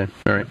guess. Okay,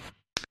 all right.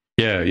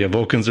 Yeah.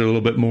 Vulcans are a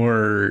little bit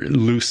more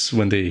loose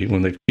when they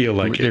feel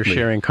like they're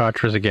sharing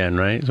Katras again,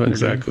 right?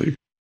 Exactly.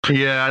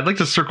 Yeah, I'd like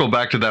to circle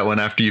back to that one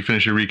after you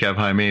finish your recap,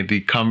 Jaime.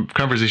 The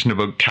conversation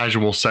about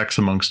casual sex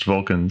amongst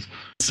Vulcans.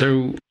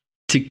 So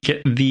to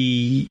get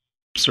the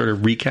sort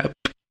of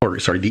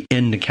the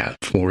end cap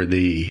for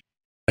the,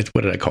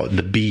 what did I call it?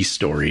 The B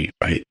story,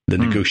 right? The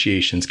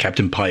negotiations.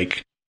 Captain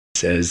Pike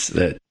says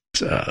that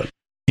to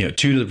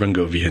the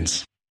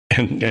Rungovians,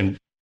 and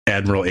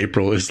Admiral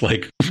April is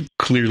like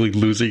clearly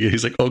losing it.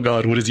 He's like, oh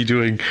God, what is he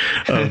doing?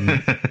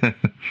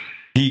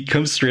 He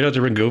comes straight out to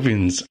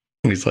Rungovians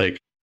and he's like,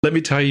 let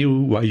me tell you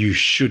why you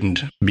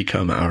shouldn't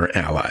become our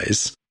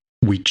allies.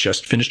 We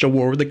just finished a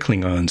war with the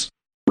Klingons.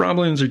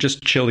 Romulans are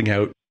just chilling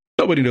out.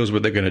 Nobody knows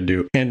what they're going to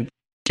do. And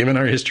given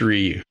our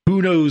history,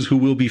 who knows who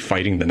will be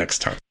fighting the next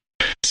time?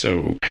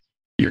 So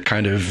you're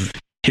kind of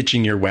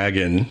hitching your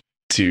wagon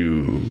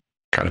to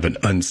kind of an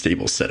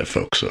unstable set of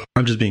folks. So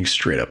I'm just being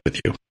straight up with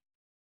you.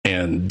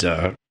 And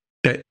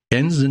that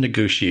ends the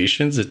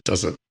negotiations. It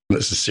doesn't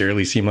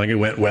necessarily seem like it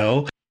went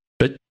well,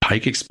 but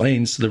Pike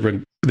explains to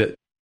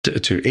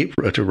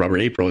Robert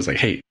April, is like,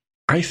 hey,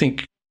 I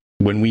think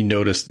when we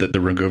noticed that the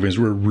Rungovians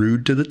were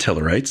rude to the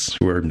Tellarites,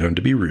 who are known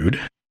to be rude,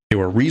 they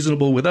were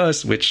reasonable with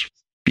us, which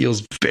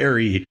feels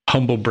very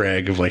humble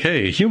brag of like,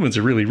 hey, humans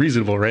are really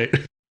reasonable, right?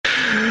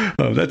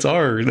 That's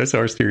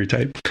our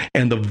stereotype.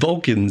 And the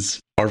Vulcans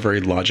are very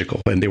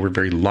logical, and they were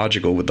very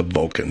logical with the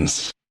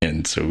Vulcans,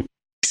 and so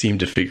seem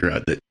to figure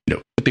out that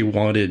what they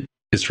wanted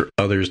is for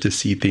others to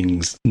see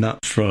things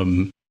not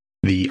from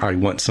the I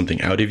want something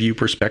out of you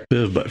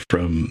perspective, but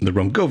from the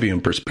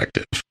Rungovian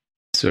perspective.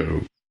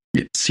 So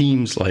it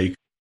seems like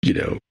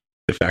the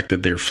fact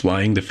that they're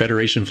flying the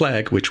Federation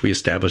flag, which we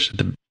established at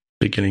the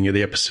beginning of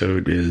the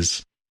episode,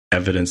 is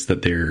evidence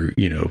that they're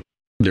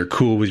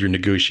cool with your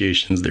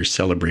negotiations. They're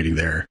celebrating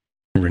there.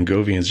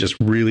 Rungovians just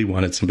really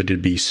wanted somebody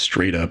to be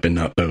straight up and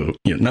not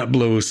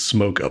blow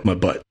smoke up my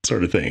butt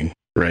sort of thing,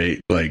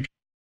 right? Like,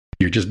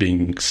 you're just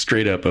being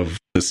straight up of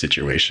the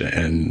situation,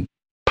 and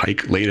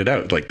Pike laid it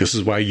out. Like, this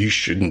is why you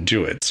shouldn't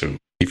do it. So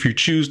if you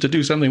choose to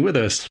do something with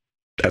us,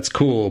 that's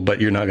cool, but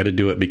you're not going to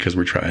do it because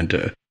we're trying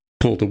to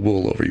pull the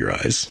wool over your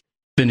eyes.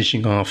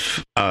 Finishing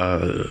off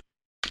Una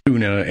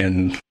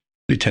and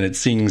Lieutenant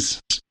Singh's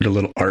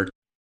little arc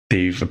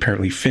they've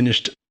apparently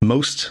finished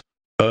most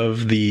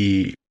of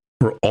the,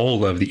 or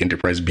all of the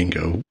Enterprise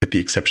bingo, with the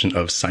exception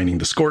of signing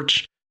the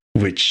Scorch,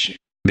 which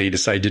they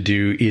decide to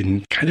do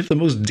in kind of the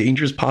most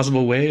dangerous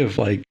possible way of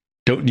like,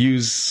 don't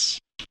use,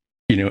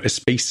 a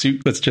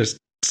spacesuit. Let's just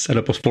set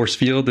up a force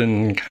field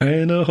and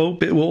kind of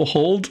hope it will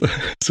hold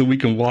so we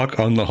can walk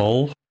on the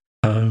hull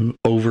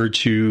over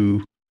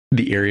to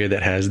the area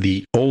that has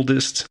the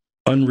oldest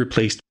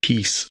unreplaced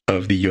piece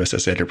of the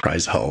USS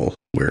Enterprise hull,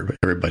 where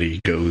everybody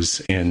goes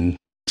and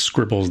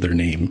scribbles their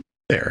name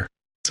there.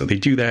 So they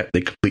do that,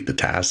 they complete the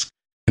task,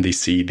 and they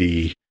see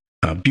the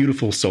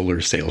beautiful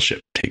solar sail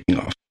ship taking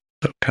off.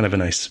 So kind of a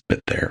nice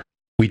bit there.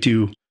 We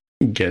do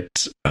get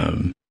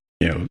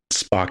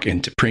Spock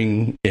and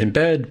T'Pring in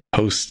bed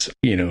post,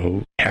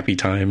 happy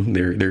time.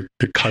 They're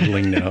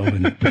cuddling now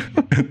and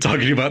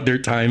talking about their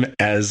time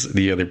as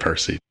the other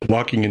person,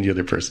 walking in the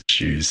other person's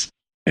shoes.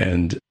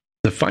 And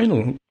the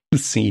final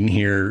scene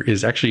here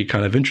is actually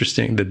kind of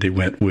interesting that they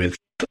went with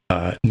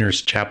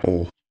Nurse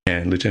Chapel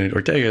and Lieutenant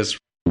Ortegas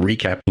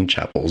recapping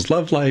Chapel's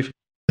love life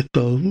with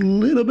a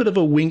little bit of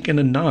a wink and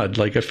a nod.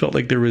 Like I felt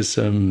like there was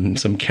some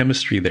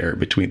chemistry there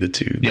between the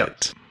two. Yep.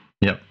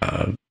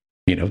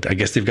 I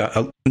guess they've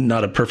got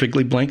not a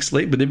perfectly blank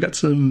slate, but they've got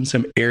some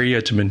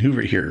area to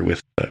maneuver here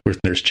with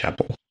Nurse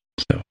Chapel.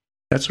 So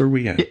that's where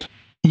we end.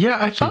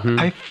 Yeah, I thought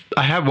I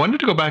have wanted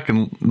to go back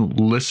and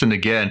listen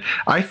again.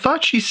 I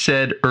thought she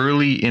said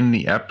early in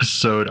the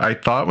episode. I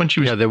thought when she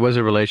was there was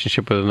a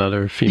relationship with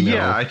another female.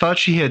 Yeah, I thought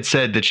she had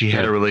said that she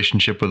had a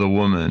relationship with a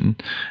woman.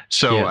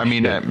 So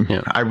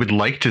I would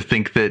like to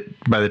think that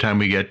by the time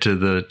we get to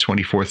the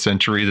 24th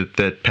century,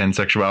 that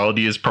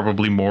pansexuality is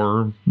probably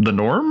more the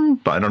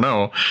norm. I don't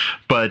know,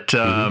 but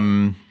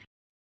but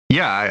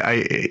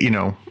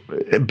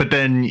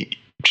then.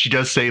 She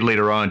does say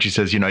later on, she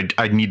says,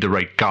 I need the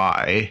right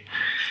guy,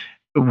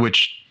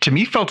 which to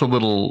me felt a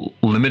little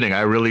limiting.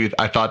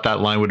 I thought that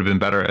line would have been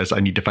better as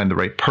I need to find the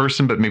right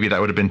person, but maybe that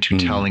would have been too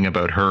telling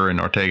about her and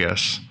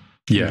Ortegas.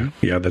 Yeah,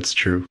 that's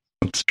true.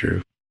 That's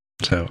true.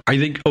 So I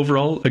think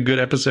overall a good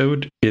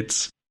episode.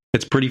 It's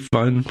pretty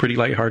fun, pretty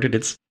lighthearted.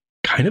 It's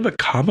kind of a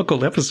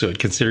comical episode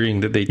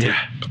considering that they take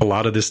a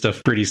lot of this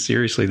stuff pretty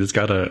seriously. That's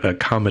got a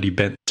comedy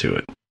bent to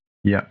it.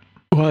 Yeah.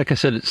 Well, like I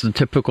said, it's the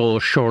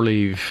typical shore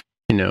leave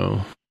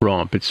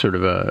romp. It's sort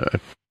of a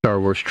Star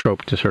Wars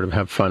trope to sort of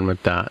have fun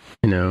with that.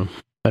 I don't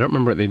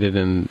remember what they did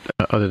in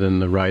other than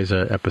the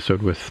Ryza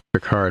episode with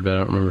Picard, but I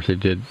don't remember if they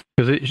did,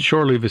 because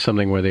shore leave is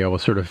something where they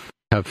always sort of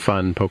have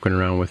fun poking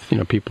around with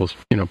people's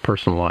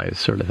personal lives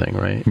sort of thing,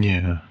 right?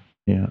 Yeah.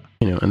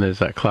 And there's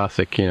that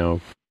classic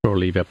shore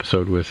leave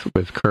episode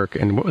with Kirk,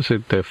 and what was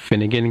it, the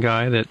Finnegan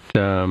guy that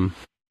the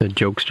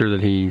jokester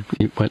that he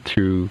went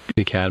through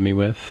the academy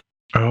with.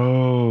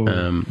 Oh,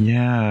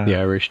 the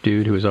Irish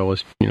dude who was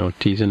always,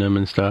 teasing him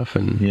and stuff,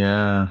 and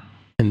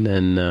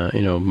then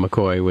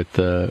McCoy with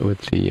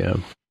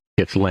the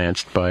gets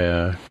lanced by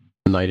a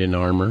knight in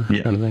armor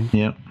kind of thing,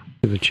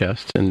 to the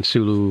chest, and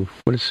Sulu.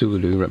 What does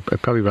Sulu do? It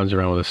probably runs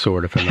around with a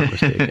sword, if I'm not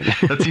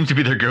mistaken. That seems to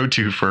be their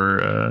go-to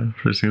for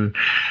Sulu.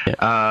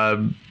 I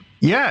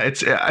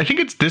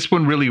think this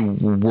one really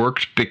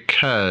worked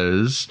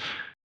because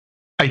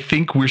I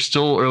think we're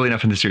still early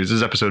enough in the series. This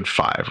is episode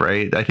 5,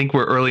 right? I think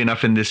we're early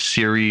enough in this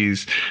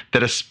series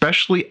that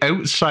especially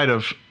outside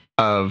of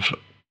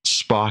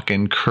Spock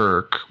and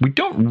Kirk, we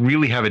don't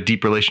really have a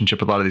deep relationship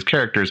with a lot of these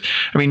characters.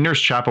 I mean,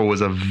 Nurse Chapel was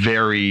a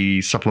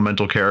very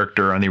supplemental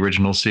character on the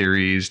original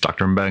series,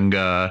 Dr.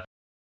 Mbenga.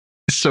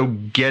 So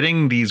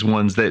getting these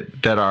ones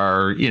that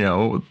are,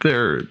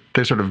 they're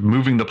sort of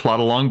moving the plot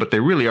along, but they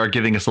really are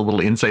giving us a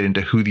little insight into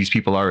who these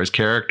people are as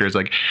characters.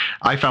 Like,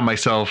 I found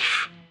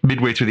myself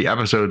midway through the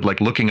episode,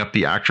 like looking up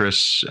the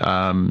actress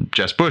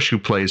Jess Bush who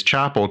plays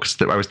Chapel, because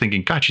I was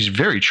thinking, God, she's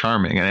very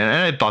charming, and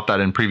I thought that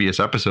in previous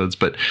episodes,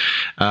 but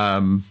I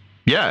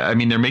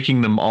mean, they're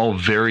making them all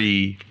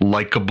very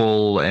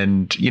likable,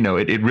 and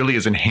it really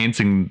is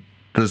enhancing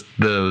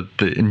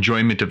the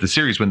enjoyment of the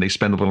series when they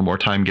spend a little more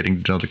time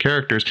getting to know the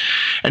characters.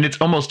 And it's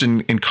almost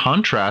in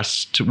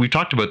contrast to, we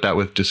talked about that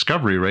with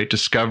Discovery, right?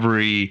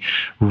 Discovery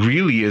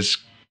really is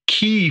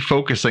key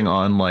focusing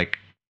on like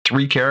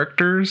 3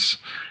 characters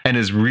and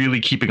is really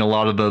keeping a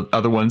lot of the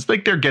other ones,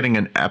 like they're getting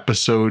an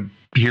episode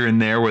here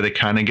and there where they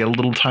kind of get a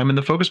little time in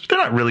the focus, but they're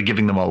not really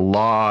giving them a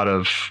lot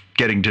of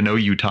getting to know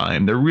you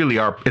time. They really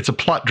are. It's a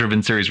plot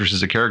driven series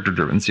versus a character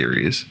driven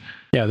series.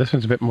 Yeah, this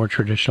one's a bit more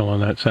traditional in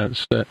that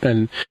sense. But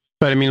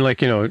I mean,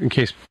 like, in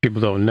case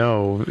people don't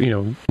know,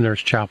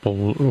 Nurse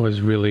Chapel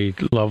was really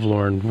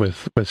lovelorn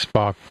with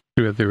Spock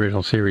throughout the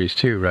original series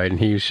too, right? And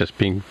he was just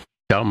being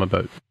dumb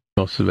about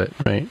most of it,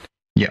 right?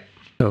 Yeah.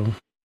 So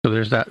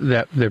there's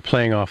that they're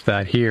playing off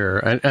that here,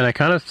 and I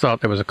kind of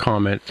thought there was a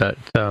comment that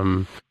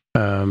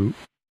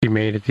she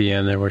made at the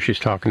end there where she's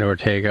talking to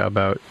Ortega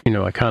about,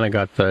 I kind of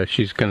got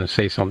she's going to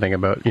say something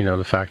about,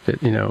 the fact that,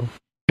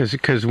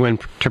 because when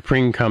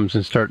T'Pring comes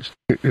and starts,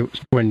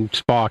 when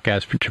Spock,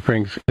 as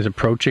T'Pring is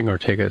approaching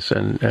Ortegas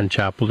and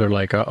Chapel, they're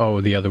like,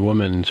 the other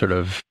woman sort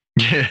of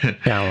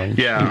challenge.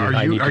 Yeah.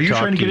 Are you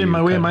trying to get in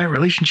my way of my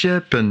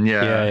relationship? And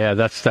yeah.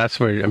 That's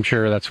where I'm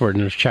sure that's where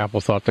Nurse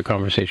Chapel thought the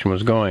conversation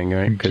was going,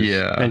 right?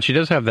 And she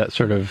does have that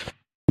sort of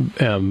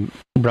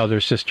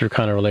brother sister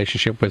kind of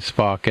relationship with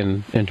Spock,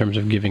 in terms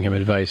of giving him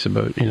advice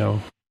about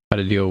how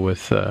to deal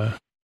with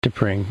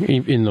T'Pring,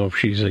 even though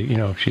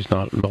she's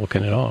not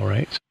Vulcan at all,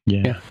 right? So,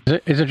 yeah,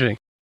 it's interesting.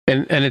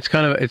 And it's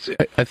kind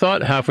of I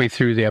thought halfway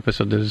through the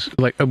episode there's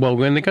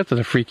when they got to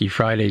the Freaky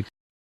Friday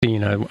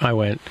scene, I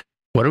went,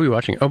 what are we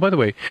watching? Oh, by the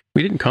way,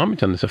 we didn't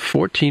comment on this. A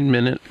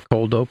 14-minute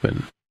cold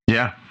open.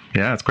 Yeah,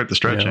 it's quite the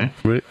stretch, eh?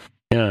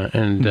 Yeah,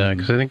 and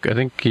because I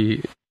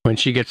think when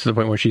she gets to the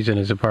point where she's in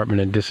his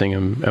apartment and dissing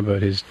him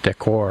about his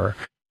decor,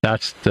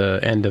 that's the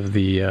end of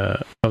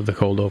the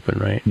cold open,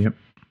 right? Yep.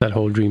 That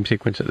whole dream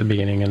sequence at the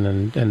beginning,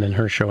 and then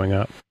her showing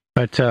up.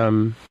 But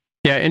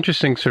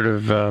interesting sort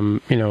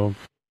of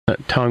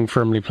tongue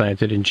firmly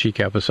planted in cheek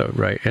episode,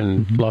 right?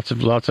 And lots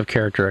of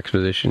character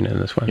exposition in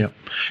this one. Yeah,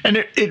 and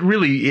it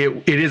really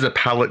is a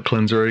palate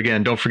cleanser.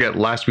 Again, don't forget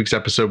last week's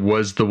episode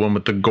was the one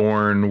with the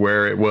Gorn,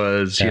 where it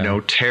was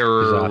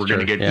terror. Disaster. We're going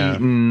to get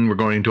eaten. We're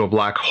going into a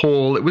black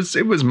hole. It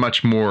was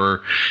much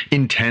more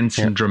intense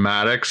and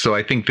dramatic. So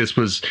I think this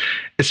was,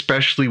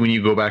 especially when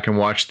you go back and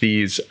watch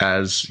these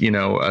as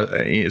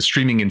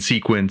streaming in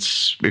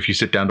sequence. If you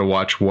sit down to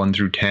watch 1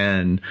 through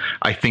 10,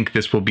 I think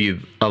this will be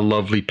a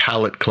lovely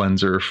palate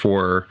cleanser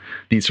for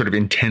the sort of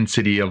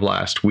intensity of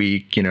last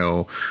week,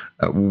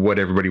 what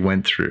everybody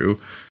went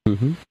through.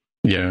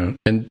 Yeah.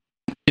 And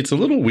it's a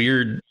little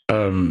weird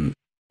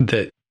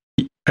that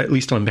at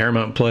least on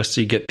Paramount Plus,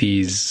 you get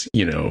these,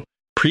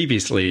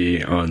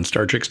 previously on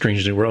Star Trek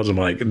Strange New Worlds. I'm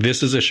like,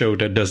 this is a show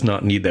that does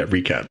not need that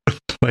recap.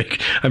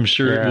 I'm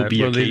sure it will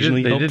be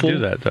occasionally helpful they did do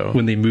that, though,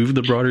 when they move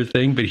the broader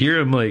thing. But here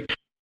I'm like,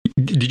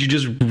 did you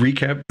just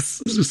recap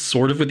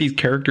sort of what these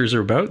characters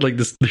are about? Like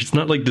this, it's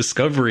not like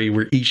Discovery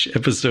where each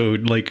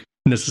episode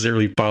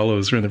necessarily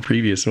follows from the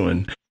previous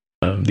one.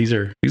 These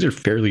are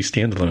fairly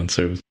standalone,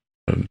 so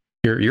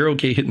you're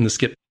okay hitting the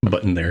skip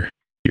button there.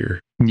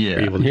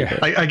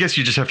 I guess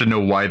you just have to know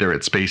why they're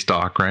at Space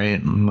Dock,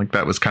 right? And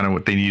that was kind of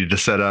what they needed to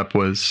set up.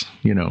 Was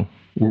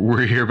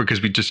we're here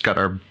because we just got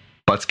our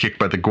butts kicked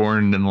by the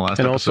Gorn in the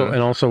last episode.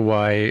 And also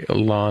why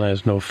Lana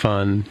is no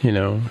fun, I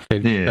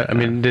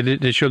mean,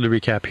 they showed the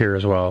recap here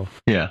as well.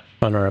 Yeah.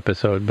 On our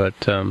episode, but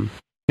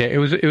it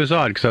was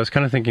odd because I was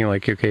kind of thinking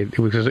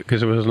because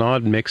it was an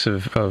odd mix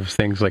of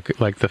things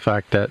like the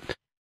fact that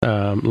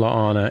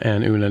Lana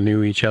and Una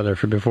knew each other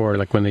from before,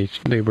 when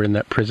they were in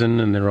that prison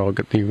and they're all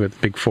with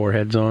big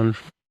foreheads on.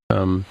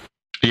 The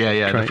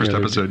first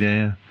episode,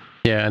 yeah.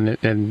 Yeah,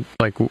 and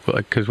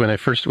because when they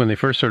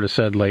first sort of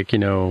said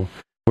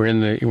we're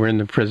in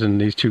the prison,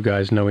 these two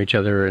guys know each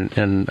other,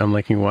 and I'm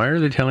like, why are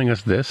they telling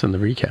us this in the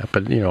recap?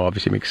 But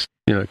obviously makes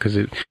because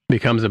it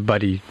becomes a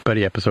buddy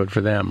episode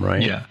for them,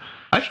 right? Yeah,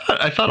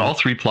 I thought all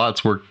three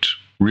plots worked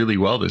really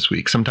well this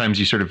week. Sometimes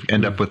you sort of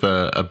end up with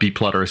a B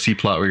plot or a C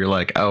plot where you're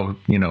like, oh,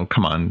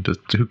 come on,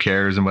 who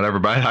cares and whatever.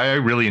 But I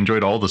really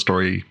enjoyed all the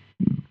story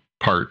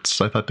parts.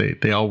 I thought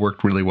they all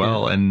worked really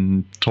well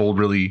and told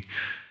really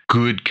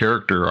good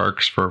character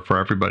arcs for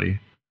everybody.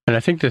 And I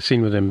think the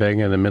scene with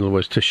Mbenga in the middle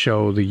was to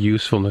show the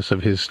usefulness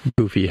of his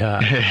goofy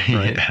hat,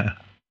 right? Yeah.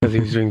 Because he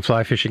was doing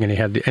fly fishing, and he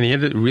had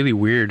the really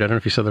weird. I don't know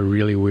if you saw the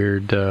really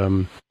weird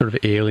sort of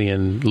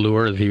alien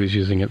lure that he was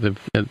using at the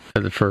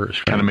first.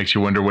 Right? Kind of makes you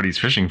wonder what he's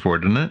fishing for,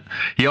 doesn't it?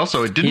 He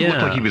also it didn't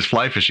look like he was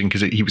fly fishing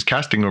because he was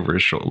casting over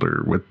his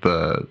shoulder with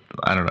the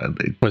I don't know.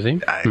 Was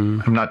he?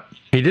 I'm not.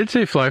 He did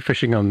say fly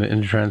fishing in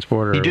the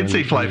transporter. He did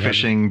say fly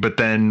fishing, but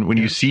then when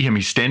you see him,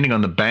 he's standing on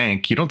the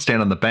bank. You don't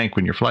stand on the bank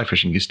when you're fly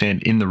fishing. You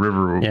stand in the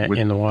river with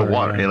in the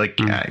water.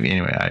 Yeah.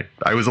 Anyway,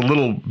 I was a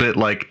little bit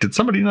like, did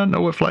somebody not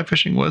know what fly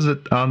fishing was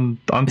on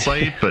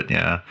site? But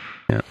yeah.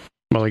 Yeah.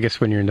 Well, I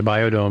guess when you're in the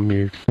biodome,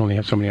 you only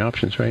have so many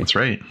options, right? That's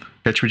right.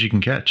 Catch what you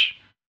can catch.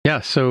 Yeah,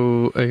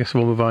 so I guess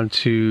we'll move on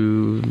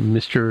to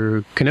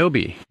Mr.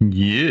 Kenobi.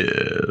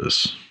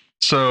 Yes.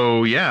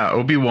 So yeah,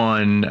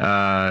 Obi-Wan.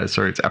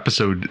 It's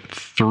episode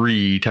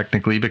 3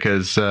 technically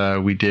because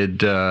we did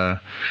get the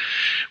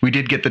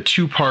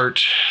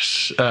 2-part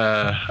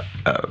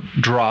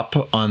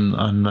drop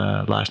on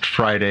last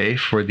Friday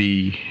for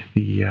the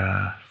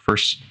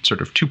first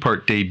sort of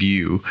 2-part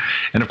debut,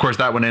 and of course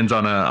that one ends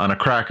on a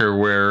cracker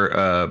where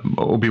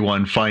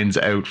Obi-Wan finds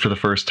out for the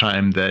first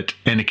time that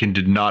Anakin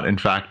did not in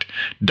fact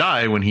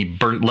die when he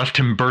left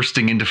him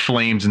bursting into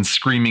flames and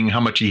screaming how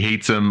much he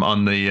hates him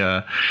on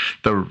the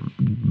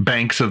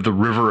banks of the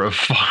River of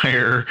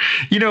Fire.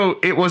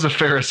 It was a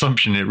fair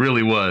assumption. It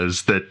really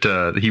was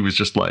that he was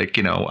just like,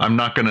 I'm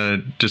not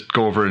gonna just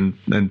go over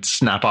and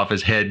snap off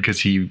his head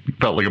because he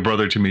felt like a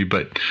brother to me,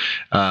 but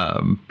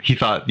he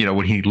thought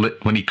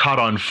when he caught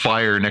on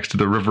fire next to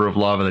the river of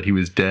lava that he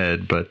was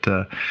dead. But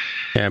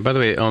yeah, by the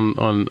way, on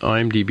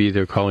IMDb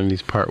they're calling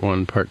these part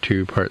 1, part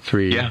 2, part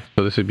 3. Yeah,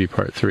 so this would be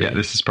part 3. Yeah,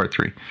 this is part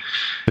 3.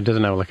 It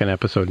doesn't have an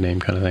episode name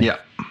kind of thing.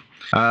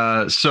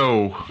 Yeah.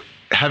 So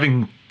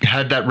having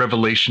had that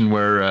revelation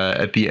where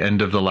at the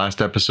end of the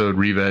last episode,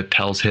 Reva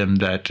tells him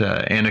that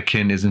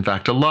Anakin is in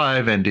fact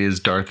alive and is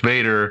Darth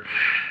Vader.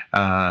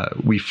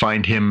 We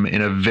find him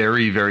in a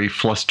very, very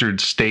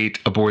flustered state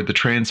aboard the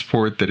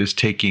transport that is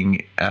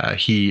taking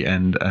he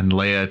and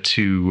Leia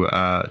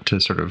to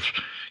sort of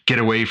get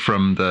away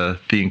from the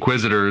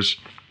Inquisitors.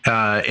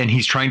 And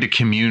he's trying to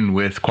commune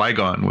with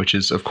Qui-Gon, which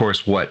is, of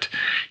course, what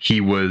he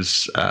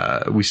was.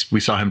 We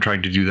saw him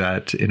trying to do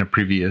that in a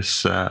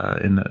previous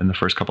in the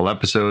first couple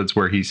episodes,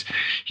 where he's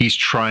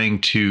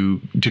trying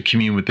to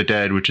commune with the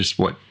dead, which is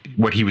what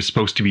he was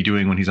supposed to be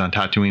doing when he's on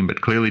Tatooine, but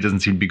clearly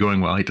doesn't seem to be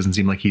going well. He doesn't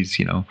seem like he's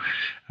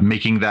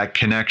making that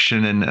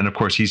connection, and of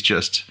course he's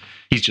just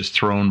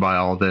thrown by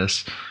all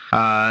this.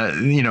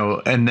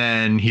 And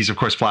then he's of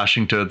course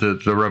flashing to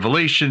the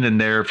revelation,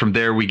 and from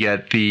there we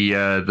get the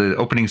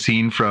opening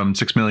scene from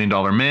 $6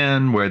 Million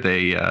Man, where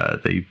they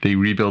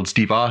rebuild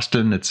Steve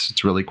Austin.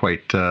 It's really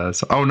quite.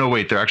 Oh no,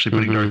 wait, they're actually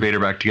putting Darth Vader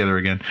back together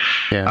again.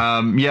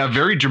 Yeah,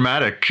 very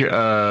dramatic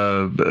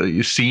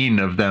scene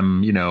of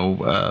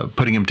them,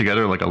 putting him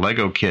together like a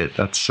Lego kit.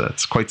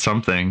 That's quite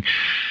something.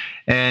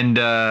 And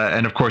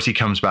of course he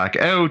comes back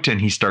out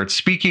and he starts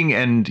speaking.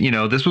 And,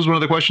 this was one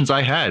of the questions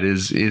I had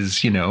is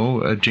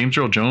James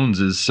Earl Jones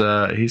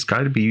he's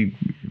got to be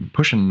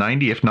pushing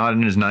 90, if not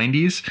in his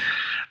 90s.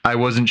 I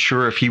wasn't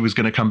sure if he was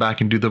going to come back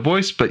and do the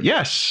voice, but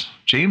yes,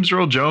 James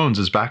Earl Jones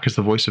is back as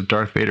the voice of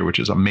Darth Vader, which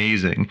is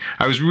amazing.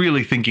 I was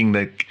really thinking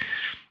that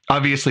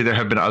obviously there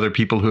have been other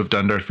people who have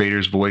done Darth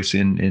Vader's voice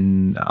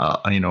in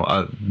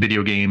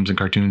video games and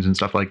cartoons and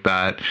stuff like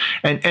that.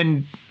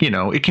 And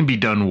it can be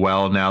done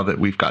well now that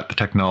we've got the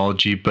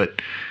technology,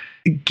 but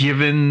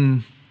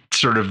given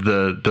sort of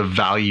the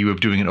value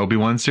of doing an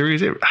Obi-Wan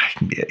series, it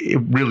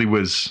really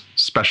was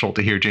special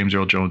to hear James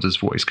Earl Jones's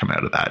voice come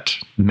out of that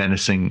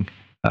menacing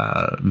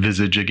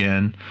visage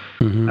again.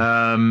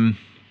 Can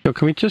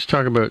we just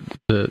talk about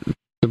the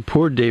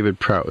poor David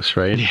Prowse,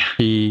 right? Yeah.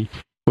 He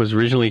was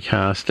originally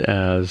cast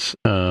as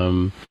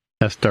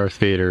Darth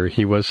Vader.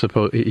 He was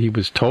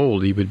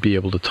told he would be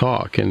able to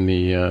talk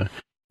in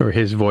or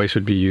his voice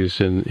would be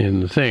used in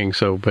the thing.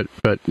 So, but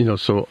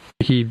so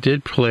he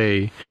did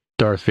play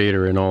Darth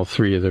Vader in all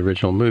three of the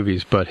original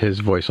movies, but his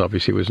voice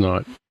obviously was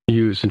not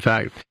used. In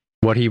fact,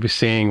 what he was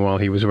saying while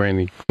he was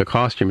wearing the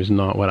costume is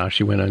not what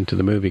actually went into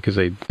the movie, because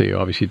they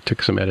obviously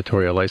took some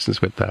editorial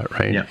license with that,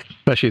 right? Yeah.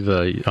 Especially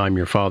the "I'm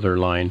your father"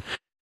 line.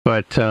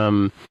 But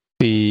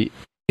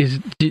Is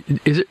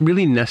it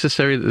really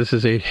necessary that this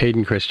is a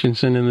Hayden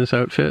Christensen in this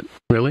outfit?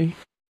 Really?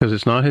 Because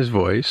it's not his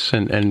voice,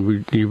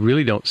 and you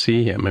really don't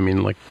see him. I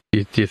mean, like,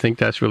 do you think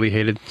that's really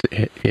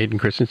Hayden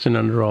Christensen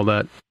under all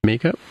that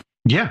makeup?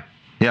 Yeah.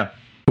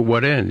 But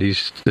what end?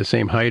 He's the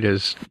same height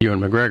as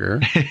Ewan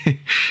McGregor.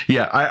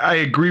 Yeah, I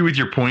agree with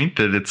your point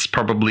that it's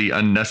probably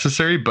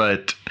unnecessary,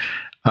 but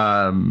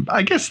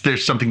I guess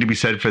there's something to be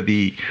said for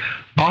the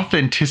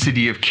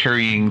authenticity of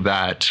carrying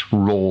that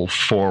role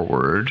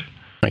forward.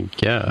 I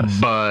guess.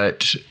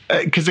 But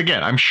because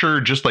again, I'm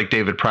sure just like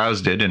David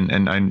Prowse did,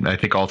 and I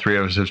think all three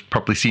of us have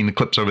probably seen the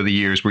clips over the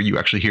years where you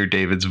actually hear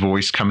David's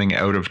voice coming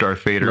out of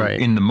Darth Vader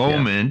in the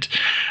moment. Yeah.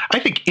 I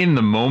think in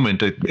the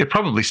moment, it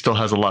probably still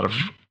has a lot of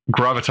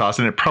gravitas,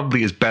 and it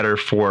probably is better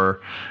for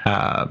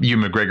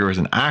Ewan McGregor as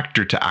an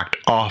actor to act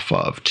off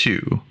of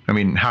too. I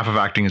mean, half of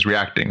acting is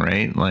reacting,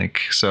 right? Like,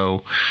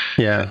 so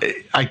yeah,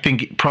 I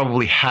think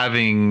probably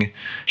having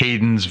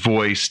Hayden's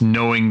voice,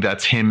 knowing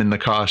that's him in the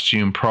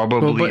costume,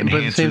 probably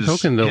enhances but the same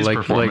token, though, his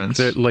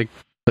performance.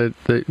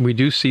 We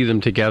do see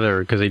them together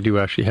because they do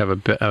actually have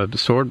a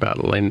sword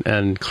battle,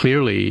 and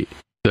clearly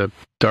the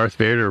Darth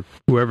Vader,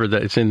 whoever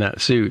that's in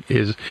that suit,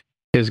 is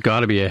got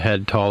to be a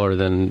head taller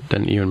than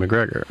Ewan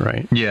McGregor,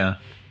 right? Yeah.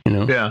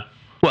 Yeah.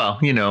 Well,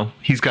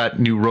 he's got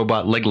new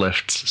robot leg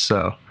lifts,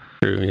 so.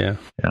 True, yeah.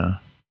 Yeah.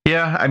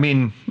 Yeah, I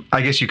mean,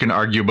 I guess you can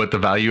argue about the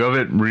value of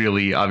it.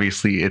 Really,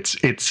 obviously, it's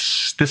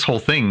this whole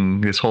thing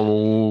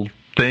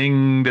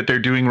that they're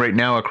doing right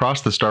now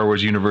across the Star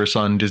Wars universe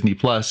on Disney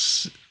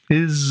Plus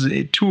is,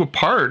 to a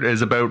part,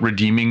 is about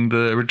redeeming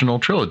the original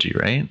trilogy,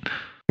 right?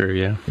 Sure,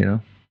 yeah.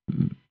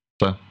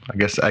 So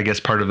I guess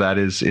part of that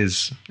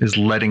is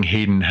letting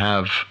Hayden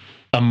have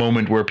a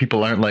moment where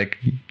people aren't like,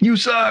 "You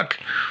suck."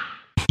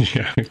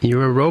 Yeah.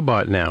 You're a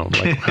robot now.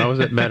 Like, how is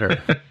it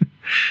better?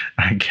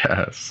 I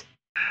guess.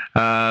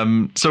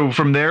 So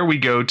from there we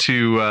go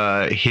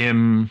to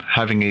him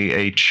having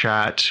a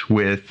chat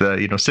with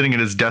sitting in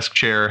his desk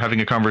chair,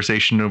 having a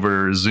conversation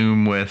over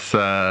Zoom with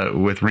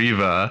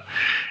Reva,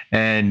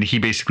 and he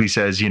basically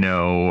says,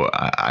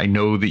 I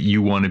know that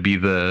you want to be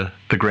the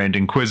Grand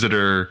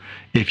Inquisitor.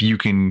 If you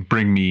can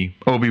bring me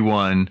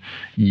Obi-Wan,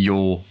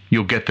 you'll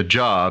get the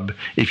job.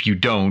 If you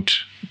don't,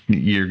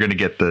 you're going to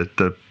get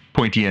the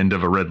pointy end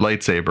of a red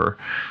lightsaber.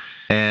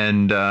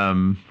 And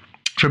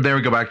from there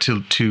we go back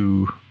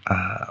to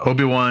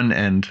Obi-Wan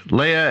and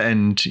Leia,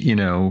 and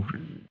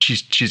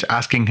she's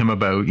asking him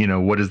about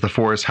what is the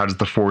Force, how does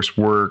the Force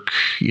work,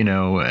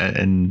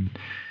 and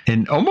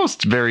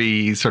almost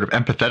very sort of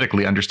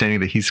empathetically understanding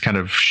that he's kind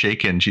of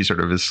shaken. She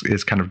sort of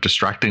is kind of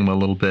distracting him a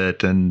little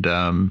bit,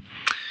 and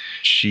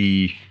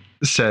she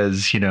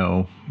says,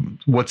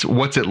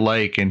 what's it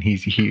like? And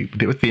he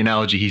with the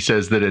analogy, he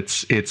says that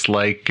it's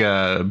like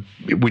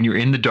when you're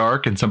in the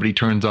dark and somebody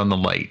turns on the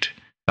light.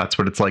 That's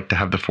what it's like to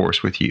have the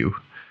Force with you,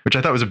 which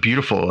I thought was a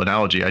beautiful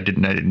analogy. I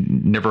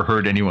never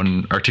heard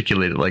anyone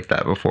articulate it like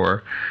that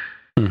before.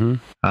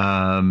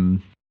 Mm-hmm.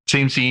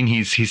 Same scene.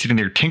 He's sitting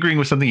there tinkering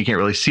with something. You can't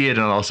really see it,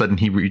 and all of a sudden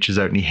he reaches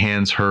out and he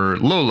hands her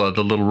Lola,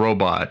 the little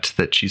robot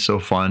that she's so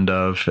fond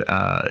of.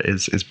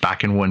 Is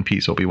back in one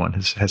piece. Obi-Wan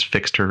has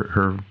fixed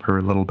her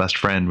little best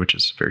friend, which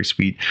is very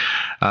sweet.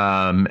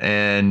 So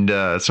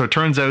it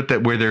turns out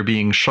that where they're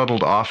being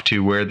shuttled off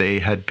to, where they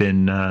had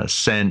been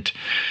sent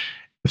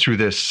through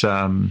this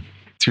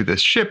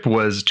ship,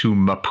 was to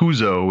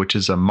Mapuzo, which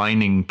is a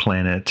mining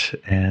planet,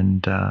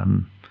 and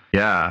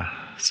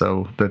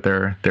so that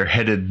they're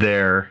headed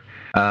there.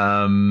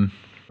 I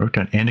wrote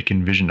down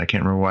Anakin Vision. I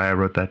can't remember why I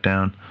wrote that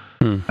down.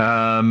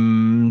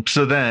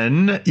 So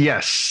then,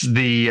 yes,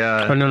 the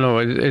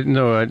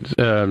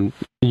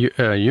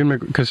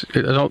because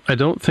I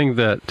don't think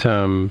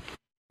that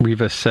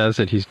Reva says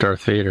that he's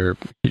Darth Vader.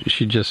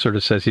 She just sort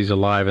of says he's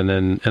alive, and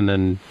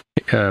then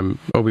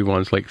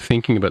Obi-Wan's like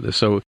thinking about this.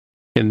 So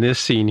in this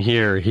scene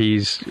here,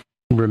 he's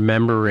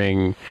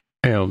remembering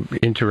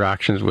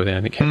interactions with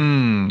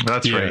Anakin.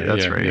 That's right.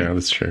 Yeah,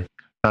 that's true.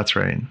 That's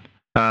right.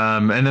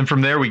 And then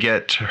from there we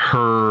get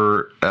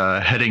her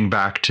heading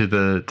back to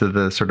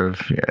the sort of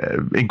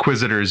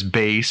Inquisitor's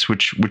base,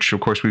 which of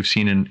course we've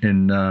seen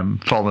in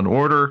Fallen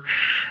Order,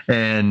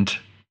 and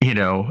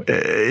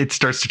it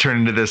starts to turn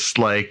into this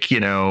like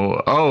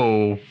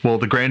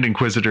the Grand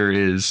Inquisitor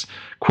is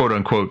quote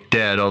unquote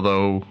dead,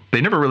 although they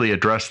never really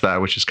address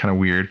that, which is kind of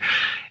weird.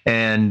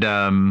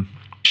 And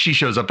she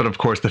shows up, and of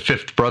course the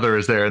fifth brother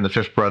is there, and the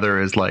fifth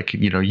brother is like,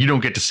 you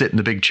don't get to sit in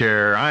the big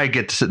chair. I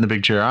get to sit in the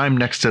big chair. I'm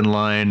next in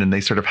line. And they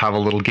sort of have a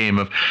little game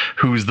of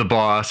who's the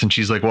boss. And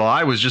she's like, well,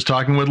 I was just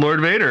talking with Lord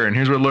Vader, and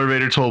here's what Lord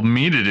Vader told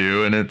me to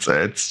do. And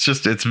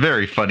it's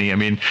very funny. I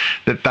mean,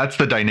 that's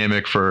the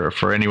dynamic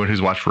for anyone who's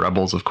watched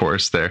Rebels. Of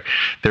course, there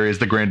is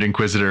the Grand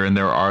Inquisitor, and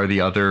there are the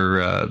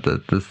other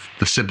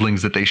the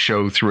siblings that they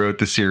show throughout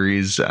the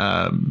series.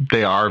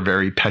 They are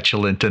very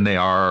petulant, and they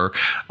are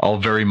all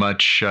very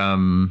much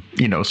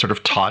sort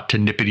of taught to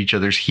nip at each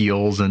other's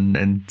heels,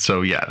 and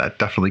so that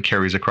definitely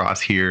carries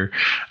across here.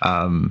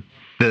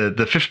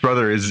 The fifth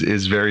brother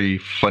is very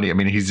funny. I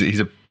mean, he's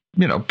a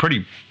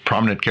pretty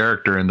prominent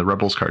character in the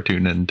Rebels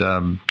cartoon, and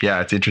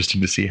it's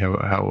interesting to see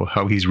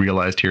how he's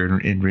realized here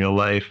in real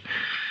life.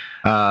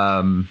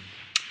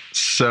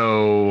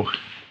 So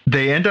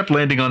they end up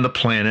landing on the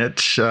planet,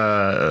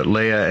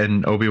 Leia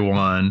and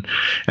Obi-Wan,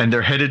 and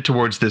they're headed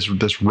towards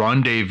this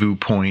rendezvous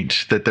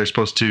point that they're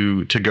supposed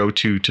to go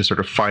to sort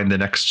of find the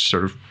next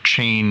sort of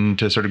chain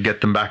to sort of get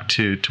them back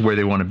to where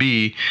they want to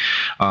be,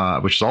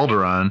 which is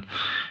Alderaan.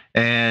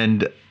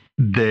 And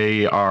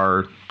they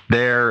are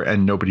there,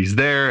 and nobody's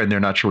there, and they're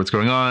not sure what's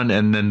going on.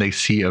 And then they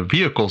see a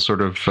vehicle,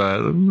 sort of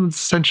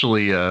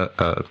essentially a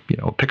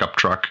pickup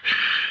truck,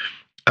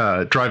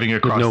 driving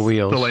across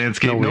the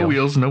landscape. No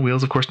wheels,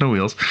 of course, no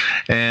wheels.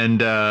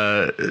 And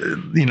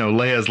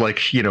Leia's like,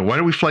 why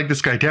don't we flag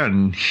this guy down?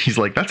 And he's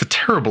like, that's a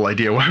terrible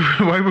idea.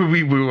 Why would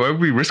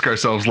we risk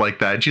ourselves like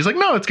that? And she's like,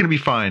 no, it's going to be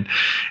fine.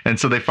 And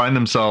so they find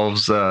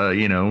themselves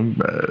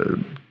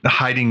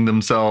hiding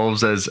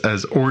themselves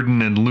as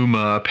Orden and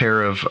Luma, a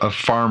pair of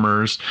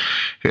farmers,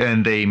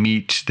 and they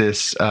meet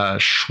this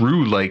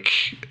shrew-like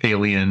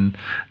alien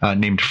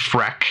named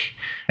Freck.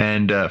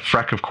 And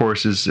Freck, of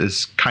course,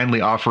 is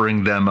kindly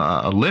offering them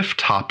a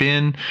lift, hop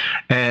in,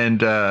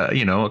 and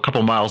a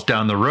couple miles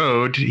down the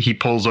road, he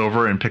pulls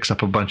over and picks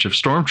up a bunch of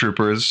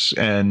stormtroopers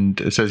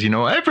and says,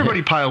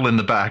 everybody pile in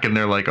the back. And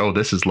they're like, oh,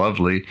 this is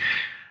lovely.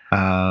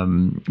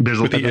 There's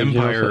with the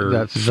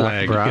Empire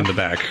flag in the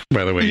back,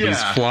 by the way. Yeah.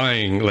 He's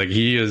flying like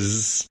he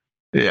is.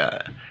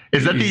 Yeah,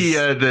 is that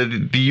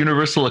the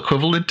universal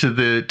equivalent to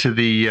the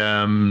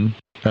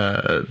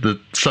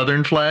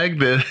Southern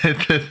flag?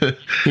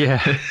 Yeah.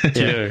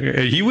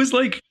 He was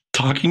like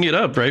talking it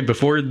up right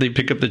before they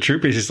pick up the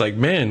troopers. He's like,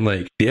 man,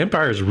 like the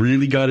Empire's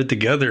really got it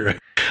together.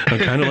 I'm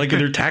kind of liking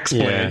their tax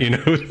plan,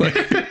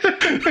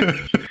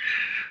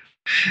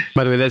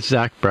 By the way, that's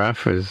Zach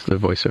Braff is the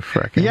voice of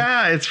Freck.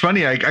 Yeah, it's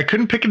funny. I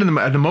couldn't pick it at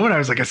the moment. I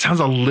was like, it sounds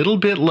a little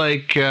bit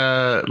like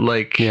Seth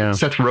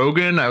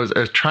Rogen. I was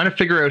trying to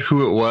figure out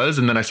who it was,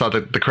 and then I saw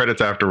the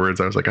credits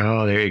afterwards. I was like,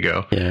 oh, there you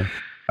go. Yeah.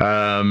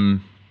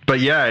 But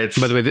yeah, it's.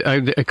 By the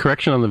way, a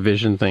correction on the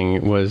vision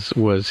thing was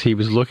he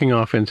was looking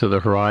off into the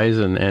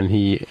horizon, and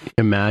he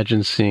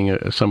imagined seeing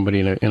somebody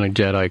in a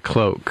Jedi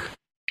cloak.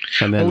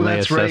 And then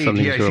Leia says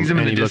something to him,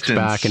 and he looks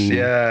back, and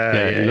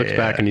he looks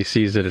back, and he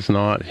sees that it's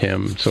not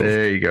him. So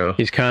there you go.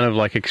 He's kind of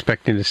like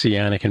expecting to see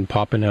Anakin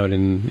popping out,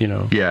 and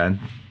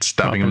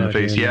stabbing him in the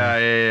face.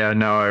 Yeah.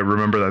 No, I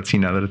remember that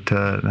scene now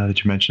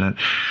that you mention it.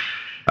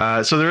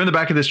 So they're in the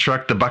back of this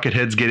truck. The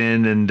Bucketheads get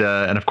in, and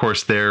of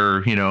course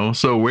they're,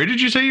 so where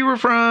did you say you were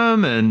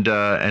from? And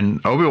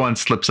Obi-Wan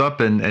slips up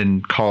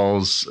and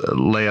calls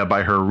Leia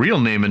by her real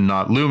name and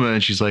not Luma.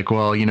 And she's like,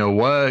 well,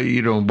 what?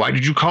 Why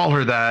did you call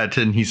her that?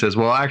 And he says,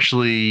 well,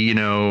 actually,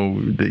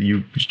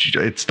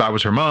 that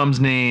was her mom's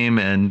name,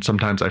 and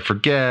sometimes I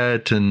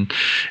forget. And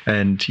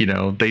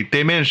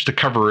they managed to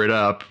cover it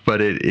up,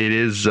 but it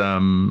is a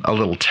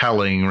little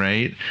telling,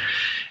 right?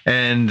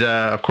 And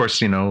of course,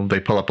 they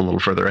pull up a little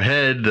further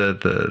ahead.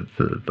 The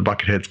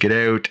Bucketheads get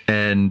out,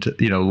 and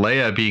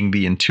Leia, being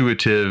the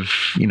intuitive,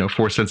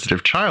 force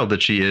sensitive child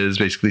that she is,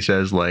 basically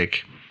says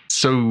like,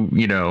 so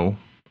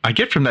I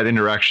get from that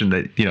interaction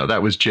that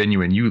that was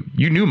genuine. You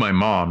knew my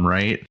mom,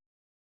 right?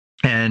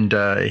 And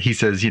he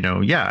says,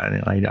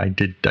 yeah, I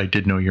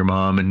did know your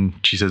mom. And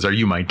she says, are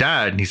you my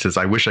dad? And he says,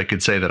 I wish I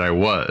could say that I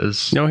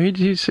was. No, he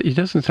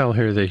doesn't tell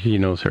her that he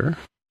knows her.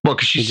 Well,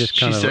 because she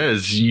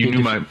says you knew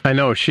my. I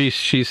know she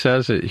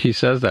says it. He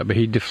says that, but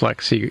he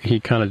deflects. He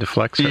kind of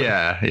deflects her.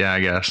 Yeah,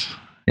 I guess.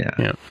 Yeah.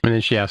 And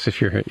then she asks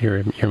if you're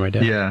my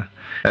dad. Yeah,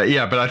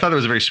 but I thought it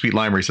was a very sweet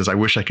line where he says, "I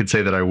wish I could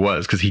say that I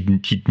was," because he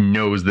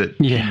knows that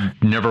he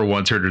never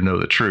wants her to know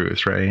the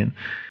truth, right?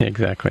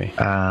 Exactly.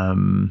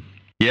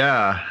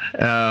 Yeah.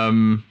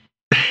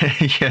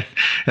 Yeah,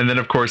 and then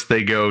of course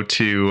they go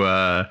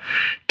to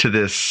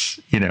this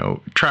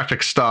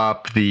traffic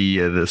stop. The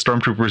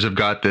stormtroopers have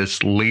got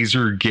this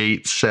laser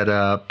gate set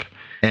up,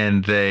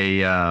 and they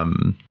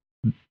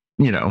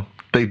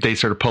they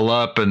sort of pull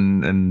up,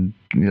 and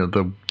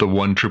the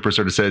one trooper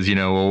sort of says,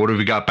 well, what have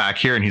we got back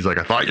here? And he's like,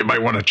 I thought you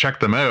might want to check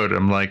them out.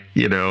 I'm like,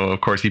 of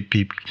course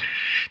he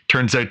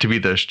turns out to be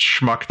the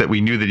schmuck that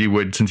we knew that he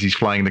would, since he's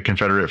flying the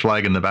Confederate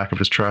flag in the back of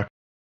his truck.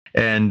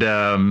 And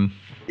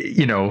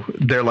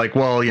they're like,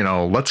 well,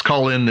 let's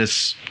call in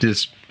this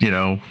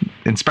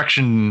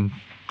inspection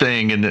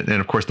thing, and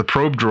of course the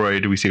probe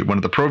droid. We see one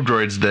of the probe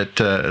droids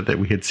that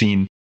we had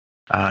seen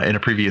in a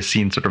previous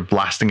scene, sort of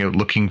blasting out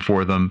looking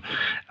for them,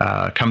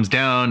 comes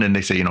down, and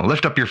they say,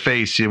 lift up your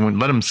face,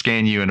 let him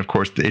scan you. And of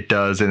course it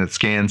does, and it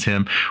scans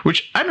him,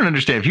 which I don't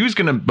understand. If he was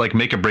going to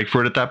make a break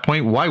for it at that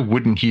point, why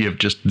wouldn't he have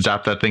just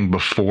zapped that thing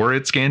before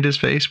it scanned his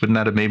face? Wouldn't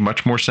that have made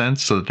much more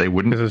sense, so that they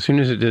wouldn't? Because as soon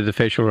as it did the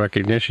facial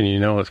recognition,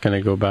 it's going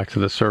to go back to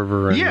the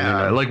server. And,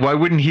 why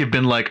wouldn't he have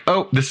been like,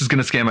 oh, this is going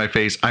to scan my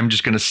face, I'm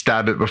just going to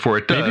stab it before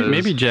it does?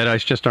 Maybe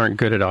Jedis just aren't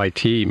good at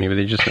IT. Maybe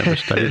they just never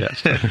study that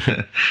stuff.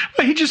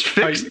 Well, he just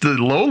fixed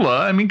the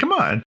Lola. I mean, come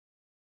on.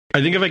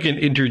 I think if I can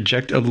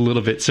interject a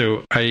little bit.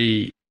 So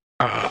I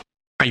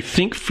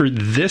think for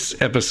this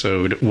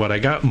episode, what I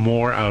got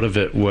more out of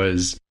it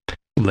was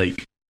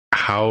like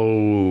how,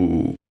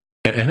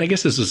 and I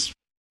guess this is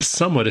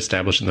somewhat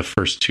established in the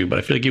first two, but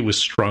I feel like it was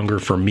stronger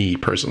for me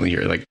personally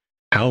here, like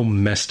how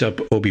messed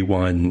up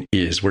Obi-Wan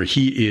is, where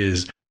he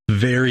is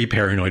very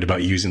paranoid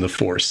about using the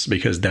Force,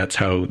 because that's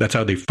how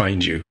they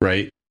find you,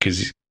 right?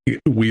 Because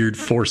weird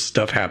Force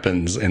stuff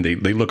happens, and they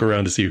look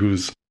around to see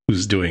who's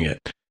doing it.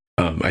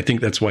 I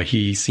think that's why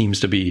he seems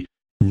to be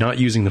not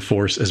using the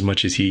Force as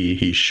much as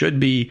he should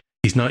be.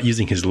 He's not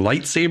using his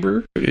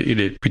lightsaber.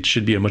 It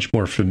should be a much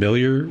more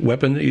familiar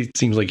weapon. It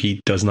seems like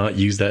he does not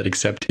use that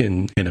except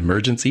in an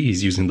emergency.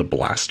 He's using the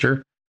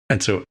blaster.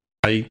 And so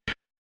I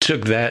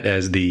took that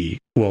as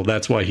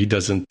that's why he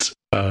doesn't,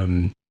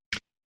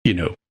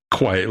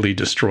 quietly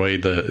destroy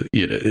the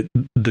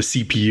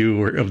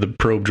CPU of the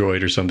probe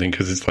droid or something,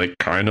 because it's like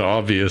kind of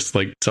obvious,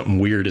 like something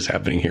weird is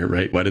happening here,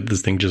 right? Why did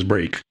this thing just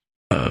break?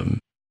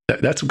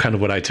 That's kind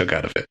of what I took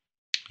out of it.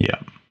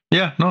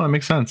 Yeah, no, that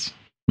makes sense.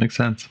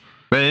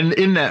 But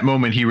in that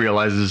moment, he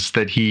realizes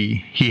that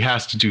he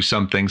has to do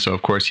something. So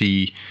of course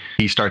he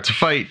starts a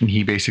fight, and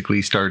he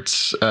basically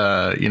starts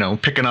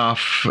picking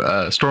off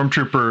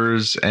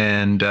stormtroopers,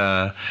 and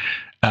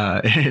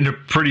in a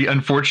pretty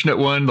unfortunate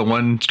one, the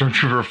one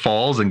stormtrooper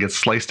falls and gets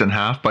sliced in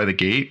half by the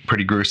gate.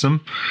 Pretty gruesome.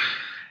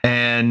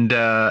 And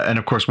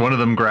of course one of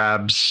them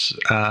grabs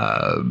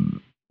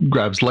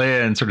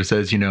Leia and sort of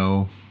says,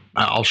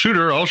 I'll shoot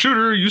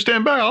her, you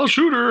stand back, I'll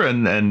shoot her.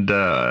 And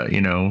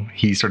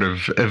he sort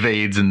of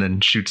evades and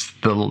then shoots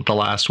the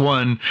last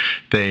one.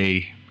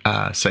 They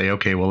say,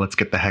 okay, well, let's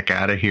get the heck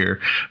out of here.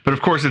 But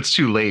of course it's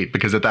too late,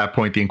 because at that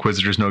point the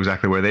Inquisitors know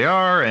exactly where they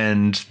are,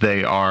 and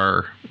they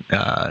are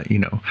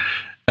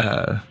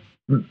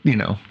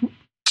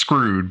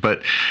screwed.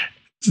 But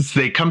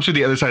they come through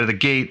the other side of the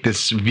gate.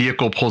 This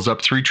vehicle pulls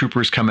up. 3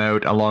 troopers come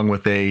out along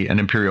with an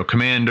Imperial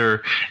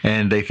commander,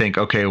 and they think,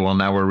 okay, well,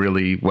 now we're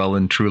really well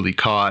and truly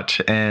caught.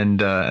 And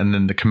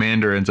then the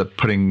commander ends up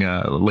putting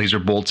laser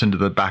bolts into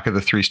the back of the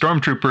 3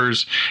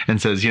 stormtroopers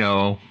and says,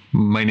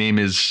 my name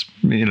is,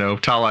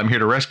 Tala, I'm here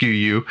to rescue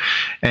you.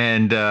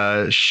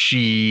 And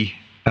she,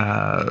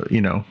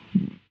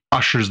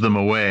 ushers them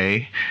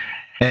away.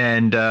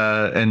 And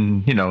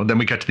then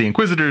we cut to the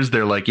Inquisitors.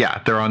 They're like,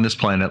 yeah, they're on this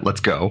planet.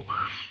 Let's go.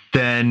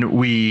 Then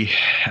we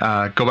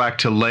go back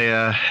to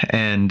Leia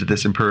and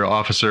this Imperial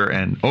officer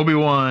and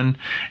Obi-Wan,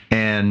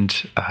 and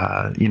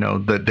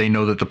that they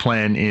know that the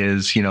plan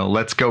is,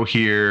 let's go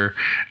here.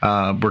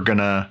 We're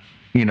gonna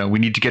we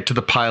need to get to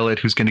the pilot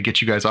who's going to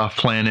get you guys off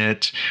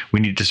planet. We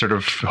need to sort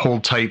of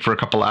hold tight for a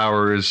couple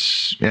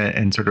hours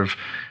and sort of,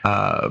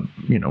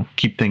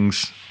 keep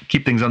things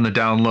on the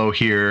down low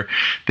here.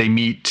 They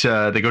meet,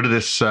 they go to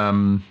this,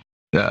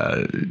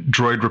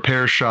 droid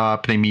repair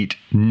shop. They meet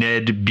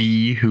Ned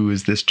B, who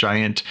is this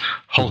giant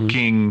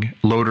hulking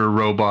loader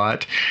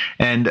robot,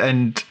 and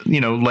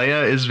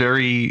Leia is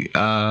very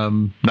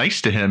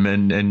nice to him,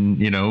 and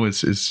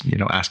is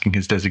asking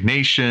his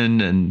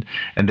designation, and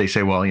they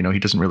say, well, he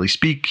doesn't really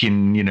speak,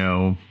 and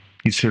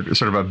he's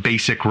sort of a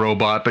basic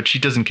robot, but she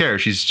doesn't care.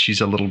 She's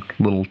a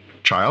little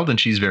child, and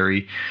she's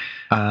very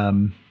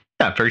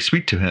very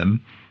sweet to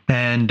him,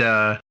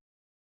 and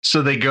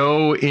so they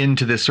go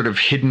into this sort of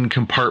hidden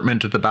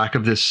compartment at the back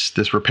of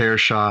this repair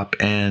shop,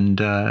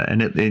 and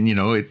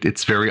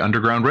it's very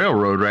Underground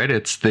Railroad, right?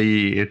 It's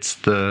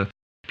the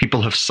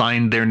people have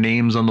signed their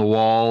names on the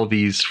wall,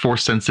 these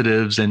Force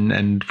sensitives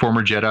and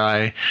former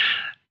Jedi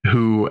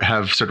who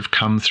have sort of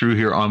come through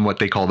here on what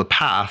they call the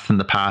path,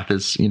 and the path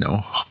is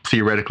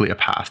theoretically a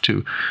path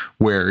to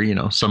where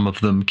some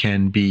of them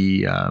can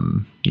be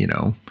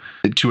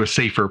to a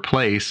safer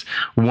place.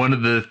 One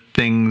of the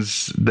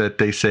things that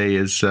they say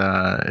is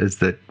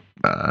that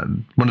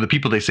one of the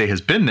people they say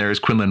has been there is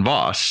Quinlan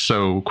Vos.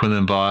 So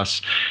Quinlan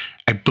Vos,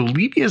 I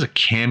believe he has a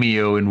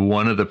cameo in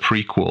one of the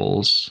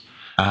prequels.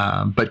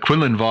 But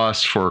Quinlan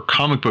Vos, for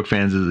comic book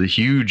fans, is a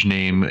huge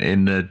name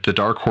in the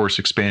Dark Horse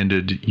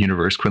expanded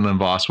universe. Quinlan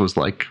Vos was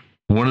like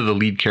one of the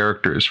lead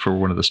characters for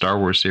one of the Star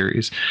Wars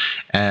series.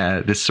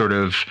 This sort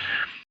of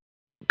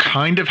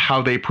kind of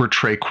how they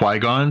portray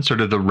Qui-Gon,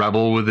 sort of the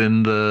rebel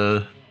within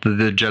the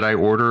Jedi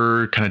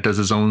Order, kind of does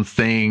his own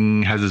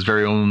thing, has his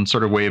very own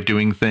sort of way of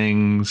doing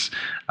things.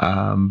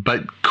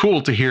 But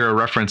cool to hear a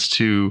reference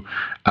to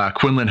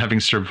Quinlan having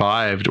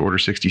survived Order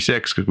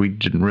 66, because we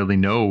didn't really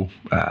know,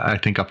 I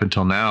think up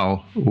until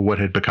now, what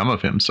had become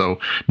of him. So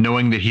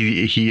knowing that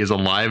he is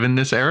alive in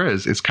this era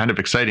is kind of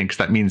exciting, because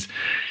that means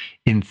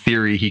in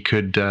theory he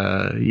could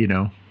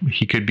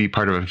be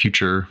part of a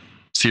future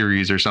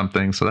series or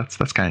something. So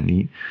that's kind of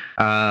neat.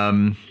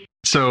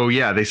 So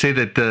yeah, they say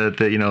that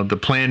the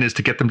plan is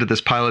to get them to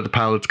this pilot. The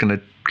pilot's going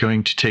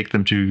to take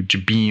them to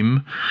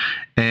Jabeam,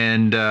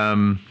 and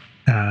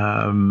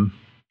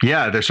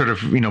they're sort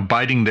of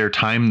biding their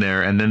time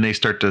there, and then they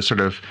start to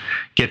sort of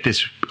get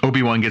this.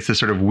 Obi-Wan gets this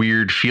sort of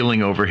weird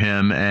feeling over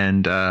him,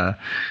 and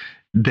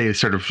they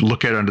sort of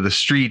look out onto the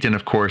street, and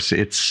of course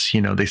it's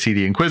they see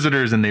the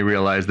Inquisitors, and they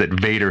realize that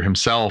Vader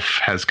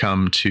himself has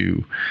come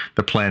to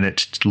the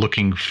planet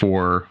looking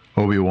for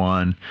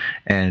Obi-Wan,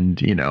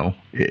 and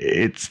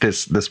it's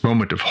this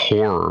moment of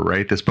horror,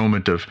 right? This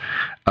moment of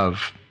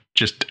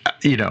just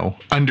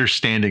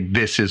understanding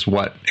this is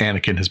what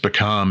Anakin has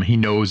become. He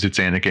knows it's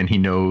Anakin. He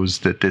knows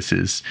that this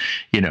is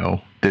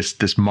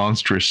this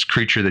monstrous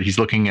creature that he's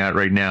looking at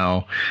right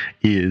now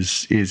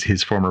is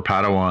his former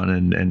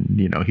Padawan,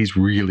 and he's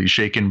really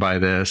shaken by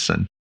this,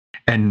 and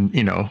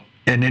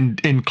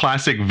in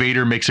classic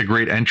Vader makes a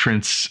great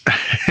entrance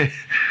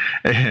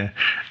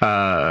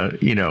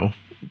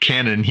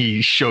canon.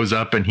 He shows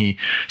up and he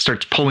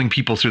starts pulling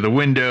people through the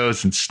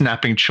windows and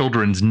snapping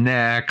children's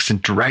necks and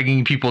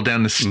dragging people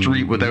down the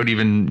street without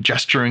even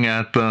gesturing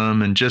at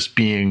them, and just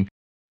being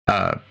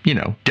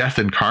death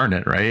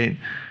incarnate, right?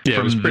 Yeah,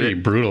 it was pretty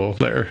brutal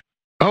there.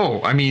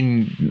 Oh, I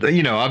mean,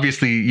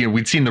 obviously,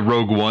 we'd seen the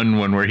Rogue One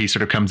where he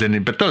sort of comes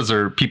in, but those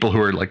are people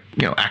who are like,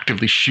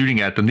 actively shooting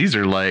at them. These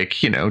are like,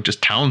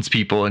 just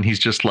townspeople, and he's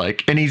just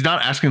like, and he's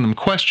not asking them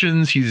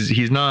questions.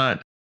 He's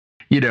not,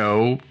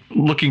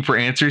 looking for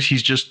answers.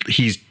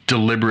 He's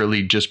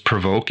deliberately just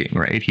provoking,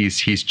 right?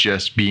 He's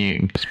just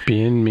being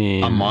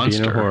mean, a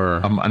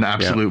monster, an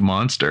absolute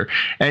monster.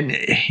 And,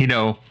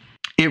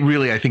 it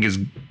really, I think, is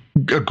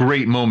a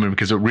great moment,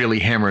 because it really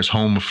hammers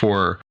home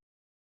for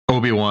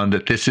Obi-Wan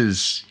that this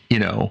is,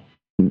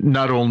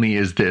 not only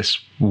is this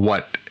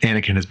what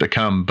Anakin has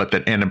become, but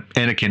that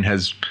Anakin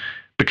has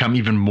become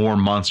even more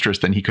monstrous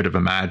than he could have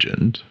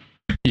imagined.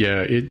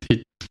 Yeah, it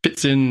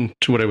fits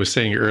into what I was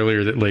saying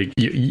earlier, that like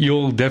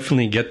you'll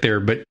definitely get there,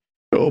 but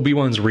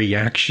Obi-Wan's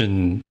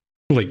reaction,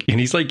 like, and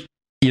he's like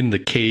in the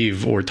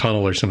cave or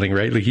tunnel or something,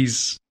 right? Like,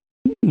 he's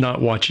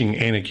not watching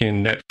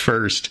Anakin at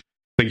first.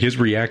 Like, his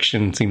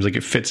reaction seems like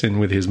it fits in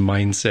with his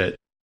mindset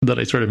that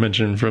I sort of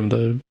mentioned from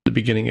the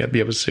beginning of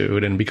the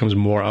episode, and becomes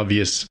more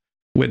obvious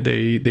when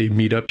they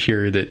meet up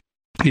here that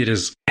it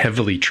is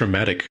heavily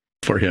traumatic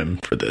for him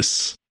for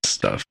this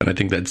stuff. And I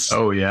think that's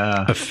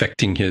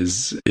affecting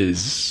his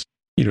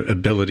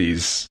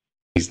abilities.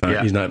 He's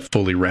not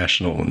fully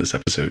rational in this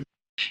episode.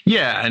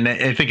 Yeah, and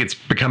I think it's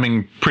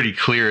becoming pretty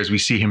clear as we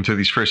see him through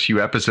these first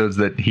few episodes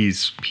that he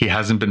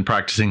hasn't been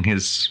practicing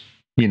his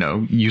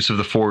use of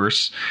the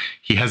Force.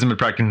 He hasn't been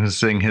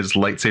practicing his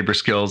lightsaber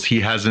skills.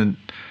 He hasn't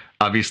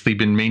obviously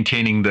been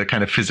maintaining the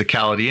kind of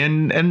physicality,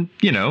 and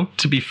you know,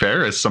 to be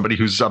fair, as somebody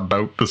who's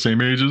about the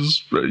same age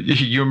as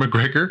Ewan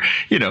McGregor,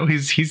 you know,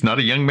 he's not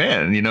a young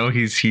man. You know,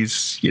 he's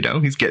you know,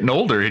 he's getting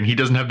older, and he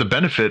doesn't have the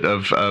benefit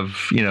of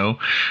you know,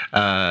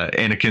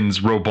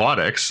 Anakin's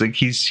robotics. Like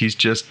he's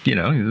just, you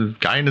know, he's a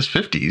guy in his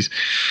 50s.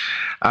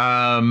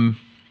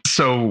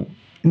 So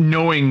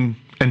knowing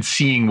and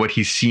seeing what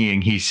he's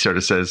seeing, he sort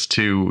of says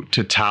to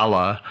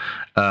Tala,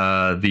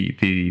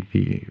 the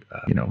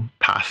you know,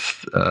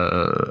 path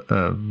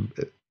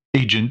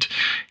agent,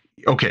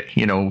 okay,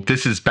 you know,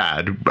 this is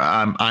bad.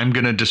 I'm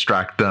gonna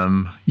distract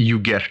them. You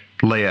get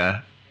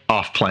Leia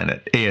off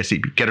planet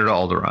ASAP. Get her to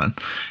Alderaan.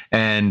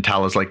 And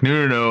Tala's like,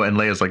 no, and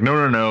Leia's like,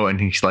 no,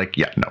 and he's like,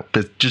 yeah, no,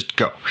 just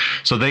go.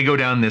 So they go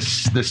down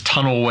this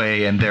tunnel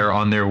way, and they're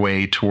on their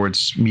way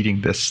towards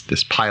meeting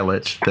this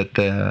pilot that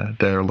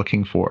they're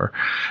looking for.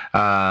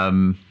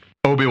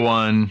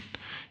 Obi-Wan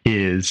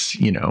is,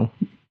 you know,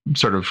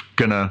 sort of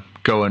gonna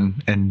go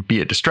and be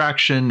a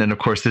distraction, and of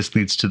course this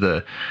leads to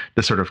the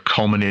sort of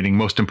culminating,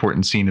 most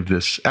important scene of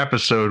this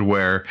episode,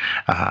 where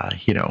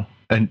you know,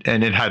 and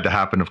it had to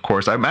happen, of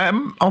course.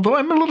 Although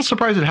I'm a little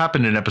surprised it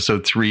happened in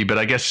episode 3, but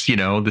I guess, you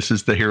know, this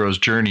is the hero's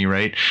journey,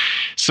 right?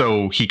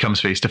 So he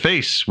comes face to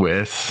face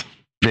with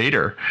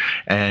Vader,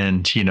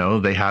 and you know,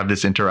 they have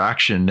this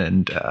interaction,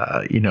 and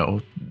you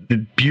know, the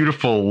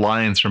beautiful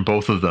lines from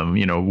both of them.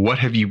 You know, what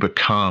have you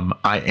become?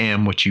 I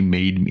am what you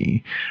made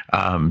me.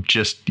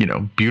 Just, you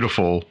know,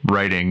 beautiful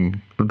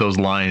writing. Those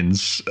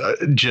lines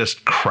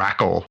just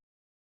crackle,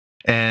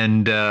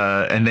 and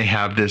they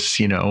have this,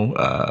 you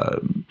know,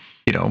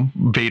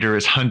 Vader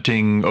is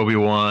hunting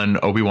Obi-Wan.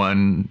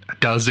 Obi-Wan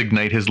does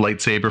ignite his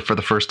lightsaber for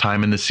the first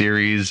time in the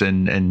series,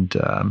 and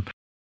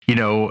you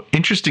know,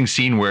 interesting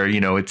scene where, you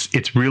know,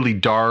 it's really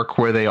dark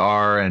where they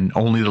are, and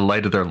only the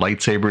light of their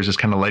lightsabers is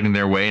kind of lighting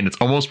their way, and it's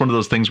almost one of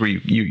those things where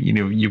you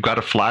know, you've got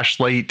a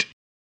flashlight,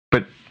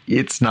 but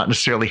it's not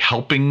necessarily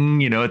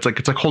helping. You know, it's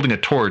like holding a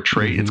torch,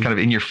 right? Mm-hmm. It's kind of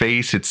in your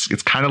face. It's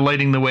kind of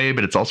lighting the way,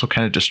 but it's also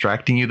kind of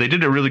distracting you. They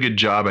did a really good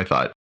job, I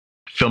thought,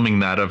 filming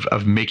that,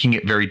 of making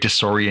it very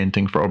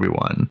disorienting for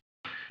Obi-Wan,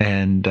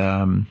 and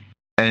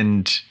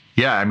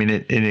yeah, I mean,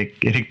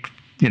 it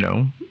you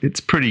know, it's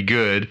pretty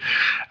good.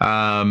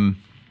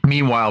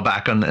 Meanwhile,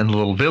 back in the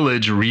little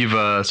village,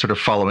 Reva, sort of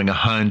following a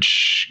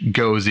hunch,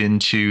 goes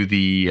into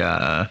the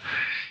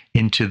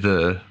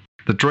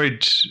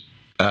droid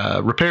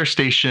repair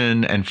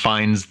station and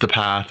finds the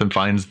path and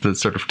finds the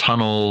sort of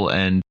tunnel,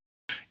 and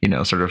you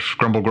know, sort of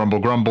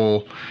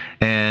grumble,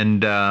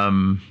 and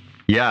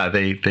yeah,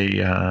 they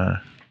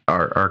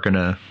are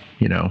gonna,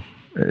 you know,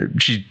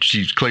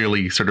 she's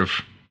clearly sort of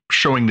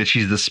showing that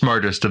she's the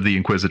smartest of the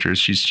Inquisitors.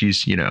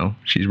 She's you know,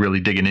 she's really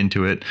digging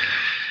into it.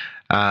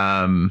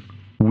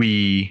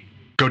 We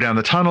go down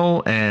the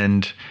tunnel,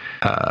 and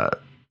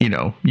you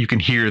know, you can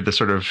hear the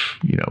sort of,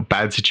 you know,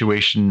 bad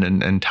situation,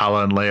 and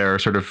Tala and Leia are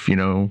sort of, you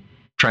know,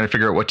 trying to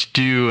figure out what to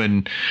do,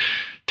 and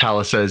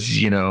Tala says,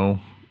 you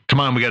know, come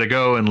on, we gotta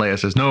go, and Leia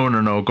says, no,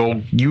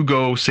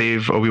 go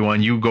save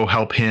Obi-Wan, you go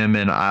help him,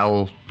 and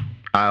I'll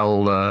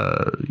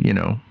you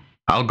know,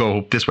 I'll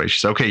go this way. She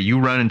says, okay, you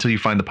run until you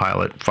find the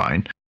pilot.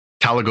 Fine.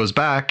 Tala goes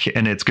back,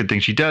 and it's a good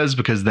thing she does,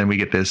 because then we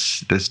get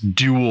this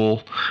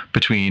duel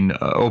between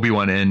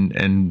Obi-Wan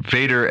and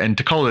Vader. And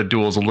to call it a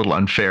duel is a little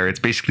unfair. It's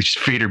basically just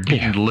Vader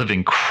beating the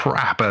living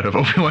crap out of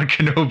Obi-Wan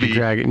Kenobi,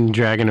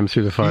 dragging him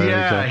through the fire.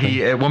 Yeah, exactly.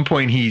 He at one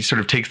point he sort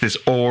of takes this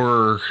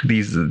ore,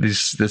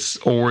 this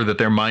ore that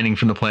they're mining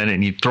from the planet,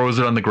 and he throws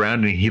it on the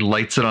ground, and he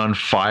lights it on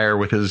fire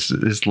with his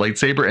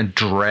lightsaber and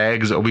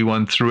drags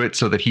Obi-Wan through it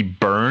so that he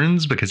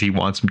burns, because he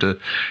wants him to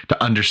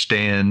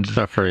understand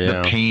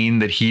the pain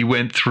that he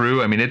went through.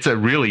 I mean, it's a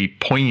really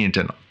poignant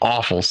and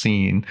awful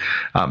scene.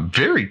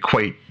 Very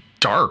quite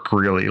dark,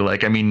 really.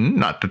 Like, I mean,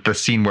 not that the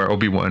scene where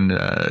Obi-Wan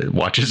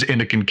watches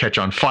Anakin catch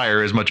on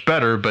fire is much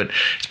better, but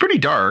it's pretty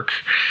dark.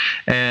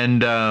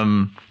 And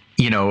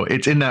you know,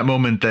 it's in that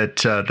moment that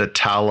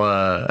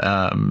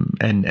Tala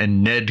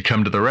and Ned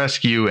come to the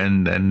rescue,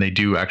 and they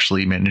do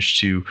actually manage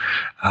to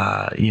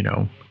you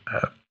know,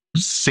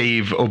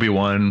 save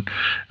Obi-Wan.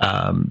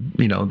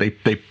 You know,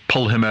 they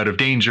pull him out of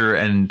danger,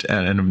 and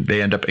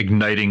they end up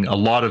igniting a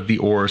lot of the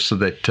ore, so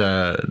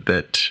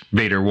that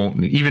Vader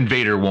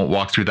won't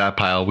walk through that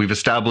pile. We've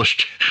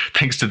established,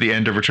 thanks to the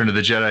end of Return of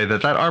the Jedi,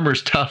 that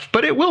armor's tough,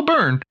 but it will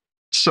burn.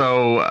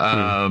 So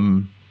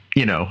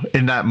you know,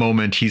 in that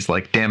moment, he's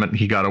like, damn it,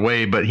 he got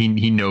away. But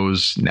he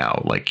knows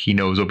now, like, he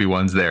knows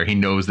Obi-Wan's there. He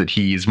knows that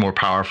he's more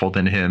powerful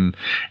than him.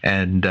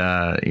 And,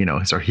 you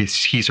know, so he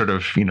sort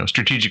of, you know,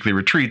 strategically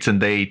retreats,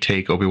 and they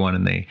take Obi-Wan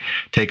and they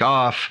take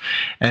off.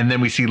 And then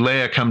we see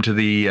Leia come to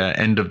the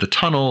end of the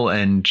tunnel,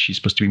 and she's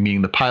supposed to be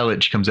meeting the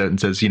pilot. She comes out and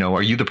says, you know,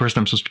 are you the person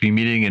I'm supposed to be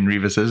meeting? And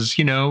Reva says,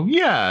 you know,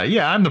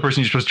 yeah, I'm the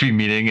person you're supposed to be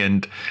meeting.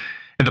 And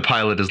the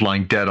pilot is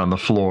lying dead on the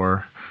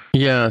floor.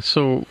 Yeah,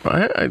 so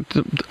I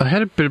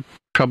had a bit of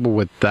trouble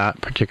with that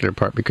particular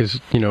part,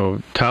 because, you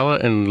know, Tala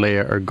and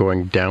Leia are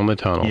going down the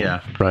tunnel,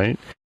 right?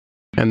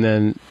 And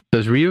then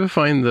does Reva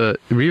finds the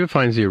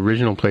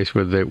original place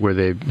where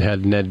they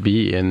had Ned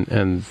be,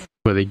 and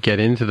where they get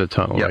into the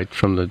tunnel, Yep. right,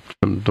 from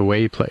the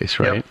way place,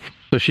 right? Yep.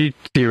 So she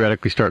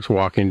theoretically starts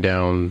walking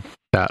down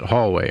that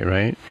hallway,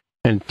 right?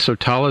 And so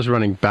Tala's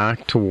running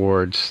back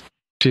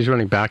she's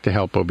running back to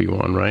help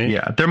Obi-Wan, right?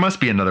 Yeah, there must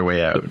be another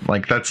way out.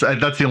 Like that's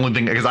the only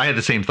thing, because I had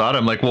the same thought.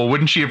 I'm like, well,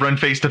 wouldn't she have run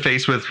face to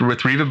face with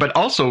Reva? But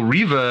also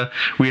Reva,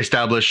 we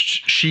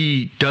established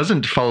she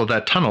doesn't follow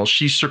that tunnel.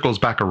 She circles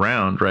back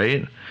around,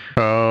 right?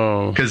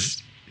 Oh,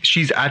 Because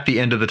she's at the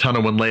end of the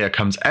tunnel when Leia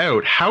comes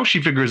out. How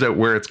she figures out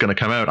where it's going to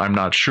come out, I'm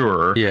not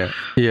sure. yeah.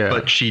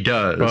 But she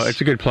does. Well, it's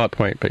a good plot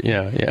point, but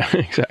yeah,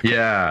 exactly.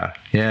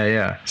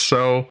 Yeah.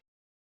 So,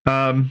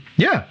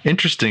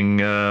 interesting.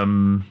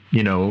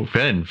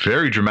 Ben,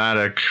 very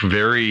dramatic,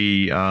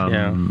 very,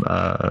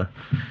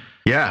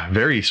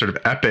 very sort of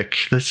epic.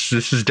 This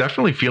is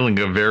definitely feeling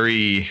a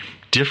very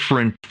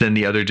different than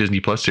the other Disney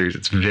Plus series.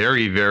 It's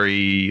very,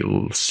 very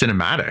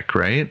cinematic,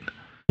 right?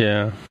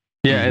 Yeah.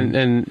 Yeah,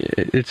 and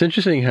it's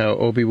interesting how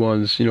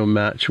Obi-Wan's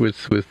match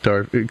with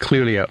Darth,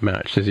 clearly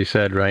outmatched, as you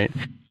said, right?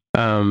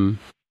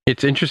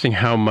 It's interesting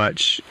how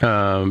much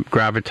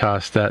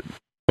gravitas that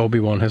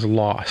Obi-Wan has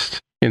lost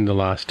in the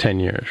last 10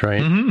 years,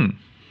 right?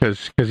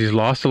 Because he's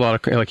lost a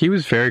lot of, like, he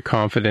was very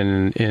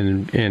confident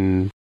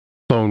in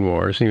Clone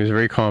Wars, and he was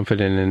very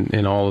confident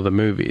in all of the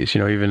movies,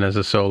 even as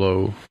a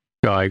solo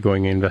guy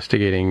going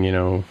investigating,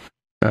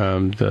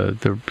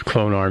 the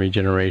clone army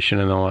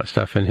generation and all that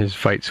stuff, and his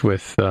fights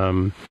with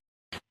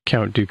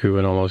Count Dooku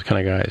and all those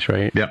kind of guys,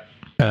 right? Yeah.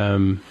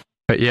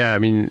 But yeah, I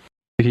mean,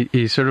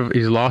 he's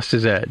lost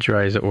his edge,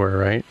 right, as it were,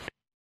 right?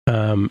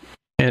 But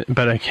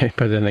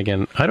then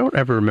again, I don't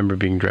ever remember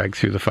being dragged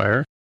through the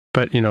fire.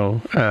 But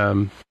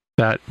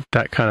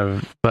that kind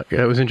of,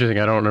 it was interesting.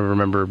 I don't ever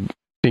remember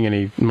seeing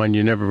any. Mind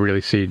you, never really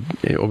see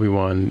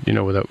Obi-Wan,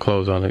 without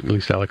clothes on. At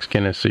least Alex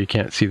Guinness, so you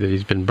can't see that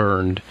he's been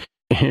burned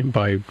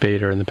by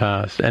Vader in the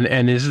past.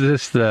 And is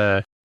this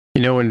the,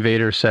 when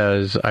Vader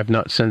says, "I've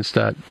not sensed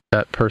that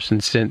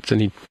person since," and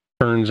he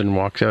turns and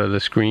walks out of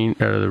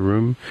the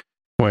room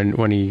when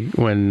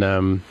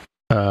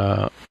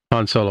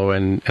Han Solo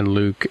and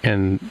Luke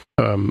and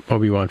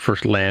Obi-Wan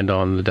first land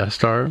on the Death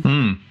Star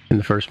in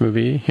the first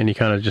movie, and he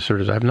kind of just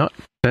sort of, "I've not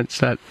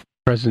sensed that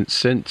presence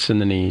since," and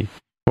then he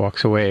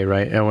walks away,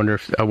 right? I wonder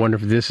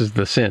if this is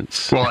the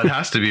since. Well, it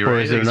has to be, right? Or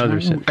is it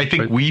another since? I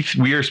think we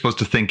are supposed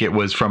to think it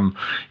was from,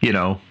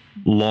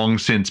 long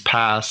since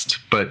past,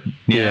 but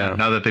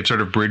now that they've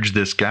sort of bridged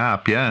this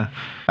gap,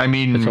 I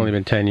mean, it's only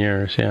been 10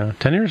 years.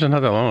 10 years is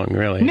not that long,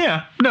 really.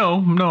 No,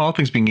 all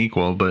things being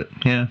equal, but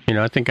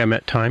I think I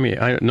met Timey.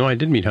 I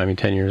did meet Timey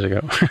 10 years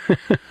ago.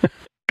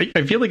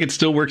 I feel like it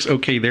still works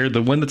okay there.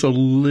 The one that's a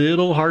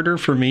little harder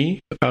for me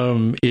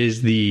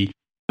is the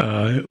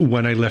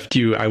when I left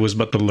you, I was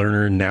but the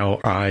learner. Now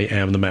I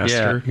am the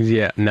master.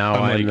 Yeah. Now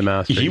I'm the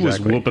master. He was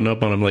whooping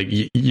up on him. Like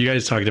you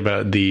guys talked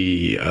about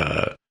the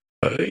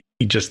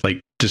just like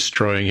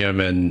destroying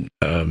him and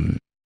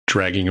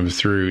dragging him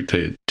through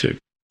to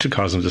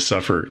cause him to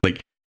suffer.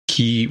 Like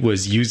he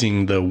was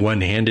using the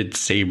one-handed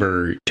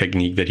saber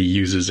technique that he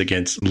uses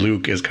against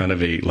Luke as kind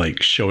of a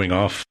like showing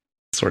off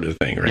sort of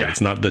thing, right? Yeah. It's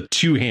not the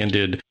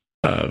two-handed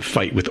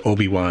fight with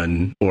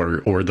Obi-Wan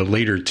or the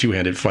later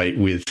two-handed fight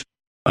with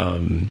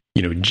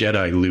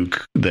Jedi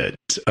Luke that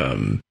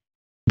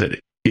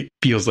it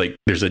feels like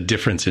there's a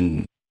difference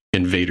in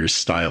Vader's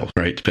style,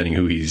 right? Depending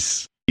who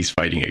he's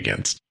fighting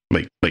against.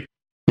 Like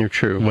you're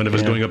true. When it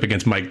was going up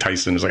against Mike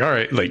Tyson, it's like, all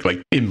right, like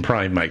in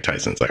prime Mike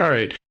Tyson, it's like, all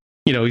right,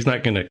 he's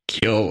not gonna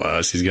kill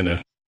us. He's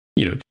gonna,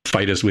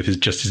 fight us with his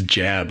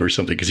jab or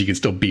something, because he can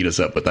still beat us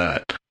up with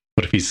that.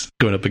 But if he's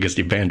going up against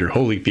Evander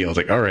Holyfield, it's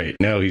like, all right,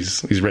 now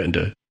he's ready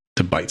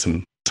to bite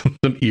some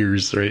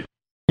ears, right?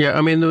 Yeah,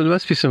 I mean, there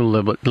must be some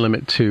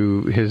limit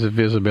to his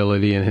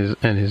visibility and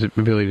his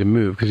ability to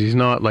move, because he's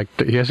not like,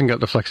 he hasn't got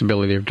the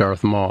flexibility of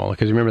Darth Maul.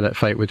 Because remember that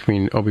fight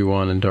between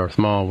Obi-Wan and Darth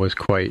Maul was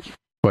quite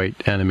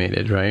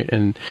animated, right?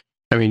 And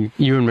I mean,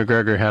 Ewan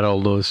McGregor had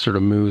all those sort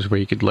of moves where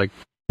he could like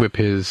whip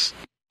his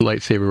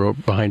lightsaber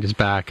behind his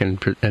back and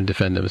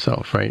defend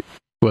himself, right?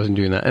 He wasn't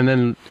doing that. And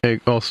then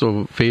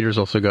Vader's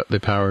also got the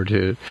power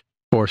to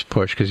force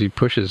push, because he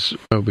pushes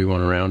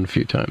Obi-Wan around a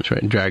few times,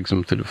 right? And drags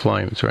him through the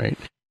flames, right?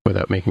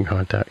 Without making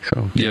contact.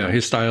 So yeah,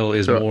 his style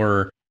is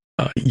more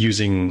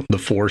using the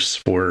force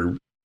for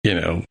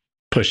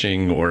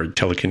pushing or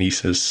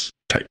telekinesis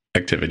type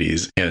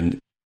activities, and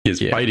his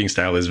fighting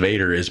style as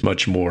Vader is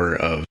much more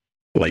of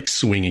like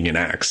swinging an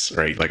axe,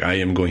 right? Like, I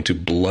am going to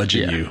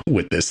bludgeon you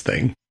with this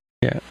thing.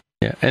 Yeah.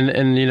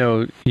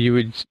 And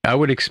I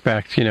would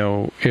expect,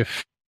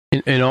 if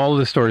in all of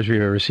the stories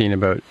we've ever seen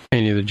about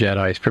any of the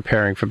Jedis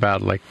preparing for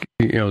battle, like,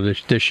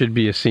 there should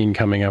be a scene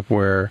coming up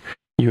where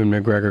Ewan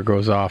McGregor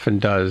goes off and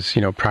does,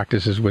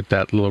 practices with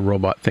that little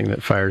robot thing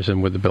that fires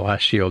him with the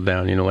blast shield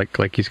down,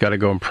 like he's got to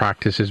go and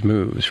practice his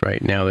moves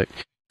right now, that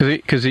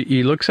because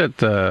he looks at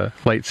the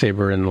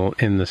lightsaber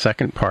in the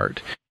second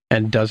part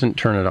and doesn't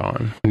turn it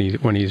on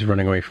when he's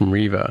running away from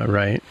Reva,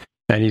 right?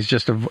 And he's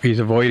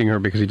avoiding her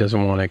because he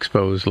doesn't want to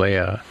expose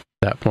Leia at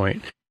that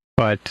point.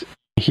 But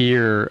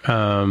here,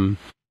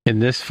 in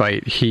this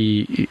fight,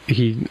 he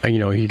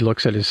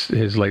looks at his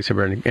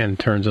lightsaber and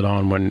turns it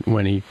on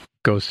when he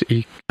goes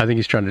to, I think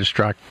he's trying to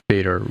distract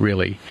Vader,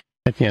 really.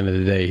 At the end of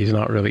the day, he's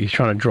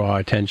trying to draw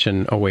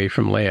attention away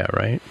from Leia,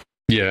 right?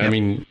 Yeah, I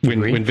mean,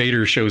 when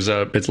Vader shows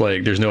up, it's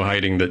like there's no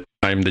hiding that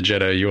I'm the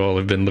Jedi you all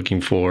have been looking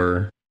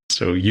for.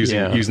 So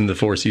using the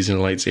Force, using a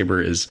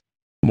lightsaber is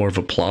more of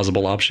a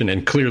plausible option,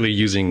 and clearly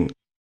using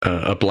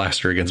a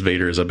blaster against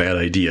Vader is a bad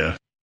idea.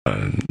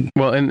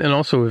 Well, and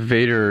also if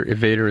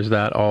Vader is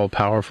that all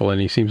powerful,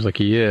 and he seems like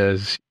he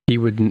is, he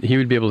would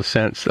be able to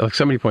sense. Like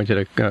somebody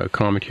pointed a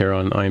comment here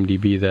on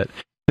IMDb that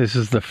this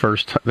is the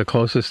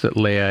closest that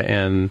Leia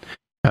and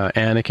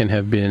Anakin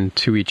have been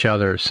to each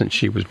other since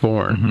she was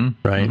born,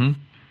 right? Mm-hmm.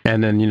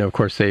 And then of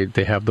course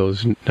they have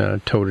those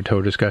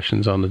toe-to-toe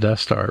discussions on the Death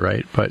Star,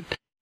 right? But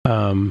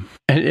and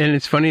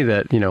it's funny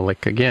that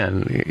like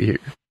again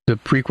the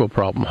prequel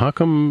problem. How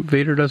come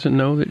Vader doesn't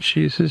know that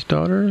she's his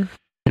daughter?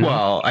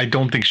 Well, I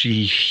don't think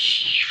he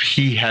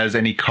has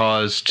any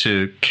cause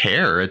to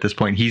care at this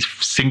point. He's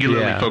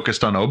singularly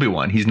focused on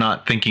Obi-Wan. He's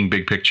not thinking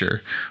big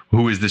picture.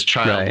 Who is this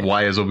child? Right.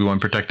 Why is Obi-Wan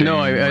protecting him?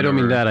 No, I don't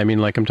mean that. I mean,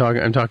 like I'm talking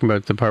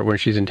about the part where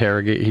he's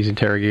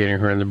interrogating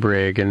her in the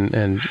brig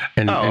and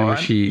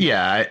she.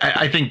 Yeah,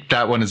 I think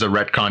that one is a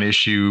retcon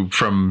issue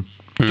from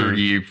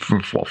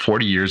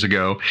 40 years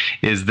ago.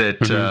 Is that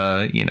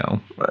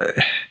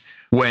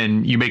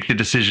when you make the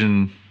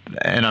decision.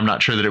 And I'm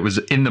not sure that it was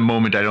in the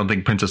moment. I don't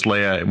think Princess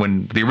Leia,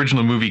 when the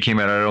original movie came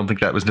out, I don't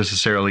think that was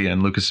necessarily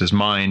in Lucas's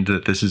mind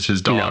that this is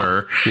his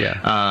daughter. No.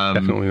 Yeah,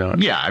 definitely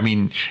not. Yeah, I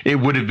mean, it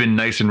would have been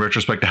nice in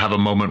retrospect to have a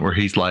moment where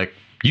he's like,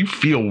 you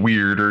feel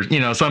weird or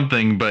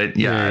something, but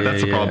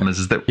that's the problem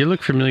is that you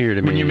look familiar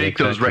to me when you make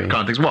those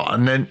retcon things. Well,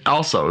 and then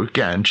also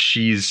again,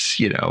 she's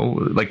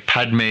like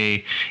Padme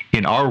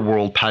in our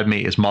world. Padme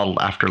is modeled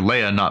after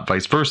Leia, not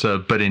vice versa.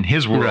 But in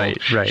his world,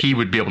 he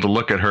would be able to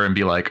look at her and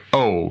be like,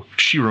 "Oh,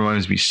 she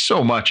reminds me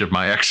so much of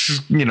my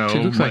ex, she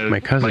looks like my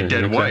cousin, my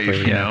dead wife,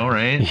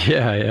 right?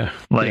 Yeah,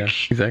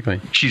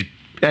 exactly. She's.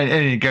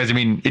 And guys, I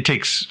mean, it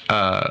takes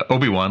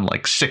Obi-Wan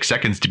like 6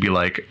 seconds to be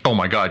like, "Oh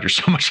my God, you're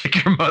so much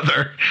like your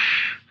mother."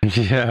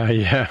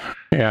 Yeah.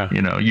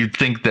 You'd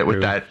think that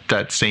with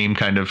that same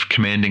kind of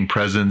commanding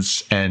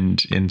presence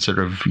and in sort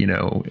of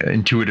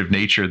intuitive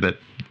nature that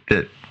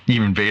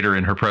even Vader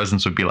in her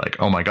presence would be like,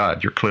 "Oh my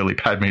God, you're clearly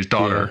Padme's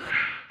daughter."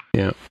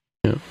 Yeah.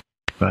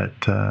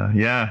 But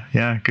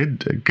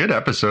good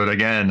episode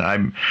again.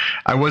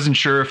 I wasn't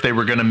sure if they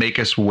were going to make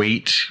us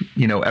wait,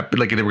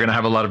 like they were going to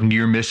have a lot of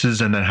near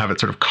misses and then have it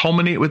sort of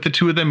culminate with the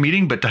two of them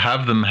meeting. But to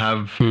have them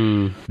have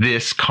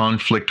this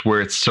conflict where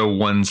it's so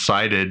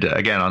one-sided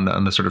again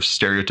on the sort of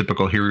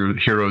stereotypical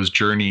hero's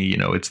journey,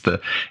 it's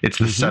the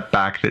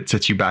setback that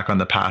sets you back on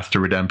the path to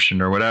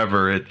redemption or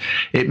whatever.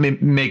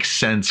 It makes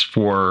sense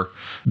for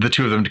the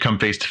two of them to come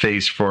face to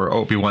face, for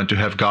Obi-Wan to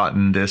have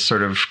gotten this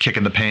sort of kick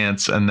in the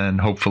pants, and then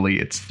hopefully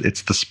it's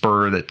the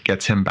spur that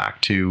gets him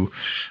back to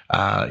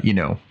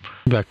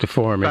back to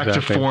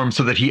form,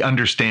 so that he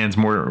understands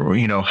more,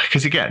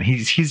 because again,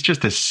 he's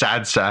just a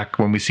sad sack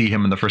when we see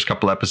him in the first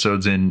couple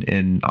episodes on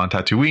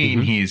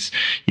Tatooine. He's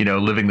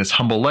living this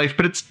humble life,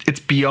 but it's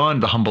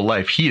beyond the humble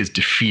life. He is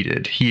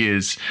defeated. He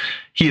is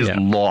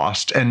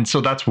lost, and so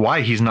that's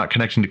why he's not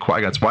connecting to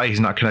Qui-Gon. That's why he's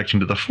not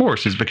connecting to the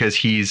Force, is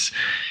because there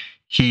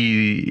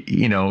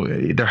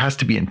has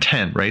to be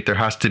intent, right? There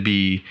has to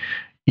be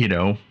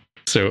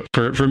So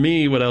for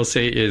me, what I'll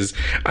say is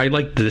I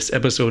liked this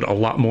episode a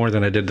lot more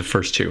than I did the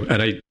first two.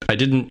 And I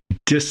didn't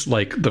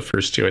dislike the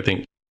first two. I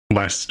think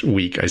last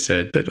week I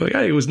said that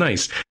it was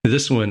nice.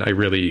 This one, I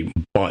really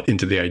bought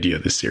into the idea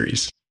of this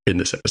series in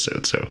this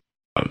episode. So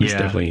it's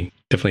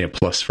definitely a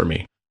plus for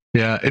me.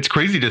 Yeah, it's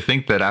crazy to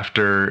think that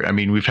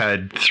we've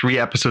had 3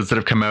 episodes that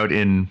have come out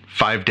in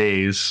 5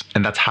 days,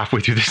 and that's halfway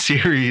through the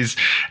series.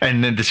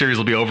 And then the series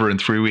will be over in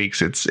 3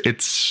 weeks. It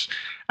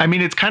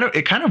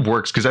kind of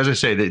works because, as I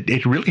say, that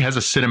it really has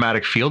a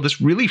cinematic feel. This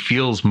really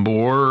feels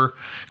more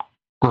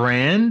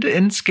grand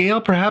in scale,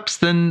 perhaps,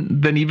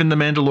 than even The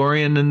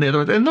Mandalorian and the other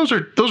ones. And those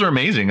are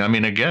amazing. I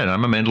mean, again,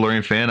 I'm a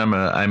Mandalorian fan. I'm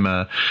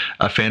a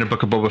fan of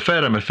Book of Boba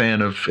Fett. I'm a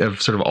fan of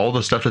sort of all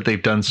the stuff that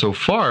they've done so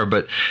far.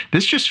 But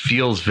this just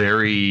feels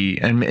very,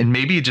 and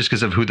maybe just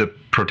because of who the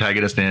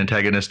protagonist and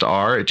antagonist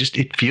are,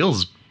 it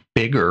feels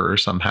bigger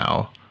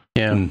somehow.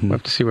 Yeah, we'll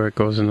have to see where it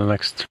goes in the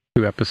next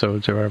 2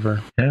 episodes or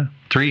whatever. Yeah,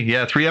 3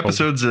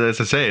 episodes.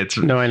 As I say, it's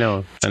no, I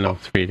know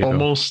 3 to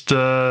almost.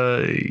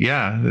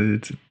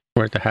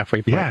 We're at the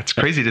halfway point. Yeah, it's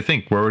crazy to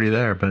think we're already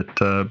there,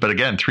 but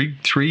again,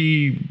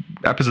 three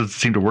episodes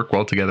seem to work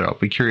well together. I'll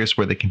be curious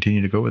where they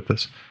continue to go with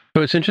this.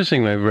 So it's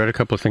interesting. I read a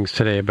couple of things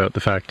today about the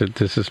fact that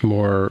this is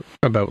more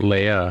about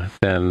Leia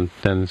than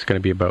it's going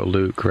to be about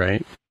Luke,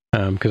 right?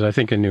 Because I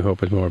think A New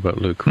Hope is more about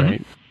Luke,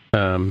 right?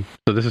 So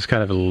this is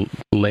kind of a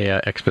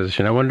Leia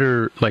exposition. I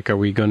wonder, are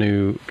we going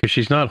to, because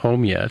she's not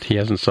home yet. He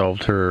hasn't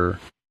solved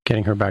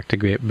getting her back to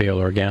Bail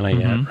Organa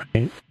yet,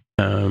 right?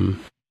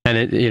 And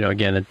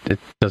it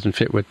doesn't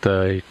fit with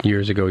the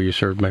years ago you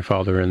served my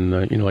father in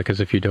the,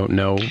 as if you don't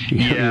know.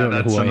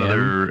 That's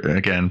another,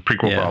 again,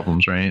 prequel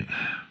problems, right?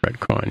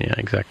 Retcon, yeah,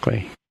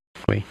 exactly.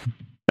 basically.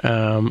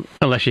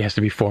 Unless she has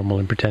to be formal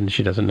and pretend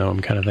she doesn't know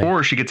him, kind of thing.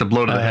 Or she gets a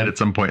blow to the head at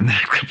some point in the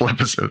next couple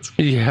episodes.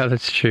 Yeah,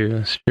 that's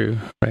true.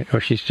 Right. Or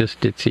she's just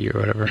ditzy or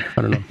whatever.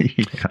 I don't know.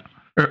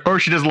 Yeah. Or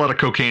she does a lot of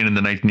cocaine in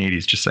the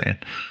 1980s, just saying.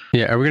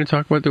 Yeah, are we going to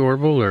talk about the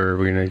Orville, or are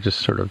we going to just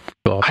sort of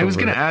gloss I was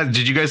over going to it? ask,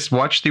 did you guys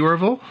watch the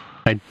Orville?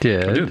 I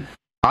did.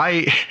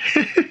 I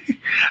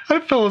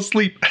fell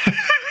asleep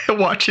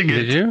watching it.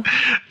 Did you?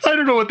 I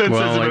don't know what that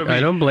says about me. I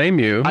don't blame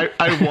you.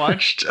 I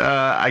watched,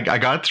 I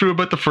got through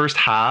about the first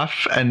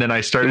half, and then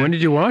I started... When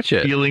did you watch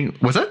it?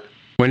 What's that?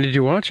 When did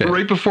you watch it?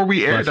 Right before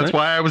we aired. That's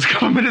why I was a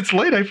couple minutes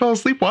late. I fell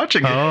asleep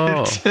watching it.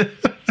 Oh.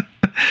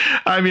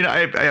 I mean,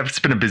 it's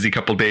been a busy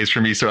couple days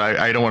for me, so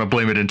I don't want to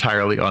blame it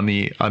entirely on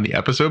the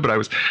episode.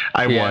 But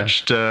I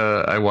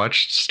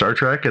watched Star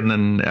Trek, and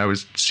then I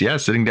was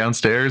sitting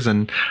downstairs,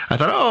 and I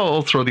thought,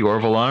 I'll throw the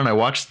Orville on. And I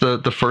watched the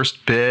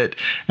first bit,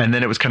 and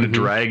then it was kind of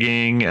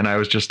dragging, and I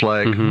was just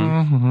like,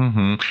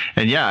 and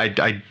I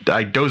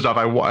dozed off.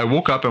 I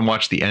woke up and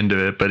watched the end of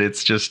it, but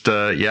it's just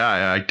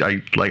I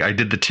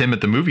did the Tim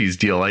at the movies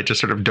deal. I just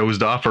sort of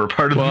dozed off for a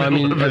part of the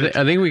middle of it.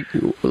 I think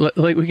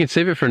we can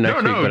save it for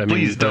next week. But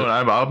please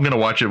don't. I'm going to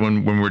watch it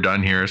when we're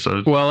done here.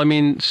 So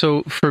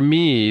so for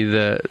me,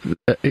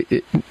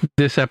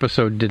 this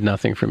episode did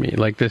nothing for me.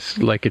 My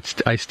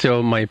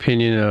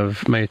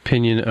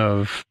opinion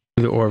of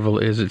the Orville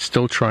is it's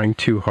still trying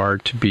too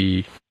hard to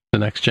be the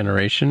next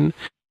generation.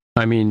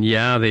 I mean,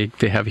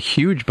 they have a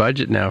huge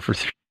budget now for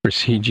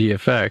CG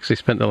effects. They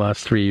spent the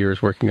last 3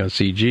 years working on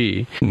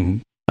CG.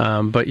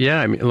 Mm-hmm. But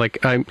I mean,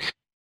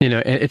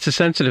 it's a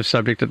sensitive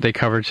subject that they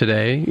covered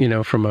today,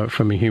 from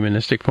a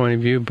humanistic point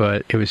of view,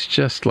 but it was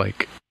just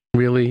like,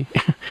 really,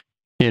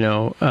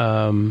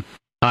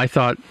 I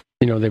thought,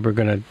 they were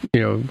going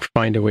to,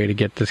 find a way to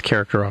get this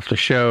character off the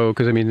show.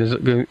 Cause I mean,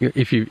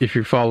 if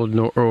you followed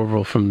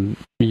Orville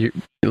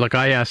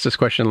I asked this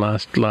question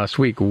last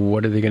week,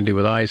 what are they going to do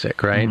with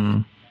Isaac? Right.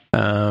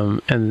 Mm-hmm.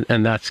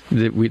 And that's,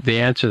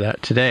 they answer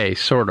that today,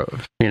 sort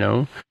of,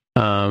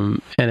 and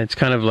it's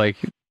kind of like,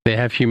 they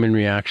have human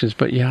reactions,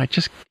 but I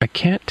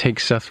can't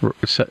take I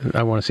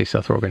want to say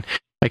Seth Rogen.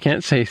 I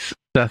can't say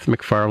Seth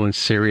MacFarlane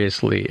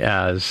seriously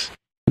as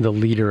the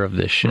leader of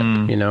this ship,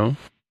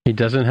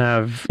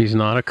 he's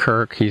not a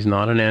Kirk, he's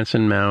not an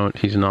Anson Mount,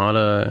 he's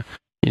not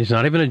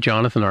even a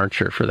Jonathan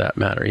Archer for that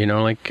matter,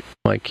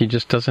 like he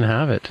just doesn't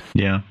have it.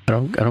 Yeah. I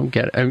don't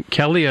get it.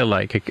 Kelly,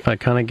 I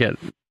kind of get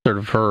sort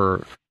of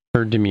her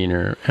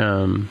demeanor.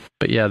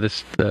 But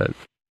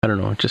I don't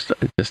know, just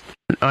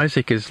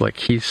Isaac is like,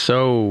 he's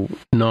so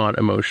not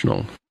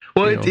emotional.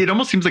 Well, it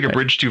almost seems like a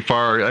bridge too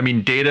far. I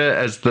mean, Data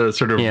as the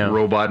sort of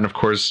robot, and of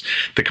course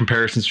the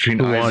comparisons between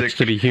who Isaac wants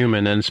to be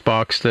human, and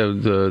Spock's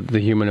the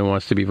human who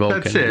wants to be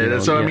Vulcan. That's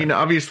it. I mean,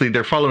 obviously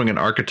they're following an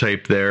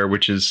archetype there,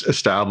 which is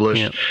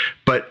established,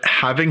 but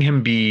having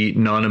him be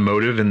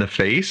non-emotive in the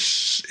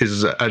face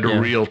is a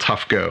real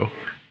tough go.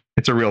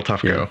 It's a real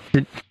tough go.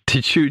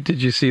 Did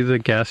you see the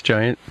gas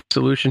giant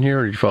solution here,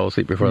 or did you fall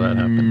asleep before that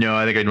happened? No,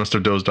 I think I must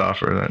have dozed off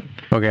for that.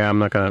 Okay, I'm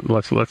not gonna.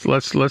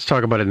 Let's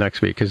talk about it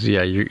next week, because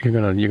you're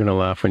gonna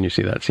laugh when you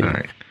see that scene. All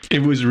right.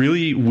 It was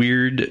really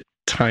weird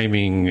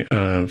timing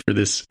for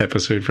this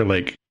episode for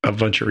like a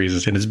bunch of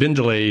reasons, and it's been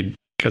delayed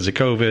because of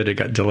COVID. It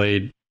got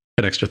delayed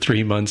an extra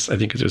 3 months. I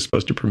think it was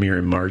supposed to premiere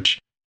in March,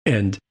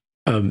 and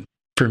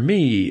for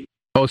me.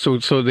 Oh,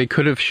 so they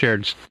could have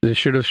shared. They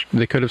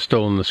could have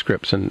stolen the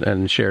scripts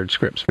and shared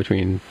scripts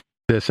between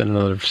this and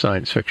another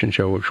science fiction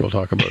show, which we'll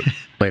talk about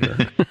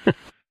later.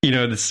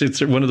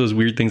 It's one of those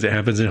weird things that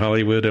happens in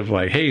Hollywood of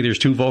like, hey, there's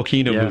 2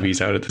 volcano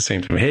movies out at the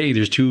same time. Hey,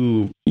 there's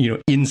 2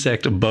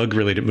 insect bug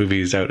related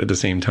movies out at the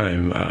same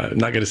time. I'm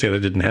not going to say that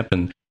didn't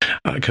happen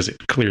because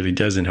it clearly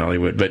does in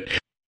Hollywood, but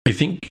I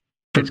think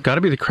it's got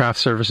to be the craft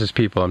services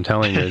people. I'm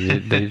telling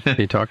you,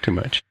 they talk too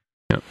much.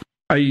 Yeah.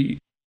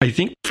 I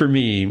think for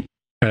me.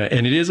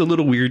 And it is a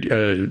little weird.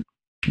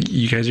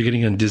 You guys are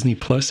getting on Disney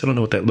Plus. I don't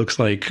know what that looks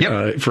like.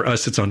 Yep. For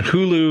us, it's on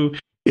Hulu.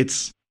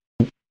 It's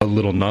a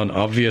little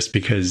non-obvious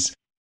because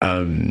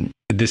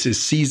this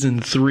is season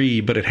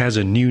 3, but it has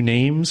a new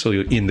name. So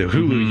in the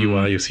Hulu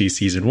UI, you'll see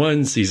season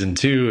 1, season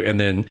 2, and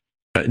then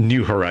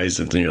New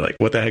Horizons. And you're like,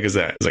 what the heck is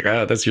that? It's like,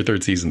 that's your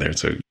 3rd season there.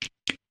 So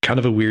kind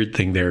of a weird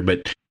thing there.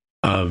 But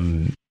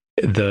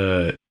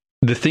the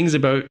things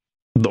about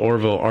the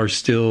Orville are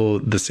still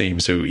the same.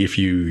 So if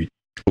you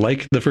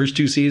like the first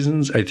 2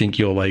 seasons, I think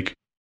you'll like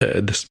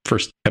this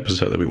first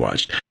episode that we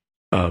watched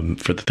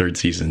for the 3rd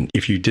season.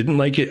 If you didn't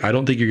like it, I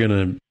don't think you're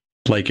going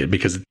to like it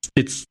because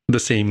it's the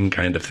same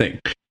kind of thing.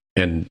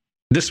 And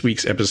this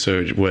week's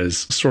episode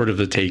was sort of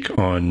the take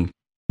on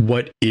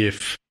what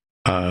if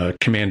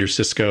Commander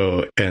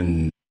Sisko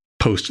and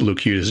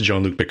post-Locutus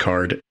Jean-Luc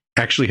Picard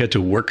actually had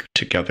to work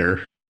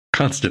together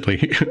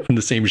constantly on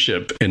the same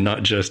ship and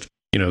not just,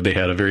 they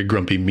had a very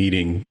grumpy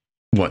meeting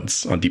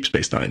once on Deep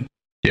Space Nine.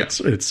 Yeah,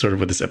 it's sort of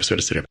what this episode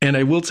is set up. And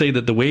I will say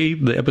that the way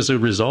the episode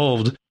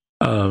resolved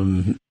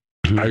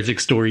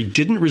Isaac's story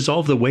didn't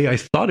resolve the way I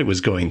thought it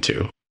was going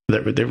to.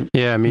 Me too.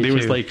 It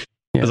was like,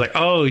 I was like,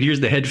 oh, here's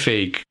the head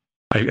fake.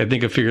 I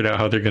think I figured out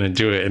how they're going to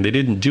do it. And they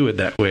didn't do it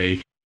that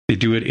way. they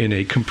do it in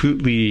a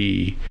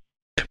completely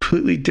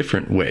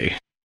different way.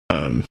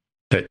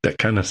 That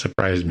kind of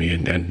surprised me,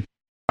 and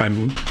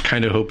I'm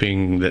kind of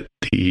hoping that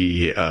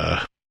the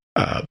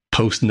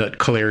post nut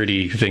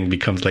clarity thing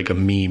becomes like a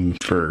meme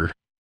for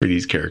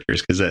these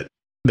characters, because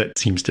that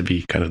seems to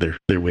be kind of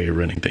their way of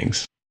running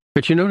things.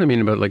 But you know what I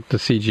mean about like the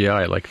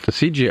CGI? Like the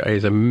CGI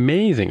is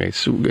amazing.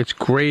 It's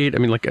great. I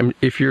mean, like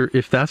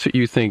if that's what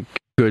you think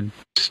good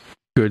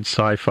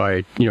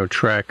sci-fi,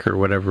 Trek or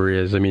whatever it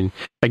is. I mean,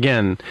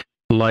 again,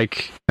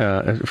 like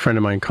a friend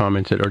of mine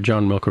commented, or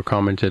John Milker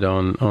commented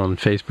on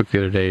Facebook the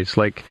other day. It's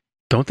like,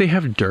 don't they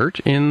have dirt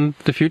in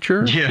the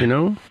future? Yeah.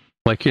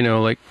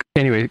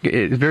 Anyway,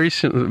 it's very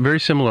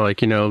similar.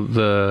 Like,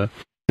 the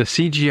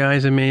CGI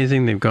is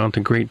amazing. They've gone to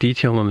great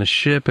detail on the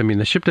ship. I mean,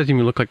 the ship doesn't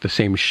even look like the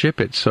same ship.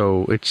 It's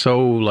so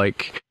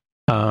like,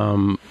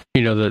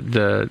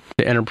 the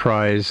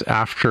Enterprise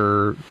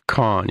after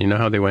Khan. You know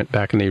how they went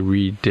back and they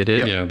redid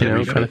it,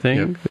 kind of thing.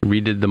 Yep.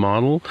 Redid the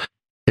model.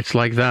 It's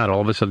like that.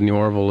 All of a sudden, the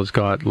Orville has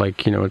got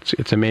like,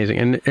 it's amazing.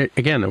 And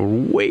again, there were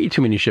way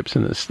too many ships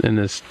in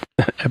this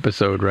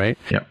episode, right?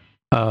 Yeah.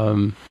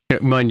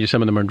 Mind you,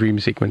 some of them are dream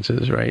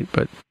sequences, right?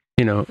 But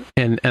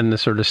and the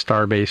sort of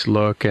star-based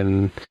look,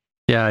 and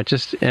yeah,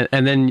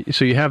 and then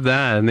so you have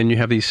that, and then you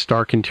have these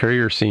stark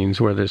interior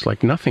scenes where there's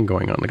like nothing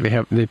going on. Like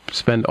they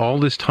spend all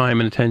this time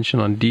and attention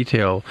on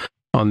detail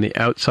on the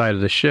outside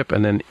of the ship,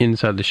 and then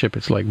inside the ship,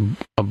 it's like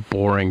a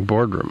boring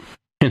boardroom.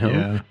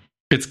 Yeah.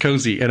 It's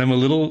cozy, and I'm a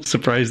little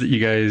surprised that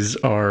you guys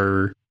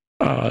are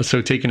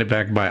so taken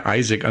aback by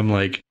Isaac. I'm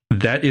like,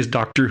 that is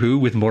Doctor Who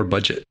with more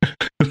budget,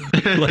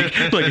 like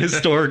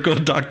historical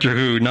Doctor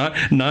Who, not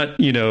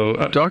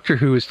Doctor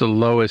Who is the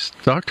lowest.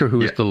 Doctor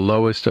Who is the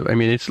lowest of. I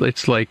mean,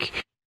 it's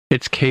like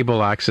it's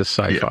cable access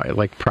sci-fi,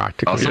 like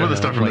practically. Some of the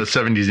stuff from the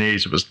 70s and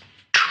 80s was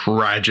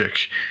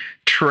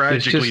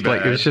tragically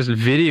bad. It's just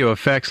video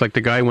effects. Like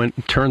the guy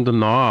turned the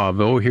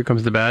knob. Oh, here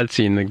comes the bad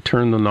scene. They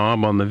turned the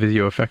knob on the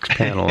video effects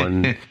panel,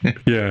 and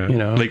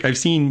like I've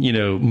seen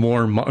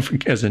more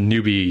as a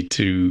newbie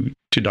to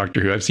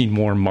Doctor Who. I've seen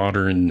more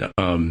modern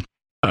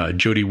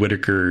Jodie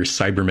Whittaker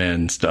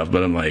Cyberman stuff,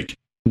 but I'm like,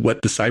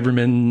 what the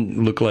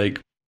Cybermen look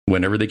like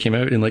whenever they came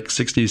out in like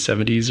 60s,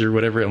 70s or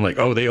whatever. I'm like,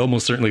 oh, they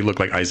almost certainly look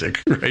like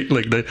Isaac, right?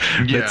 Like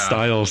that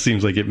style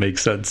seems like it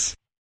makes sense.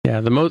 Yeah,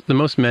 the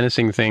most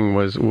menacing thing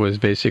was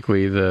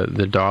basically the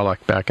Dalek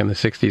back in the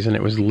 60s, and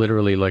it was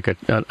literally like a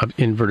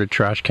inverted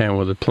trash can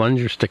with a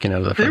plunger sticking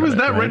out of the front. It was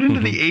right into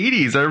the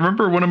 80s. I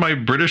remember one of my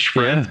British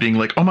friends being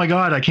like, "Oh my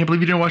God, I can't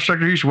believe you didn't watch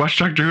Doctor Who. You should watch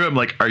Doctor Who." I'm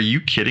like, "Are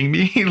you kidding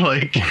me?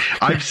 Like,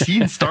 I've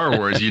seen Star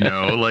Wars,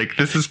 like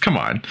come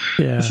on,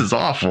 this is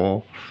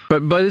awful."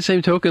 But by the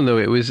same token, though,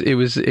 it was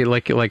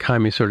like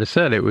Jaime sort of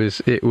said, it was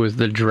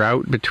the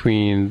drought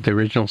between the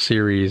original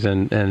series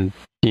and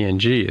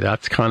TNG.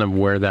 That's kind of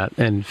where that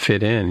end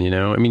fit in,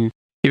 I mean,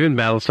 even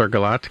Battlestar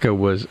Galactica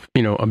was,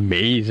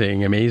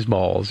 amazing,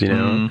 amazeballs,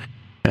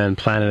 and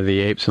Planet of the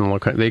Apes and all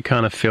that. They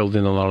kind of filled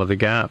in a lot of the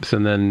gaps.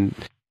 And then,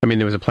 I mean,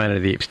 there was a Planet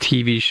of the Apes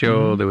TV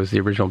show. There was the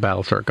original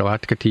Battlestar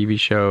Galactica TV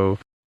show.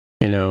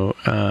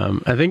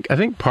 I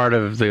think part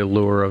of the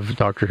allure of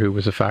Doctor Who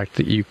was the fact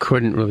that you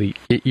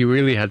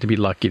really had to be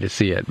lucky to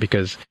see it,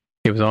 because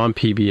it was on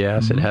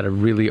PBS. It had a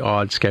really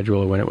odd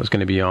schedule of when it was going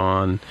to be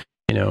on.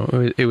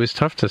 It was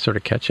tough to sort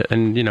of catch it.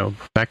 And,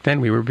 back then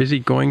we were busy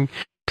going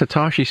to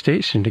Tashi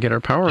Station to get our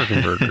power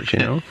converters,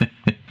 So,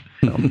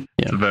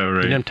 That's about right.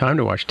 We didn't have time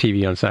to watch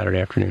TV on Saturday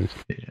afternoons.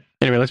 Yeah.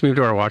 Anyway, let's move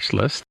to our watch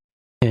list.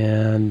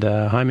 And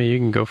Jaime, you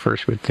can go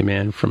first with The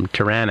Man from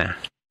Tirana.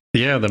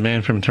 Yeah, The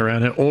Man from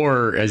Tirana,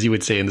 or as you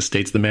would say in the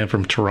States, The Man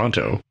from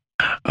Toronto.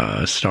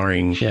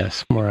 Starring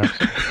more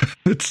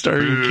it's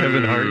starring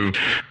Kevin Hart.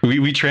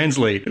 We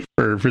translate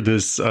for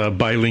this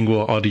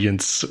bilingual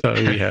audience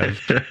we have.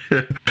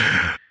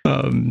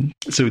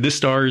 So this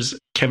stars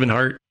Kevin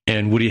Hart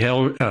and Woody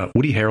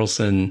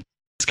Harrelson.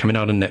 It's coming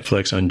out on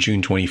Netflix on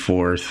June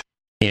 24th,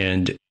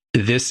 and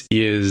this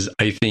is,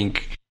 I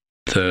think,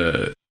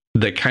 the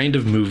kind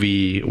of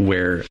movie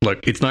where,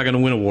 look, it's not going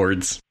to win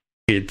awards.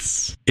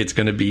 It's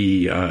going to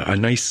be a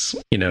nice,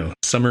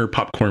 summer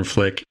popcorn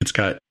flick. It's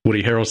got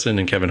Woody Harrelson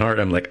and Kevin Hart.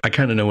 I'm like, I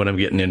kind of know what I'm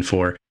getting in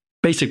for.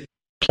 Basic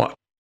plot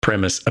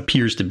premise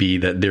appears to be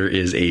that there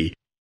is a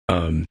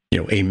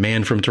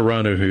man from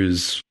Toronto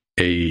who's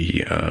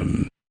a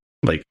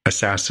like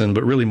assassin,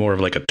 but really more of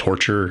like a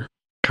torture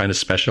kind of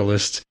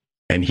specialist,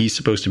 and he's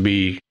supposed to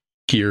be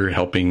here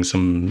helping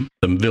some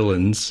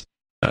villains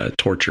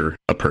torture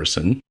a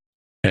person.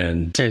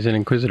 And he's an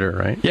inquisitor,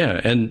 right?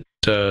 Yeah, and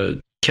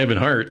Kevin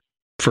Hart,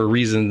 for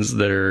reasons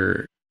that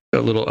are a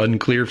little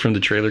unclear from the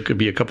trailer, could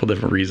be a couple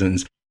different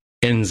reasons,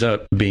 ends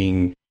up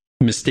being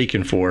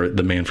mistaken for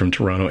the Man from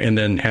Toronto, and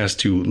then has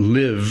to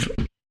live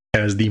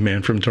as the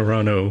Man from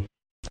Toronto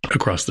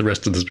across the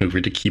rest of this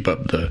movie to keep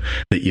up the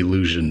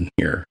illusion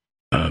here.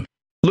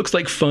 Looks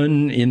like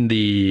fun in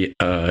the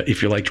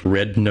if you liked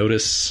Red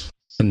Notice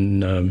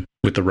and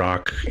with The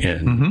Rock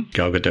and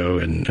Gal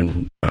Gadot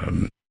and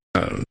oh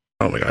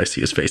my God, I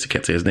see his face, I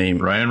can't say his name.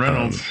 Ryan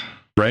Reynolds.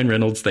 Ryan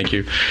Reynolds, thank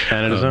you.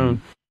 Canada's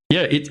own.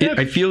 Yeah,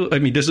 I feel. I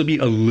mean, this will be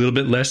a little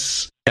bit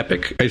less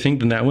epic, I think,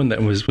 than that one.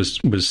 That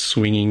was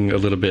swinging a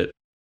little bit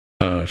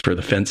for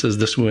the fences.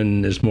 This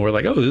one is more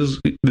like, oh,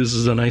 this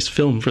is a nice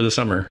film for the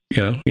summer.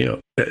 You know,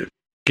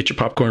 get your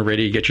popcorn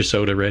ready, get your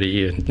soda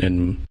ready,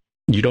 and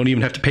you don't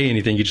even have to pay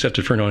anything. You just have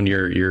to turn on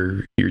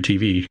your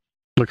TV.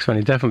 Looks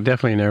funny.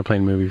 Definitely an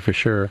airplane movie for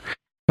sure.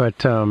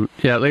 But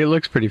yeah, it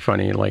looks pretty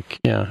funny. Like,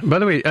 yeah. By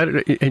the way,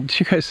 do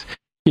you guys,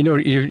 you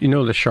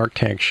know the Shark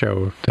Tank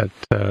show that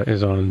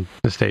is on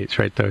the States,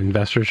 right? The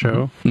investor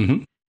show,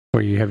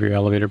 where you have your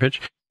elevator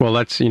pitch. Well,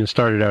 that's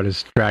started out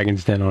as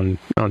Dragon's Den on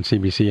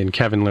CBC, and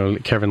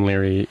Kevin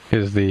Leary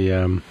is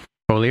the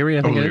O'Leary,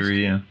 I think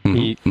O'Leary, it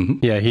is.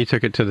 yeah. He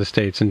took it to the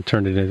States and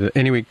turned it into.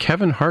 Anyway,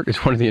 Kevin Hart is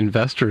one of the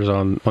investors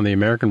on the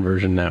American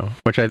version now,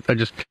 which I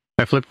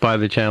flipped by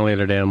the channel the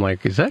other day. I'm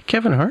like, is that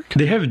Kevin Hart?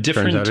 They have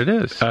different. Turns out it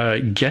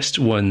is. Guest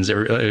ones.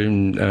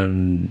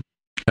 Ashton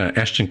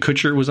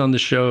Kutcher was on the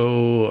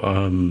show.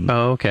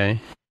 Oh, okay.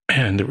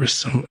 And there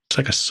was it's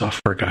like a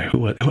software guy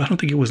who I don't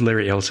think it was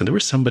Larry Ellison. There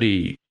was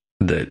somebody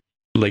that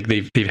like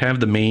they have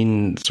the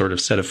main sort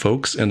of set of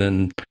folks, and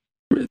then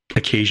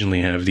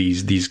occasionally have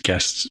these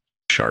guest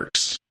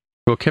sharks.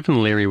 Well,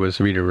 Kevin Leary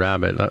was Reader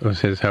Rabbit. That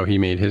was how he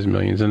made his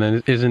millions. And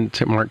then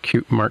isn't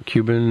Mark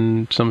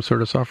Cuban some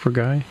sort of software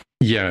guy?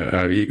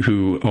 Yeah,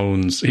 who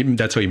owns...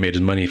 That's how he made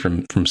his money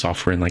from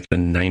software in like the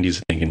 90s,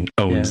 I think, and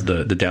owns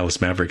the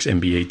Dallas Mavericks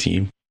NBA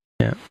team.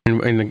 Yeah,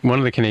 and one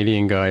of the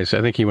Canadian guys,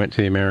 I think he went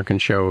to the American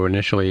show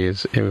initially.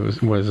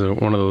 Was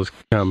one of those,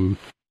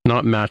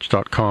 not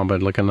Match.com,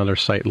 but like another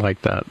site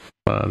like that.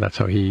 That's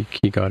how he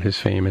got his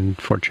fame and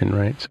fortune,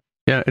 right? So,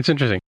 yeah, it's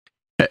interesting.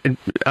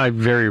 I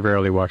very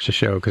rarely watch the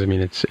show because I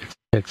mean it's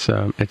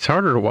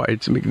harder to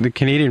watch. The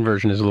Canadian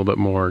version is a little bit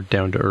more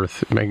down to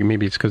earth.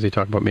 Maybe it's because they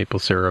talk about maple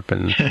syrup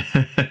and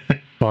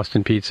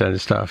Boston pizza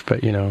and stuff.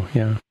 But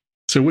yeah.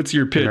 So what's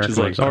your pitch? It's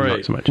like, all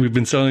right, we've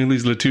been selling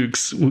these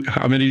Latouks.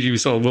 How many did you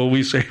sell? Well,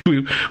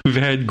 we've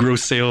had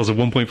gross sales of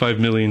 1.5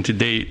 million to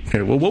date.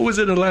 Well, what was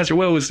it in the last year?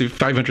 Well, it was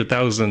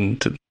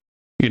 500,000 to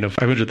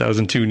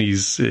 500,000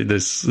 toonies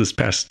this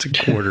past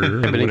quarter.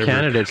 But in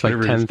Canada, it's like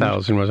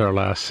 10,000 was our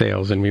last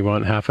sales, and we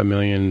want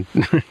 500,000.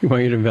 We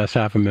want you to invest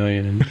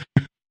 500,000. And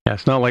yeah,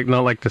 it's not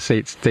like the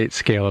state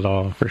scale at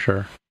all, for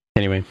sure.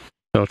 Anyway,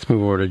 so let's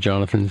move over to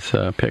Jonathan's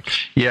pick.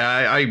 Yeah,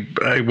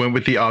 I went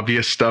with the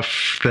obvious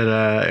stuff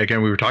that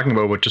again we were talking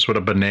about, what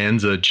a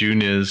bonanza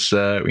June is.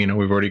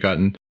 We've already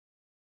gotten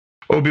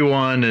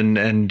Obi-Wan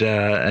and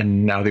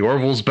now the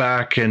Orville's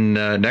back, and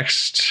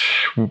next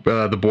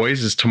The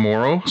Boys is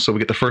tomorrow, so we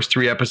get the first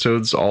 3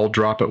 episodes all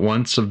drop at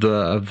once of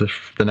the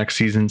next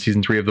season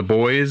 3 of The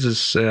Boys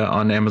is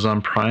on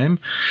Amazon Prime.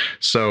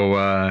 So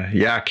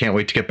yeah, can't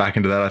wait to get back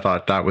into that. I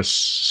thought that was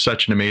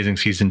such an amazing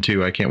season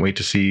 2. I can't wait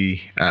to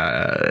see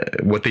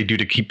what they do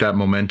to keep that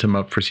momentum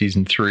up for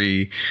season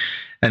 3.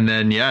 And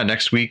then, yeah,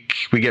 next week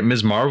we get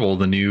Ms. Marvel,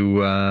 the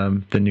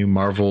new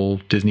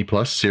Marvel Disney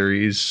Plus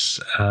series,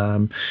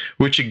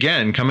 which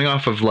again, coming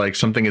off of like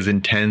something as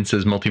intense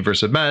as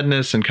Multiverse of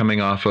Madness, and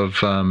coming off of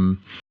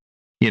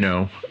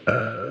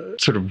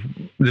sort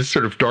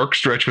of dark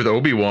stretch with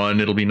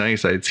Obi-Wan, it'll be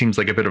nice. It seems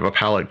like a bit of a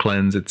palate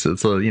cleanse. It's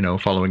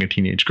following a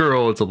teenage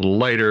girl. It's a little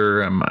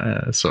lighter,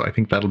 so I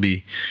think that'll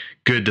be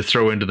good to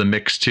throw into the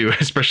mix too,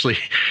 especially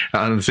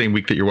on the same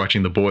week that you're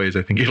watching The Boys.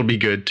 I think it'll be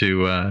good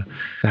to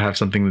have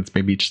something that's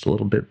maybe just a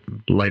little bit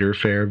lighter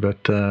fare. But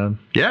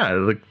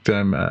yeah,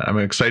 I'm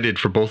excited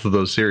for both of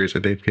those series.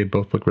 They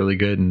both look really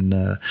good,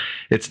 and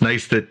it's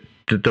nice that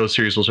those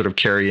series will sort of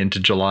carry into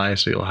July,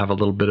 so you'll have a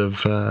little bit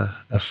of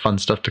fun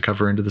stuff to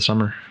cover into the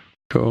summer.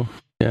 Cool.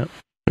 Yeah.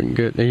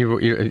 Good. Are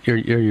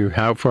you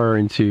how far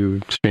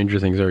into Stranger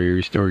Things are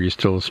you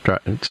still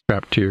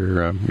strapped to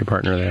your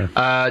partner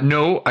there?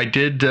 No, I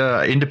did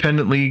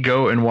independently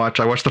go and watch.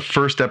 I watched the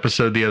first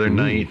episode the other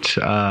night.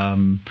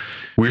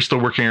 We're still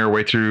working our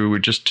way through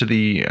just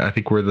to I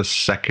think we're the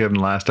second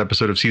last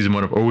episode of season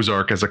 1 of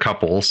Ozark as a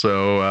couple.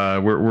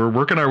 So we're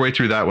working our way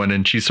through that one,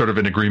 and she's sort of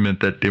in agreement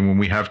that when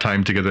we have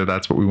time together,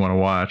 that's what we want to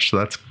watch. So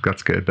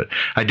that's good. But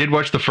I did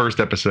watch the first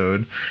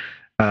episode.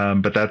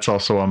 But that's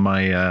also on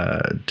my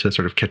to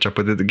sort of catch up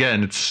with it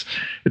again. It's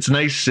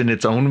nice in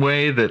its own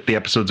way that the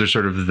episodes are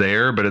sort of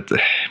there, but it's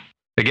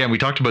again, we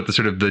talked about the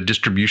sort of the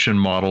distribution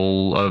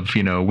model of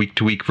week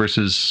to week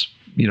versus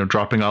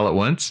dropping all at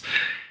once.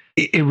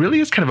 It really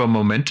is kind of a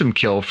momentum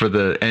kill for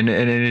and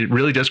it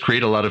really does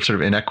create a lot of sort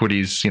of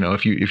inequities.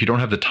 If you don't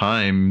have the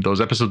time,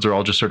 those episodes are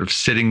all just sort of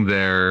sitting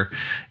there.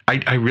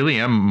 I really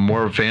am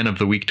more a fan of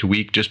the week to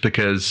week just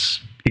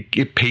because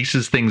it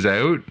paces things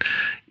out.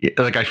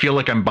 Like I feel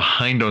like I'm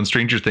behind on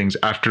Stranger Things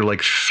after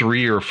like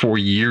 3 or 4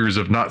 years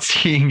of not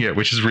seeing it,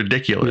 which is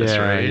ridiculous,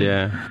 right?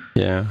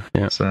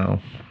 Yeah. So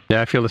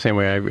yeah, I feel the same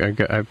way. I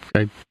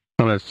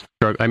kind of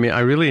struggle. I mean, I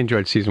really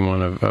enjoyed season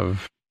 1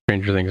 of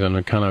Stranger Things, and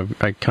I kind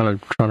of trying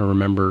to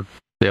remember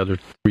the other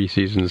 3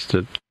 seasons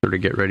to sort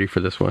of get ready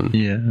for this one.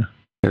 Yeah,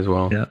 as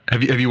well. Yeah.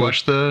 Have you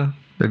watched Have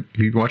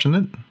you been watching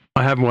it?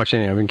 I haven't watched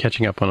anything. I've been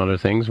catching up on other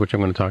things, which I'm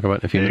going to talk about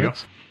in a few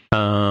minutes.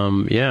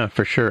 Yeah,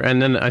 for sure.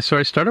 And then I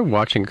started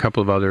watching a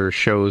couple of other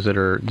shows that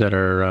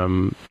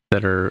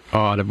are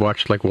odd. I've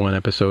watched like one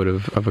episode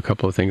of a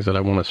couple of things that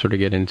I want to sort of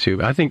get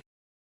into. I think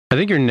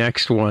your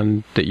next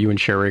one that you and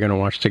Sherry are going to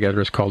watch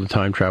together is called The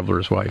Time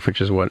Traveler's Wife, which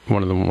is one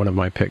of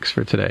my picks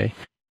for today.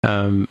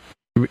 A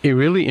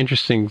really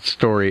interesting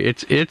story.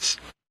 It's it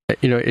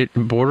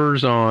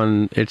borders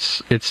on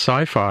it's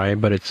sci-fi,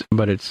 but it's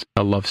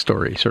a love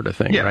story sort of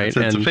thing, right?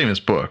 It's a famous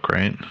book,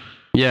 right?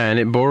 Yeah,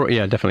 and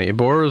definitely. It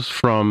borrows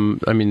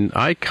from,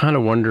 I kind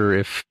of wonder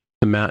if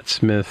the Matt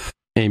Smith,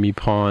 Amy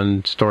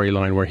Pond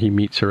storyline where he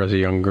meets her as a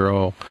young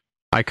girl,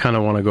 I kind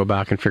of want to go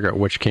back and figure out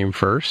which came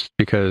first,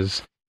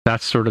 because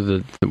that's sort of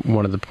the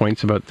one of the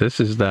points about this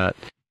is that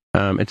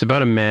it's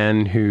about a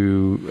man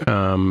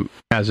who,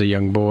 as a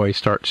young boy,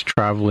 starts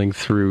traveling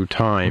through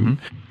time.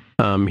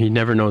 Mm-hmm. He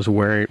never knows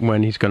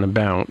when he's going to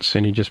bounce,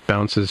 and he just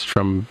bounces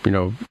from,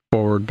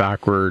 forward,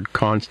 backward,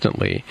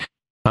 constantly.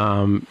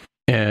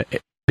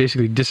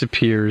 Basically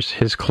disappears.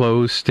 His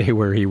clothes stay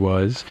where he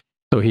was,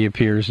 so he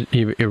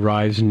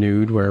arrives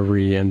nude wherever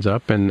he ends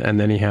up, and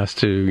then he has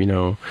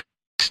to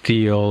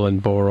steal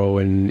and borrow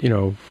and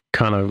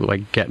kind of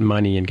like get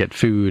money and get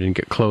food and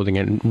get clothing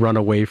and run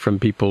away from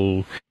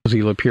people, because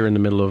he'll appear in the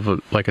middle of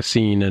a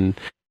scene, and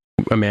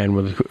a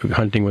man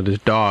hunting with his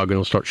dog, and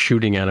he'll start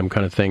shooting at him,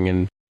 kind of thing,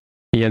 and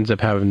he ends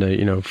up having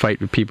to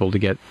fight with people to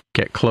get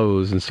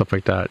clothes and stuff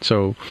like that.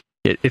 So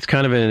it's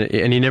kind of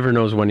and he never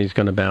knows when he's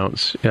going to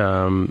bounce.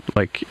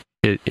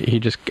 He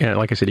just,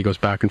 like I said, he goes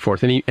back and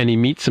forth, and he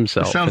meets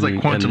himself. It sounds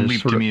like Quantum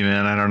Leap to me,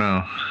 man. I don't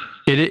know.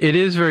 It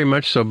is very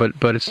much so,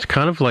 but it's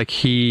kind of like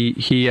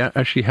he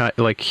actually had,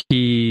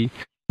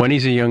 when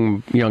he's a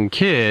young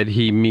kid,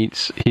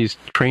 he's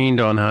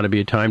trained on how to be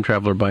a time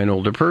traveler by an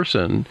older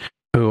person,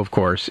 who of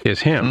course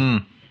is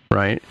him,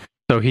 right?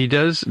 So he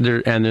does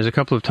there, and there's a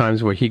couple of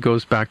times where he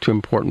goes back to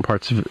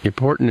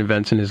important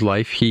events in his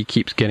life. He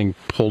keeps getting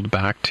pulled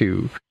back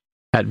to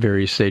at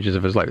various stages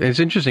of his life. And it's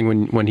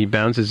interesting when he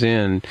bounces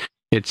in,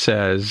 it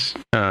says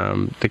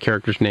the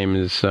character's name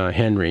is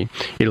Henry.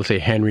 It'll say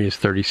Henry is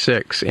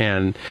 36,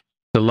 and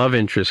the love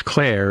interest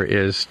Claire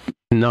is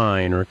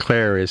 9, or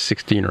Claire is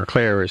 16, or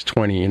Claire is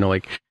 20.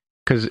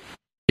 Because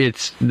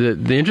it's the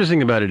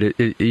interesting about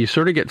it, you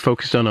sort of get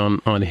focused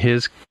on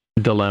his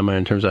dilemma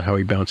in terms of how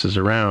he bounces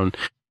around.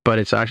 But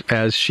it's actually,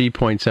 as she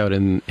points out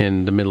in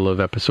the middle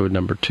of episode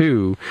number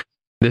 2,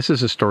 this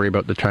is a story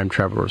about the time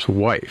traveler's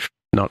wife,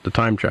 not the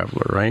time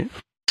traveler, right?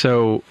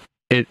 So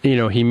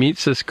he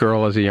meets this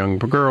girl as a young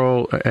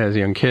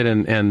kid,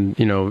 and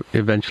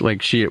eventually,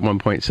 like, she at one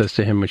point says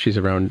to him when she's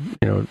around,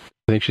 I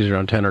think she's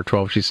around 10 or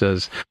 12, she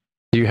says,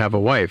 "Do you have a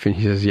wife?" And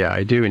he says, "Yeah,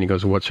 I do." And he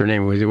goes, "What's her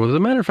name?" And he goes, "Well, as a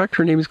matter of fact,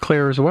 her name is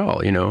Claire as well."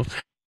 And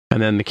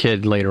then the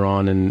kid later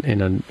on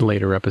in a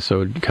later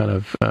episode kind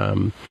of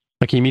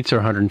he meets her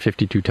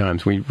 152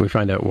 times. We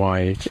find out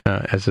why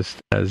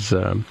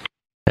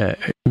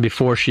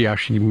before she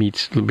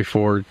meets him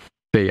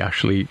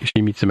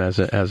as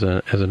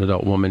an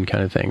adult woman,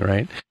 kind of thing,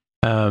 right?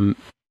 And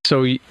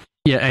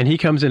he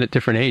comes in at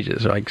different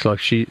ages.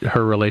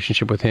 Her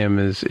relationship with him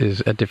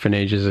is at different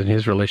ages, and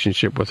his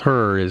relationship with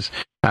her is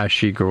as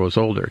she grows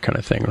older, kind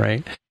of thing,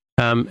 right?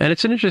 And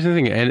it's an interesting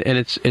thing, and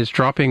it's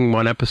dropping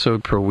one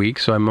episode per week,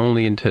 so I'm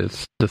only into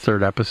the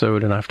 3rd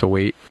episode, and I have to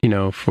wait,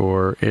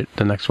 for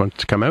the next one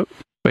to come out.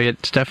 But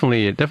it's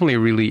definitely a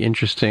really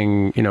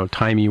interesting,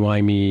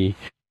 timey-wimey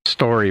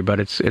story,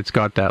 but it's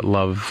got that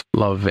love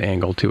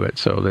angle to it.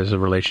 So there's a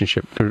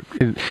relationship,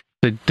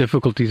 the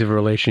difficulties of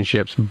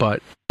relationships,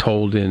 but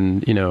told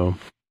in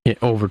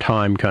over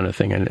time, kind of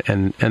thing.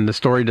 And the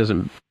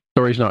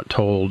story's not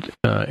told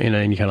in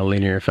any kind of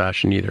linear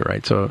fashion either,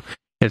 right? So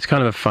it's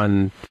kind of a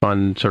fun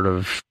sort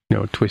of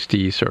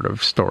twisty sort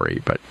of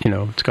story, but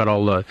it's got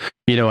all the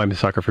I'm a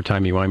sucker for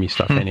timey-wimey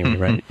stuff anyway,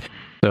 right?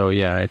 So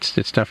yeah, it's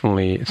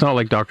definitely, it's not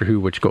like Doctor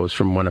Who, which goes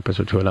from one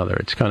episode to another.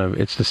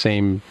 It's the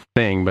same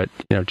thing, but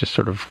just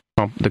sort of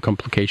the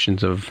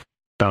complications of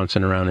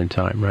bouncing around in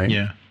time, right?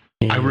 Yeah.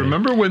 Anyway. I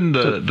remember when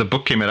the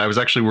book came out. I was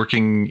actually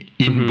working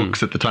in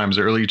books at the time, it was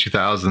early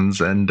 2000s,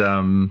 and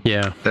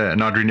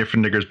Audrey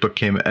Niffenegger's book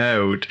came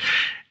out,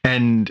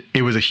 and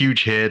it was a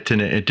huge hit,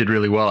 and it did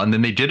really well. And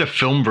then they did a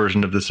film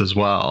version of this as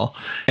well.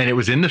 And it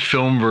was in the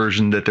film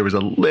version that there was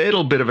a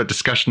little bit of a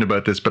discussion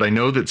about this, but I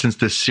know that since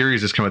this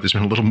series has come out, there's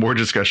been a little more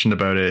discussion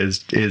about it,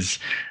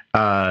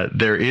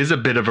 there is a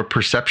bit of a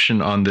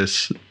perception on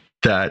this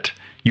that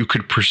you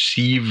could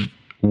perceive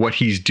what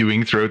he's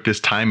doing throughout this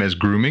time as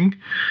grooming.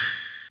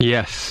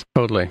 Yes,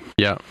 totally.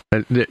 Yeah.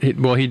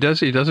 Well, he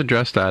does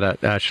address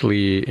that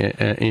actually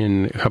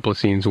in a couple of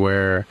scenes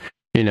where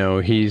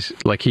he's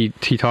like, he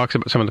talks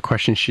about some of the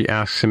questions she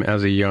asks him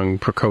as a young,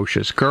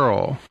 precocious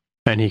girl,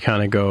 and he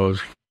kind of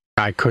goes,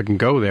 "I couldn't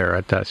go there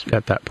at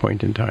that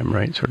point in time,"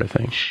 right, sort of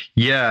thing.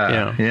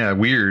 Yeah,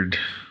 weird.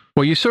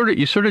 Well, you sort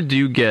of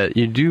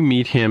do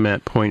meet him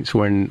at points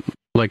when,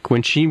 like,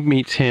 when she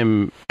meets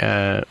him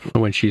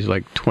when she's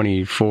like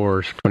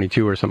 24,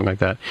 22 or something like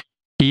that,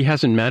 he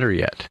hasn't met her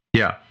yet.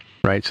 Yeah.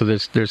 right? So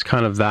there's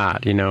kind of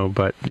that,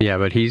 but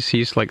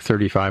he's like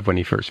 35 when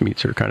he first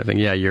meets her, kind of thing.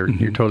 Yeah, you're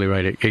totally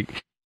right.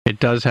 It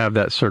does have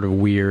that sort of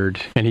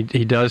weird, and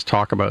he does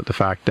talk about the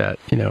fact that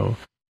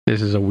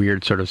this is a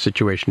weird sort of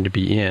situation to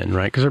be in,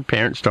 right? Because her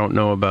parents don't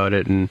know about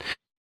it, and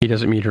he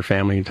doesn't meet her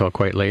family until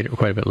quite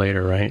a bit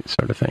later, right?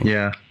 Sort of thing.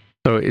 Yeah.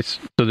 So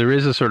there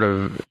is a sort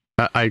of,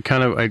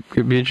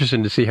 it'd be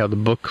interesting to see how the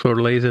book sort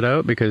of lays it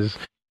out, because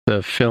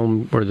the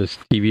film or this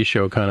TV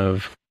show kind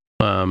of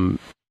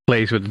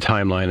plays with the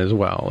timeline as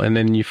well. And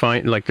then you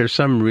find like there's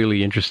some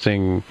really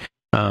interesting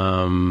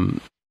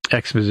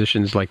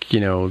expositions, like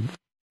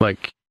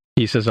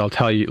he says, "I'll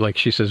tell you," like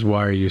she says,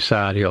 "Why are you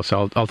sad?" He'll say,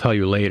 I'll tell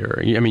you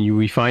later. I mean,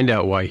 we find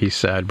out why he's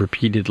sad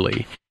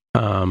repeatedly.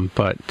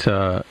 But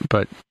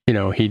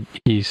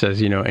he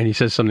says, and he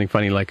says something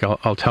funny, like,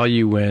 I'll tell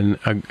you when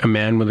a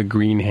man with a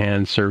green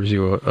hand serves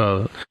you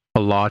a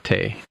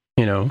latte,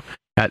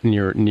 at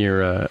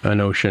near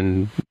an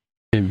ocean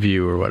in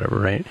view or whatever.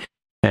 Right.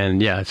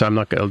 And yeah, so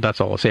that's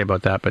all I'll say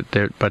about that.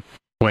 But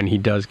when he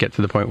does get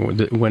to the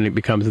point when it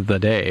becomes the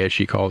day, as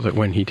she calls it,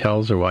 when he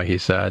tells her why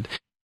he's sad,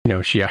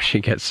 she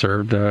actually gets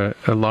served a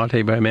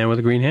latte by a man with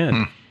a green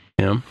hand,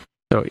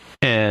 So,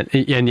 and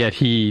yet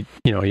he,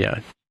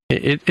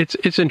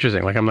 it's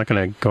interesting. Like, I'm not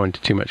going to go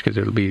into too much because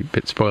it'll be a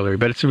bit spoilery,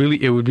 but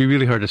it would be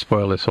really hard to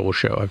spoil this whole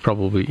show. I've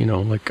probably,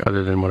 like,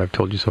 other than what I've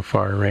told you so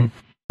far, right?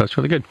 That's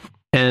really good.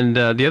 And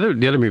the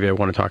other movie I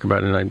want to talk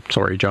about, and I'm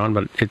sorry, John,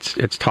 but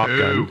it's Top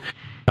Gun,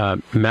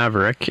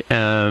 Maverick.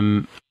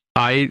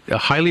 I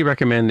highly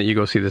recommend that you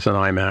go see this on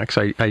IMAX.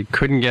 I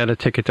couldn't get a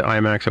ticket to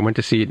IMAX. I went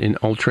to see it in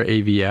Ultra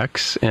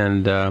AVX,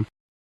 and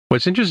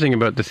what's interesting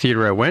about the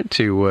theater I went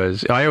to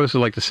was I always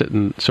like to sit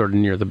in sort of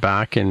near the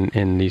back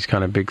in these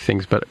kind of big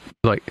things, but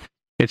like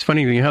it's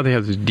funny how they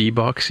have the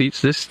D-box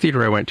seats. This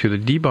theater I went to, the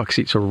D-box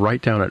seats are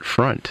right down at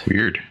front.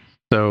 Weird.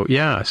 So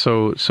yeah,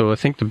 so I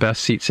think the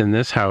best seats in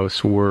this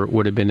house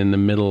would have been in the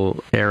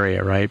middle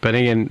area, right? But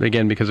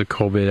again, because of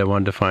COVID, I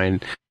wanted to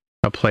find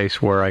a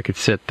place where I could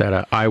sit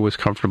that I was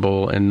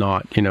comfortable and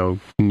not,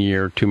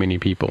 near too many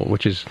people,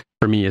 which is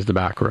for me is the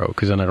back row,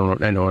 because then I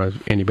don't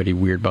have anybody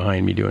weird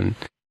behind me doing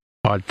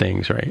odd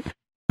things, right?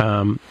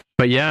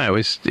 But yeah,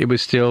 it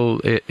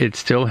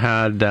still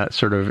had that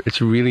sort of,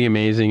 it's really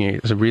amazing.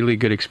 It's a really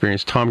good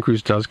experience. Tom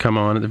Cruise does come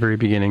on at the very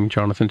beginning,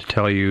 Jonathan, to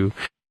tell you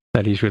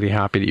that he's really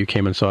happy that you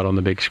came and saw it on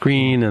the big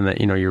screen and that,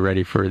 you're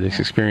ready for this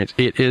experience.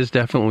 It is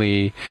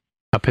definitely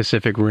a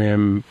Pacific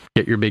Rim,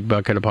 get your big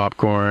bucket of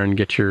popcorn,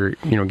 get your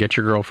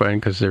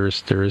girlfriend, because there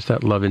is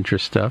that love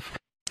interest stuff.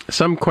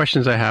 Some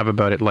questions I have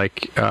about it,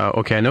 like,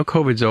 okay, I know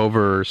COVID's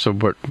over, so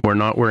we're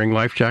not wearing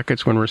life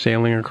jackets when we're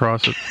sailing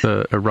across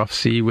a rough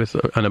sea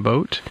on a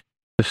boat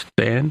to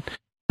stay in.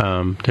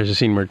 There's a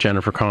scene where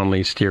Jennifer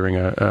Connelly's steering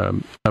a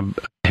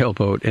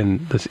sailboat,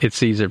 and its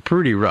seas are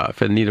pretty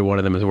rough, and neither one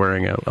of them is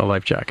wearing a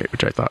life jacket,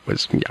 which I thought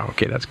was,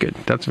 okay, that's good.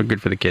 That's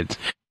good for the kids.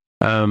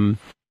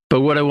 But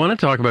what I want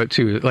to talk about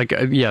too, like,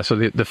 so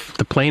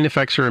the plane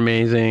effects are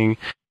amazing.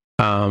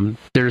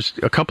 There's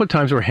a couple of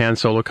times where Han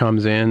Solo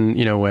comes in,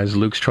 as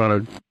Luke's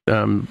trying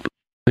to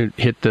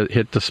hit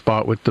the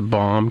spot with the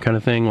bomb kind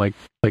of thing, like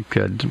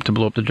to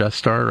blow up the Death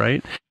Star,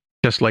 right?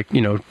 Just like,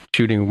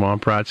 shooting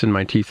womp rats in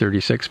my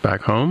T-36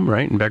 back home,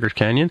 right, in Beggar's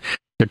Canyon.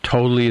 There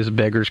totally is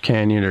Beggar's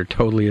Canyon, or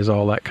totally is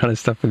all that kind of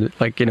stuff.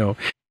 Like,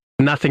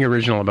 nothing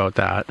original about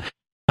that.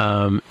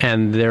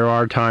 And there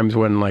are times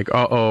when, like,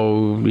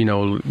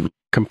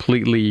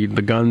 completely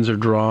the guns are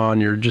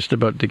drawn, you're just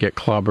about to get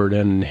clobbered,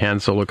 and Han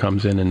Solo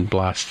comes in and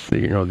blasts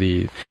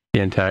the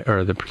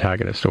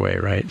protagonist away,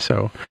 right?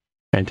 So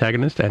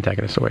antagonist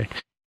away.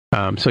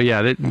 So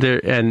yeah,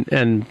 there and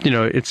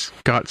it's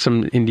got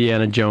some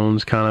Indiana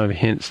Jones kind of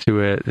hints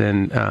to it,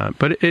 and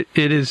but it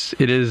is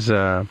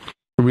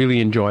really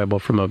enjoyable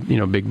from a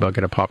big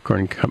bucket of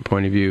popcorn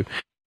point of view.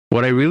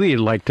 What I really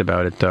liked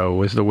about it, though,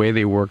 was the way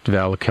they worked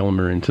Val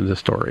Kilmer into the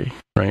story,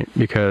 right?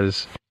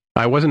 Because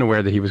I wasn't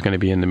aware that he was going to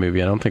be in the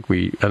movie. I don't think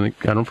we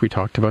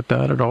talked about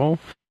that at all.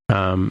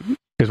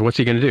 Because what's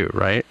he going to do,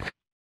 right?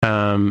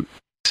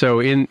 So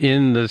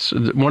in this,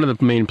 one of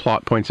the main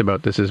plot points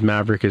about this is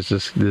Maverick is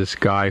this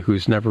guy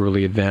who's never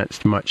really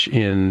advanced much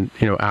in,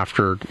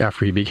 after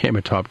he became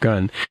a Top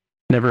Gun,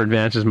 never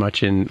advances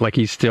much in, like,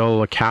 he's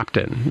still a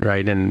captain,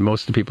 right? And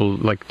most of the people,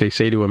 like, they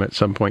say to him at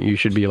some point, you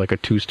should be like a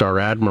 2-star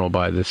admiral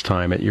by this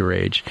time at your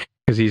age,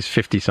 because he's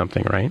 50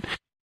 something, right?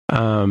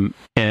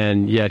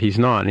 And yet he's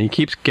not, and he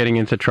keeps getting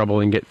into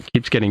trouble and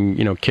keeps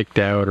getting, kicked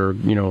out or,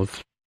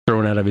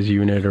 thrown out of his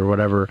unit or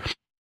whatever.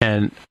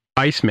 And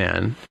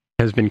Iceman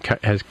has been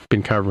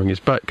covering his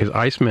butt, because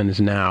Iceman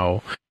is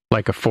now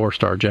like a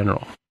 4-star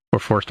general or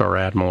 4-star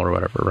admiral or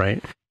whatever,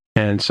 right?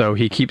 And so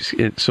he keeps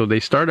it. So they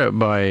start out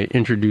by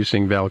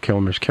introducing Val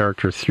Kilmer's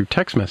character through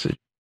text message,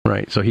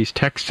 right? So he's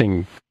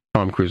texting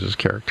Tom Cruise's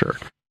character.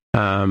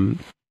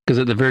 Because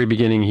at the very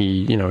beginning,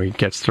 he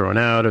gets thrown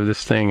out of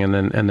this thing, and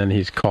then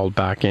he's called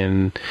back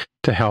in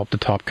to help the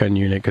Top Gun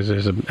unit because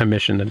there's a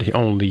mission that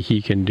only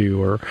he can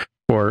do,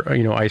 or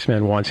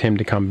Iceman wants him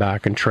to come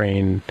back and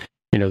train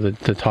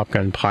the Top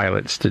Gun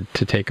pilots to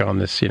take on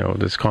this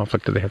this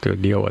conflict that they have to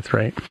deal with,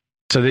 right?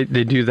 So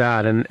they do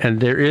that, and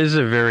there is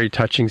a very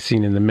touching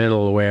scene in the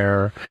middle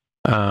where,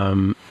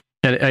 and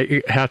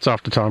hats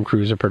off to Tom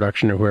Cruise, or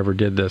production, or whoever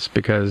did this,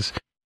 because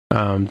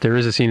there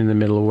is a scene in the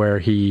middle where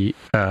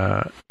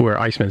where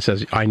Iceman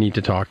says, "I need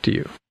to talk to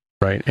you,"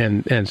 right?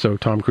 And so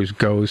Tom Cruise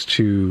goes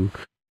to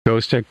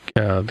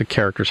the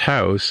character's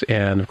house,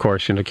 and of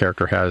course, the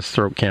character has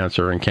throat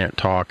cancer and can't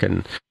talk,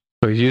 and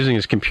so he's using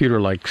his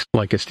computer like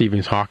a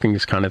Stephen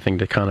Hawking's kind of thing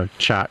to kind of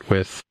chat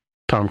with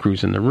Tom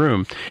Cruise in the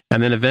room.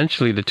 And then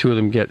eventually the two of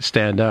them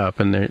stand up,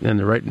 and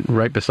they're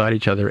right beside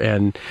each other,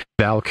 and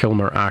Val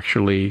Kilmer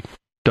actually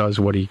does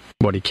what he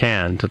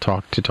can to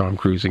talk to Tom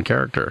Cruise in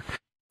character,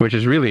 which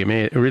is really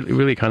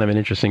really kind of an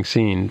interesting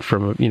scene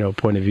from a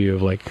point of view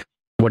of like,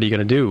 what are you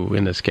going to do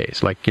in this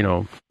case? Like,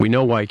 we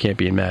know why he can't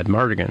be in Mad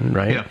Mardigan,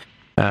 right?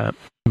 Yeah.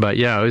 But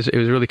yeah, it was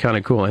really kind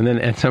of cool. And then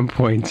at some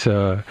point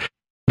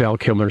Val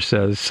Kilmer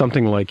says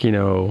something like,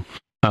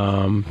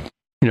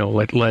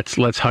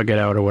 let's hug it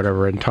out or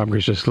whatever, and Tom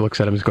Cruise just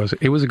looks at him and goes,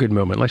 "It was a good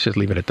moment. Let's just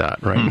leave it at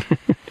that," right?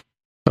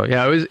 So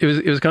yeah,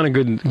 it was kind of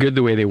good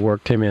the way they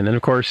worked him in, and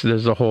of course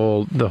there's the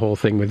whole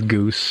thing with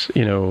Goose.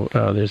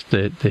 There's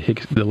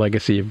the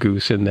legacy of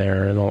Goose in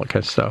there and all that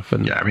kind of stuff.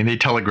 And yeah, I mean they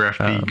telegraphed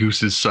the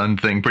Goose's son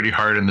thing pretty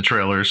hard in the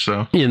trailers.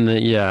 So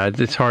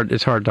it's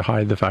hard to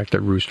hide the fact that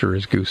Rooster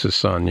is Goose's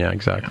son. Yeah,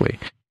 exactly.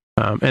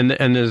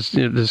 And there's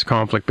this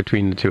conflict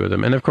between the two of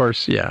them, and of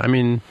course, I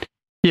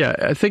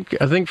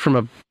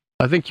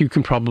think you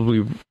can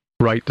probably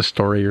write the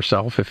story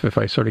yourself. If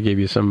I sort of gave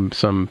you some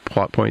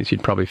plot points,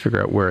 you'd probably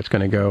figure out where it's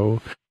going to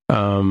go.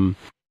 A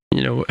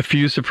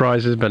few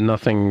surprises, but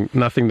nothing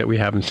that we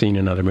haven't seen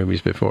in other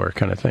movies before,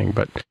 kind of thing.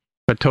 But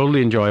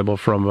totally enjoyable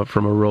from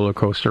a roller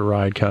coaster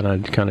ride kind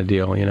of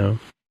deal.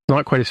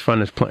 Not quite as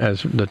fun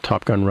as the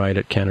Top Gun ride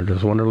at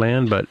Canada's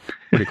Wonderland, but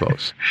pretty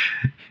close.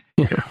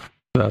 Yeah,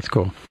 that's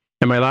cool.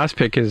 And my last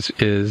pick is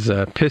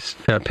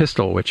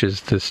Pistol, which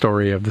is the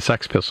story of the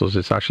Sex Pistols.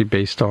 It's actually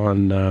based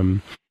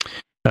on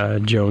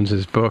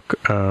Jones's book.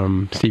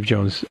 Steve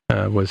Jones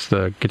was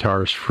the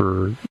guitarist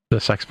for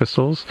the Sex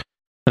Pistols.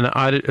 And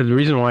the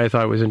reason why I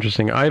thought it was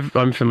interesting,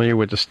 I'm familiar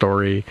with the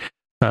story.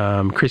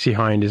 Chrissie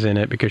Hynde is in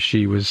it because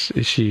she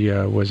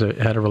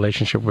had a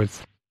relationship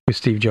with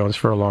Steve Jones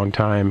for a long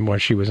time while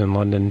she was in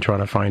London trying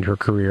to find her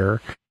career,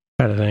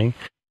 kind of thing.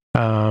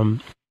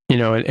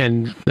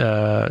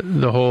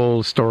 The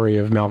whole story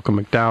of Malcolm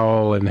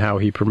McDowell and how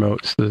he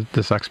promotes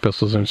the Sex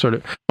Pistols, and sort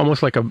of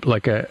almost like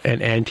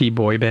an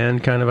anti-boy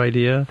band kind of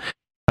idea.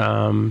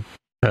 An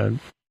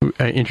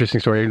interesting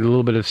story. A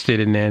little bit of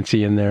Sid and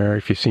Nancy in there.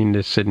 If you've seen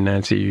this Sid and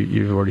Nancy,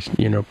 you've already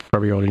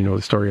probably already know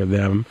the story of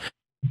them.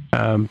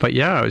 But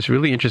yeah, it was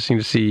really interesting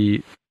to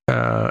see.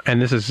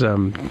 And this is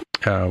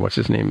what's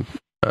his name?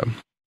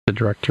 The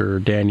director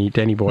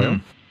Danny Boyle,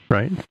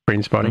 right?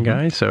 Brain Spotting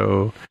guy.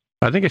 So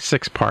I think it's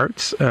 6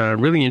 parts.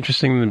 Really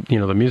interesting.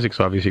 The music's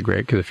obviously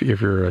great because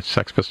if you're a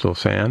Sex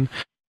Pistols fan,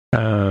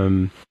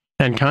 and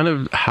kind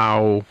of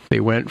how they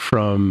went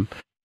from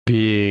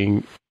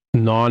being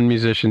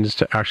non-musicians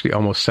to actually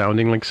almost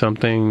sounding like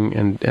something,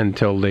 and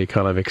until they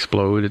kind of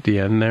explode at the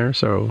end there.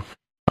 So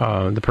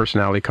the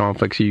personality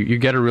conflicts, you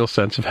get a real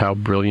sense of how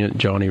brilliant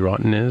Johnny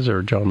Rotten is,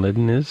 or John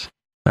Lydon is,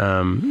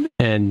 and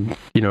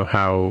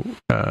how.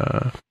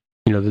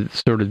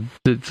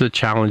 The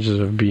challenges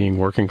of being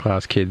working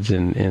class kids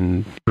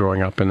in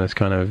growing up in this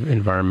kind of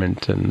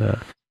environment. And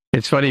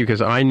it's funny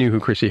because I knew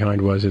who Chrissie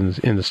Hynde was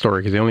in the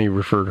story, because they only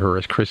referred to her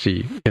as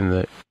Chrissie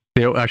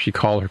they don't actually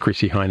call her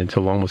Chrissie Hynde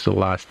until almost the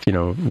last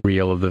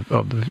reel of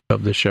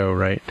the show,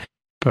 right?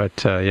 But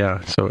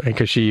so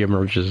because she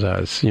emerges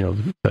as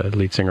the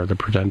lead singer of the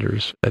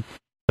Pretenders at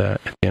the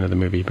end of the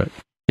movie. But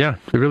yeah,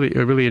 a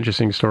really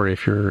interesting story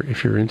if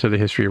you're into the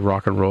history of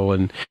rock and roll.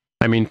 And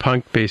I mean,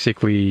 punk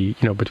basically,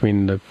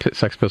 between the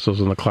Sex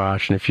Pistols and the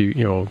Clash, and if you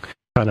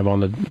kind of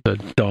on the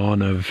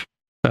dawn of,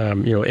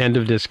 end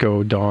of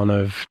disco, dawn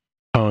of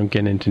punk,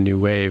 and into new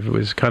wave, it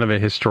was kind of a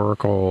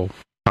historical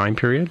time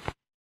period,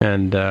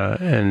 and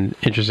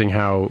interesting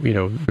how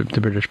the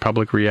British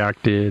public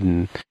reacted,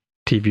 and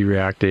TV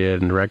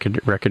reacted, and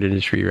record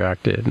industry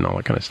reacted, and all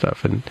that kind of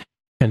stuff, and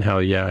how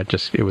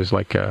it was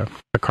like a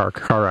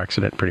car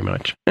accident pretty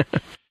much.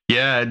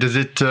 Yeah, does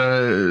it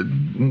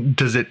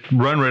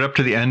run right up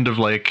to the end of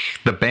like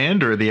the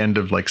band, or the end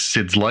of like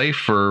Sid's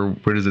life, or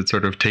where does it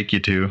sort of take you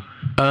to?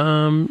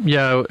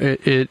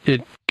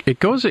 It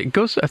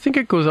goes. I think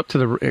it goes up to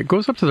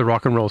the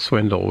Rock and Roll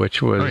Swindle,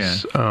 which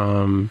was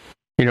and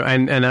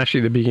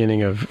actually the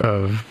beginning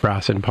of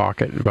Brass in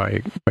Pocket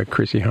by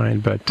Chrissie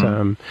Hynde, but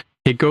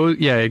it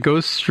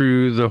goes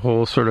through the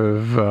whole sort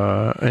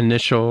of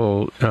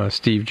initial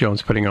Steve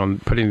Jones putting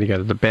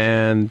together the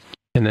band.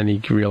 And then he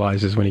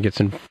realizes when he gets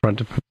in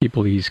front of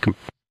people, he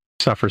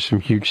suffers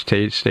from huge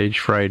stage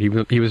fright. He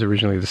was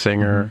originally the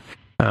singer.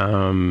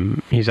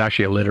 He's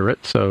actually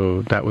illiterate,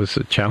 so that was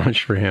a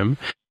challenge for him.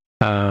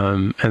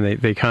 And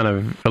they kind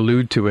of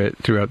allude to it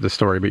throughout the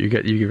story, but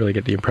you really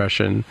get the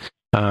impression.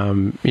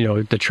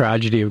 The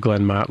tragedy of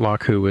Glenn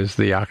Matlock, who was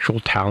the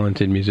actual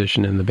talented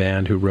musician in the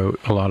band who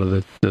wrote a lot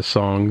of the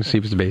songs. He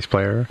was the bass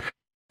player.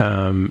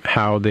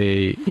 how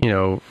they,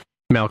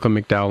 Malcolm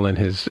McDowell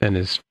and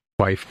his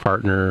wife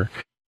partner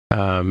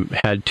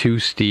had two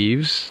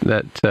Steves,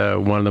 that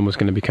one of them was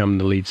going to become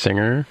the lead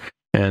singer,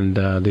 and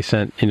they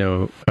sent,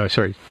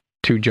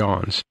 two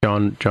Johns,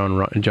 John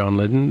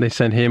Lydon. They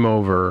sent him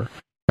over.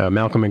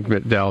 Malcolm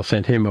McDowell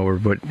sent him over,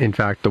 but in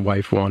fact, the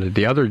wife wanted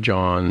the other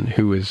John,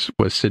 who was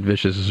Sid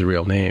Vicious's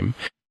real name,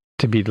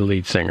 to be the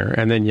lead singer.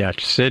 And then,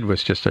 Sid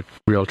was just a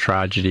real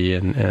tragedy,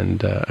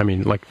 and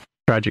like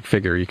tragic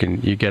figure.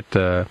 You get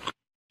that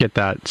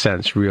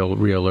sense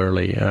real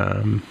early.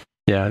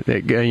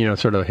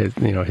 Sort of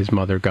his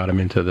mother got him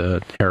into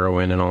the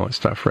heroin and all that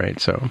stuff, right?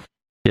 So.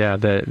 Yeah,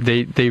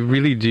 they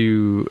really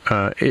do.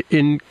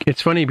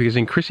 It's funny because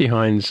in Chrissie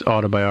Hynde's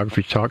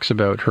autobiography, she talks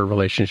about her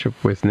relationship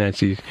with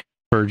Nancy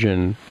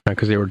Spurgeon,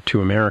 because they were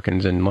two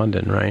Americans in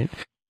London, right?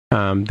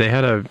 They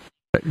had a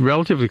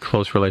relatively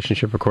close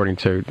relationship, according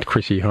to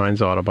Chrissie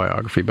Hynde's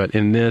autobiography. But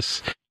in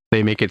this,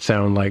 they make it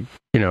sound like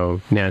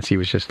Nancy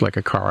was just like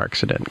a car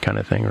accident kind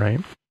of thing, right?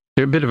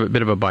 They're a bit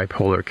of a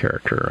bipolar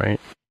character, right?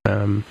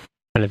 And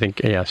I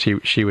think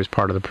she was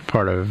part of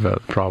the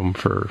problem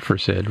for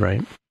Sid,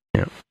 right?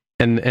 Yeah.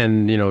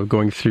 And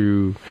going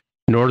through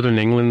Northern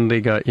England,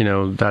 they got,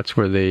 that's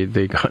where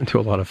they got into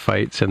a lot of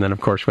fights. And then,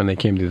 of course, when they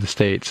came to the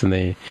States and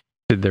they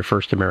did their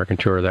first American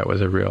tour, that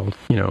was a real,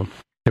 there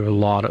were a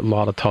lot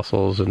of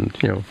tussles. And,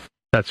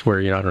 that's where,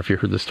 I don't know if you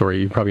heard the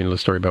story. You probably know the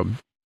story about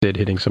Sid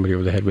hitting somebody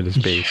over the head with his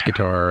bass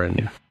guitar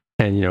and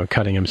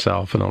cutting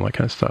himself and all that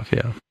kind of stuff.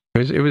 Yeah.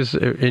 It was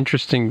an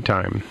interesting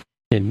time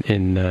in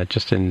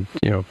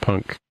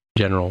punk,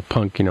 general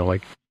punk,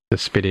 like the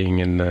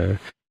spitting and the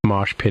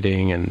mosh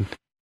pitting and,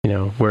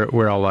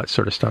 where all that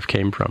sort of stuff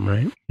came from,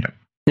 right? Yeah.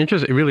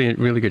 Interesting, really,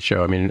 really good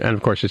show. I mean, and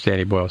of course it's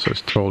Danny Boyle, so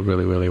it's told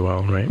really, really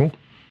well, right? Cool.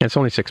 And it's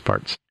only 6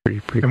 parts.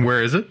 Pretty And cool.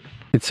 where is it?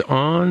 It's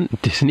on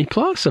Disney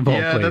Plus of all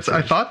places.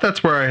 I thought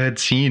that's where I had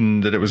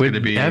seen that it was going to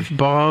be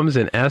F-bombs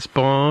and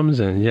S-bombs,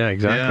 and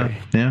exactly.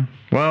 Yeah.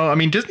 Well, I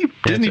mean, Disney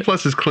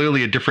Plus is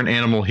clearly a different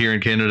animal here in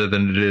Canada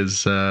than it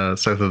is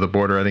south of the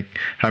border. I think,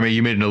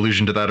 you made an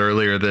allusion to that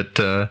earlier,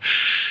 that,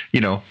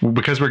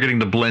 because we're getting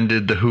the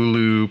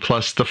Hulu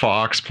plus the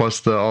Fox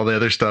plus all the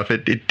other stuff,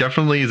 it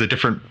definitely is a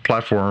different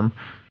platform.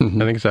 Mm-hmm.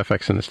 I think it's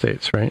FX in the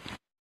States, right?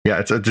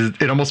 Yeah,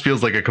 it almost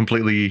feels like a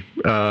completely,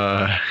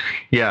 it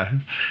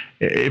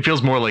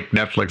feels more like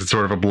Netflix. It's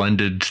sort of a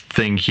blended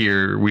thing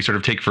here. We sort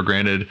of take for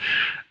granted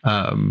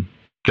that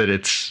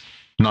it's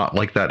not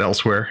like that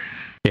elsewhere.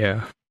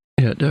 Yeah,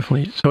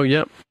 definitely. So,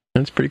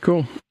 that's pretty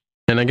cool.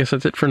 And I guess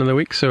that's it for another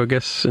week. So I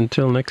guess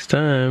until next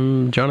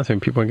time, Jonathan,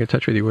 people want to get in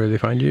touch with you. Where do they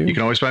find you? You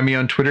can always find me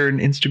on Twitter and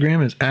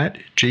Instagram as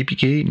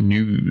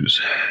 @JPKNews.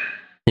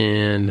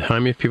 And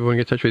Jaime, if people want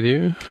to get in touch with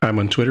you? I'm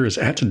on Twitter as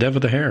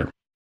 @DevOfTheHair.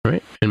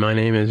 Right. And my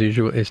name, as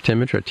usual, is Tim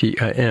Mitra,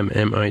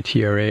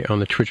 TIMMITRA. On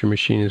the Twitter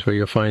machine is where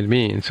you'll find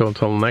me. And so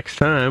until next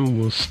time,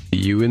 we'll see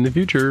you in the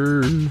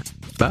future.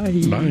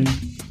 Bye. Bye.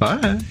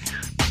 Bye.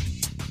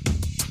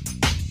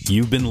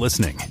 You've been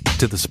listening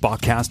to the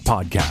Spotcast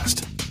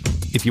podcast.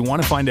 If you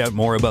want to find out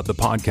more about the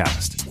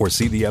podcast or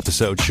see the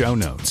episode show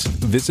notes,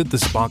 visit the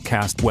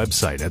Spotcast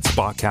website at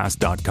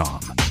spotcast.com.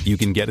 You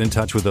can get in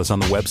touch with us on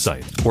the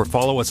website or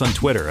follow us on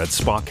Twitter at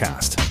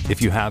Spotcast. If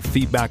you have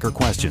feedback or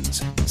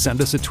questions,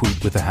 send us a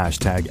tweet with the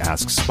hashtag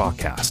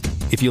AskSpotcast.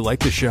 If you like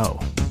the show,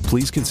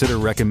 please consider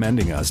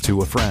recommending us to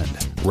a friend,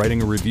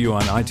 writing a review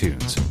on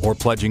iTunes, or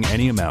pledging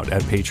any amount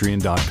at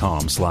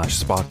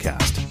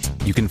patreon.com/Spotcast.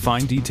 You can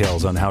find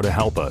details on how to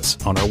help us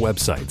on our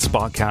website,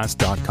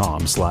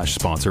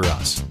 spotcast.com/sponsor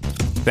us.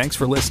 Thanks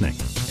for listening,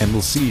 and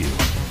we'll see you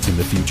in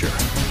the future.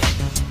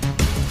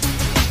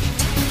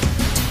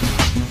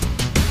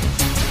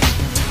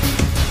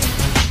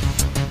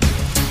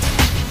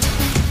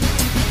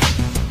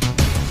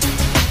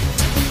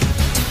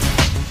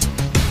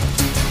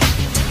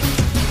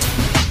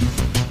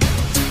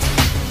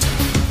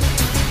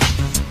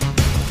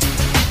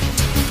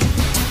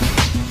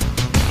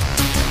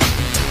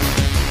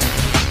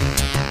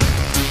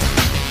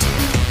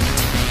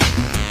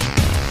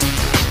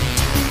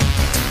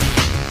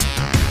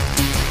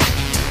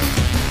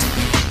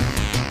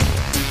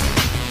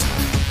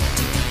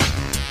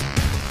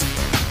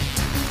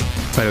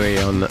 By the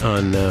way, on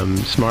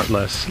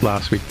Smartless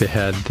last week, they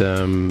had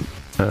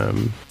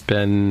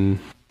Ben,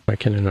 I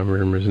can't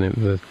remember his name,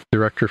 the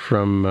director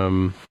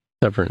from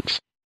Severance,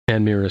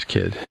 and Mira's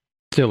kid,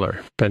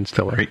 Ben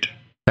Stiller. Great.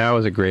 That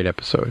was a great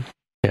episode.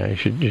 Yeah, you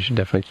should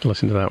definitely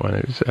listen to that one.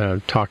 It was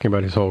talking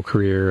about his whole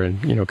career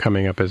and,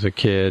 coming up as a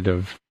kid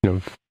of,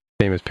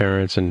 famous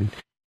parents and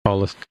all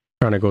this,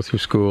 trying to go through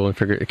school and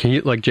figure,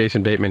 like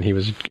Jason Bateman, he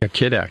was a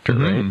kid actor,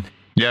 Mm-hmm. right?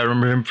 Yeah, I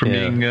remember him from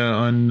being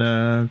on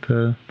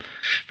the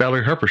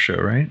Valerie Harper show,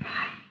 right?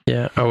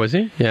 Yeah. Oh, was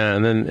he? Yeah,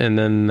 and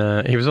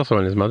then he was also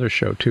on his mother's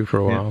show too for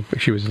a while. Yeah.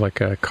 She was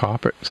like a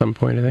cop at some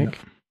point, I think.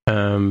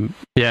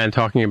 and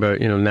talking about,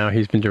 now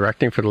he's been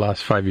directing for the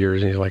last 5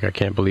 years, and he's like, I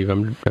can't believe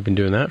I've been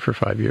doing that for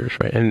 5 years,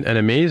 right? And an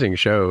amazing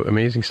show,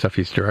 amazing stuff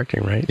he's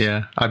directing, right?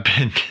 Yeah,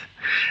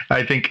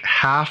 I think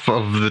half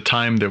of the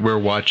time that we're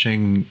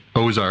watching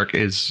Ozark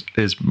is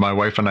my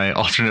wife and I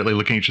alternately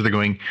looking at each other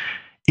going,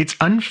 it's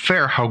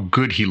unfair how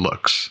good he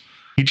looks.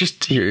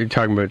 You're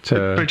talking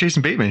about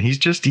Jason Bateman.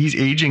 He's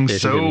aging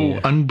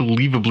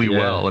unbelievably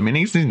well. I mean,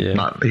 he's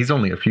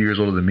only a few years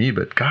older than me,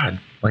 but God,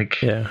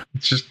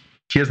 it's just,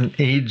 he hasn't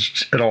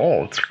aged at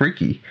all. It's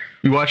freaky.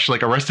 You watch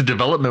Arrested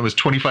Development was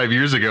 25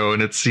 years ago,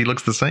 and he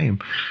looks the same.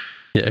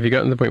 Yeah, have you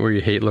gotten to the point where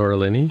you hate Laura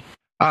Linney?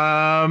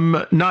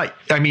 Not.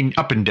 I mean,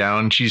 up and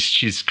down.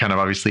 She's kind of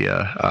obviously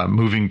a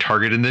moving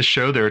target in this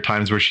show. There are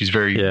times where she's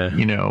very, you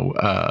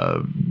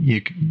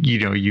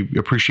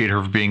appreciate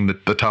her for being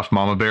the tough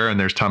mama bear, and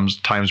there's times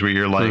where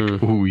you're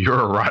like, ooh, you're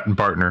a rotten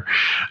partner.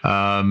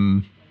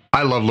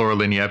 I love Laura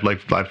Linney. I've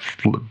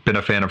been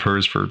a fan of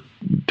hers for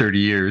 30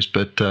 years,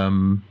 but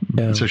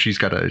so she's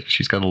got a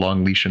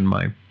long leash in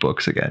my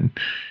books again.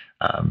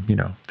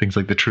 Things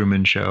like The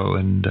Truman Show,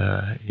 and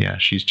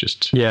she's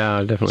just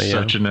definitely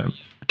such a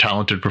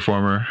talented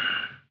performer.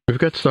 We've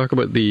got to talk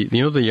about the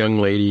young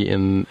lady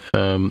in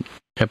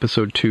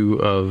episode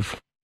 2 of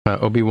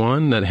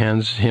Obi-Wan that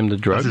hands him the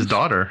drugs. That's his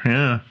daughter.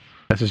 Yeah.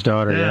 That's his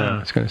daughter. Yeah, I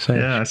was going to say.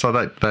 Yeah, I saw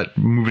that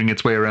moving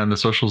its way around the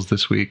socials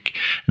this week,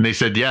 and they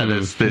said,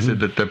 they said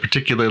that the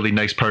particularly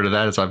nice part of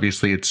that is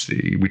obviously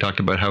we talked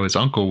about how his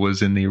uncle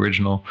was in the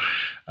original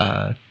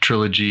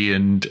trilogy,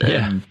 and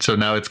so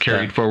now it's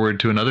carried forward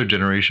to another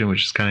generation,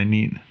 which is kind of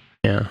neat.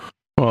 Yeah.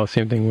 Well,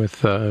 same thing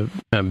with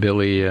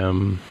Billy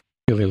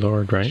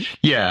Lord, right?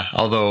 Yeah,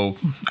 although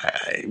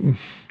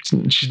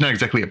she's not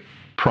exactly a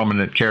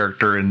prominent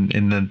character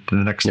in the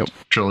next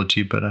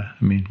trilogy, but I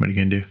mean, what are you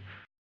going to do?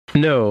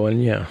 No,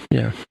 and yeah,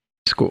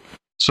 it's cool.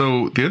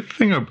 So the other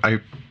thing I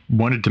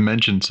wanted to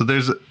mention, so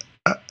there's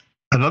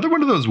another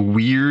one of those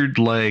weird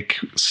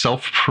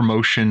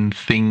self-promotion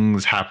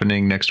things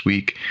happening next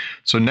week.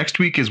 So next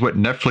week is what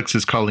Netflix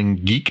is calling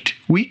Geeked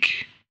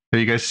Week.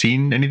 Have you guys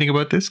seen anything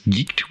about this?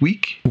 Geeked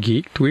Week?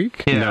 Geeked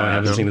Week? Yeah, no, I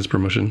haven't seen this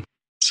promotion.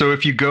 So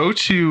if you go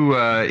to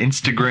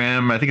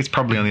Instagram, I think it's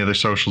probably on the other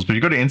socials, but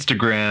you go to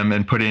Instagram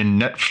and put in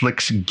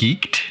Netflix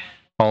Geeked,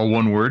 all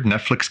one word,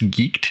 Netflix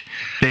Geeked.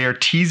 They are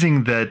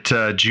teasing that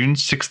June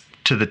 6th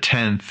to the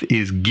 10th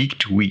is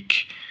Geeked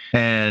Week.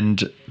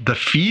 And the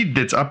feed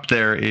that's up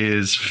there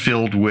is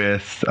filled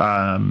with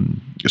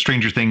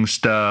Stranger Things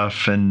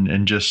stuff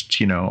and just,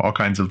 all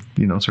kinds of,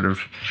 sort of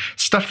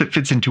stuff that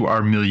fits into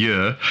our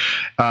milieu.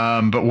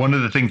 But one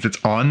of the things that's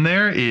on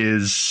there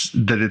is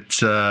that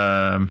it's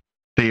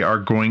they are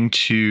going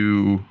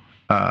to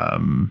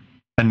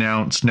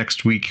announce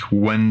next week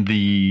when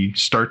the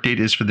start date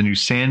is for the new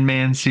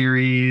Sandman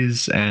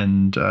series,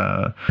 and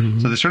so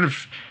they're sort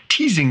of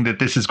teasing that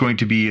this is going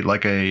to be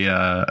like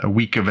a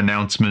week of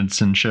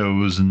announcements and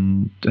shows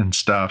and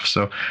stuff.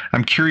 So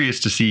I'm curious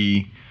to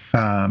see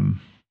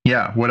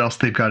what else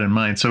they've got in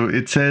mind. So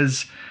it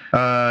says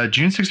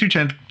June 6th through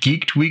 10th,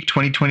 Geeked Week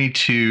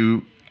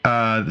 2022,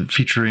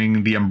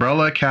 featuring The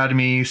Umbrella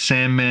Academy,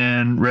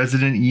 Sandman,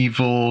 Resident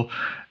Evil,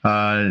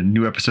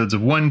 new episodes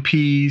of One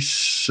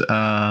Piece,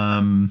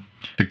 The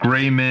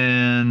Gray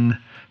Man,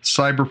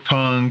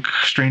 Cyberpunk,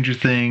 Stranger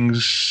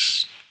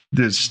Things.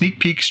 There's sneak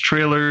peeks,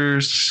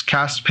 trailers,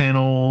 cast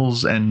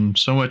panels, and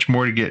so much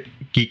more to get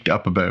geeked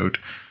up about.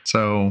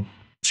 So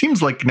it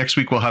seems like next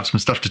week we'll have some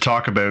stuff to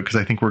talk about, because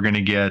I think we're going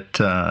to get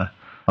a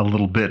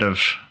little bit of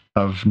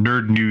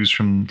nerd news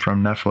from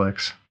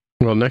Netflix.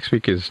 Well, next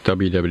week is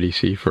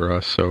WWDC for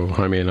us, so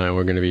Jaime and I,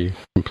 we're going to be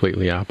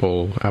completely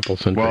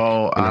Apple-centric.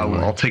 Well,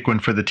 I'll take one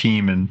for the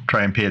team and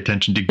try and pay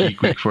attention to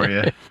Geek Week for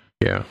you.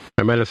 Yeah,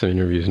 I might have some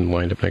interviews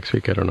lined up next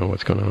week. I don't know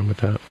what's going on with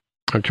that.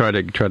 I'll try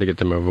to get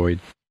them to avoid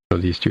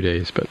these 2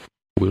 days, but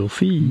we'll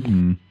see.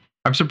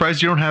 I'm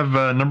surprised you don't have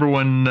a number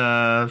one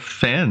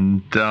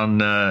fan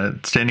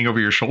down standing over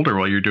your shoulder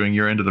while you're doing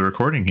your end of the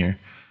recording here.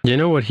 You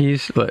know what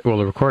he's like? Well,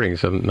 the recording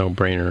is a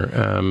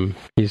no-brainer.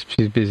 He's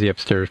busy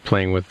upstairs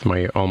playing with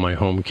all my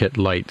HomeKit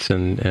lights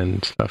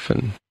and stuff.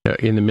 And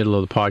in the middle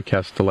of the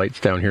podcast, the lights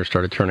down here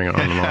started turning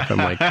on and off. I'm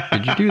like,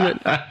 "Did you do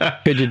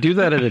that? Could you do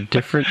that at a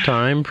different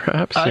time,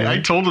 perhaps?" I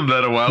told him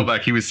that a while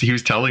back. He was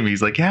telling me,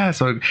 he's like, "Yeah,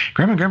 so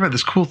Grandma,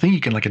 this cool thing you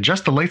can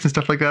adjust the lights and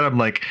stuff like that." I'm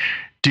like,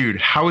 dude,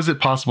 how is it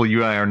possible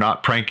you and I are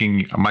not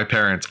pranking my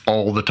parents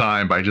all the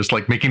time by just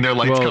making their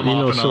lights come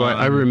off and so on?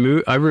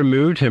 I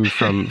removed him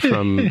from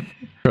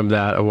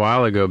that a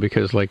while ago,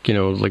 because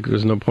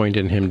there's no point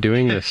in him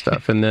doing this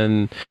stuff. And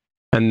then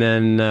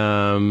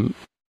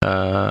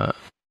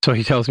so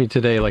he tells me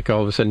today,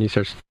 all of a sudden he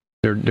starts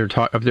they're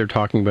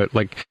talking about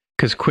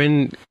because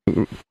Quinn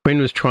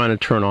was trying to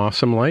turn off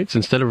some lights.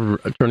 Instead of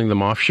turning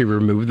them off, she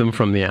removed them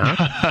from the app.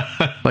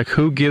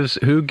 Who gives a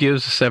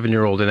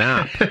 7-year-old an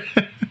app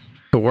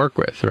to work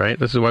with, right?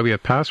 This is why we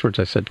have passwords.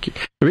 I said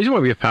the reason why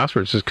we have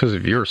passwords is because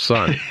of your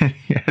son.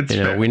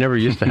 Yeah, we never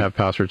used to have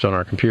passwords on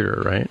our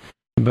computer, right?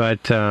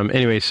 But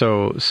anyway,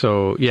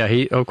 so yeah,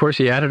 he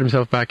added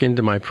himself back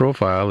into my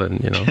profile,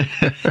 and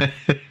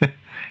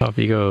off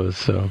he goes.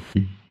 So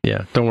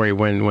yeah, don't worry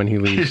when he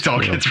leaves. It all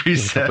gets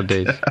reset. In a couple of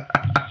days.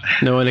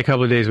 No, in a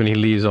couple of days when he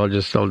leaves, I'll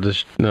just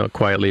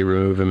quietly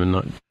remove him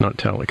and not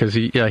tell it, because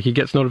he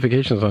gets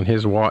notifications on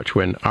his watch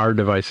when our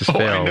devices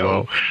fail.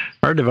 Well,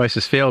 our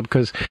devices fail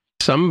because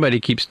somebody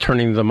keeps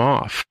turning them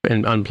off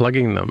and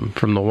unplugging them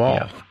from the wall.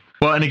 Yeah.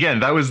 Well, and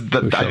again, I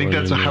think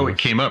that's how it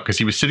came up, because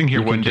he was sitting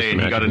here one day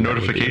and he got a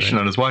notification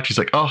on his watch. He's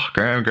like, "Oh,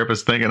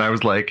 Grandpa's thing," and I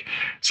was like,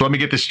 "So let me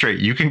get this straight.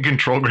 You can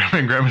control Grandma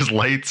and Grandma's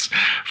lights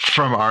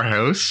from our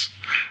house?"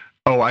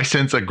 Oh, I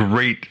sense a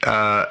great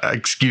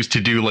excuse to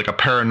do like a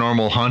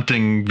paranormal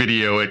haunting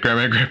video at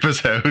Grandma and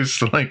Grandpa's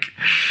house. Like,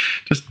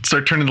 just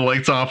start turning the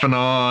lights off and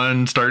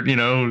on. Start,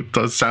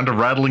 the sound of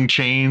rattling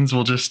chains.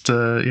 We'll just,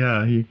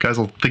 you guys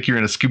will think you're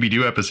in a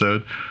Scooby-Doo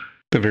episode. At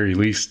the very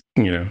least,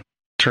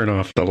 turn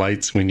off the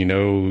lights when he's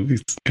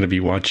going to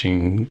be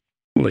watching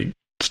like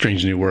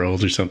Strange New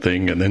Worlds or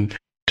something, and then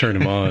turn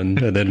them on,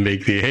 and then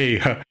make hey,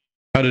 how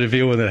did it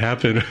feel when that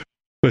happened?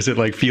 Was it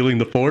like feeling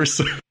the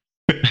force?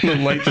 The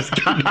light just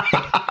turned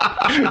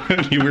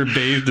on. You were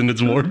bathed in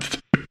its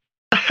warmth.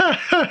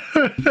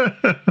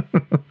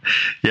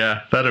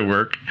 Yeah, that'd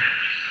work.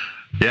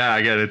 Yeah,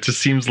 again, it just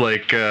seems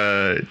like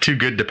too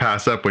good to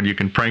pass up when you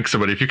can prank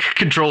somebody. If you can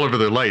control over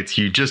their lights,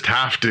 you just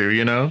have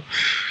to,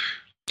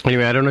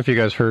 Anyway, I don't know if you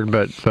guys heard,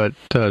 but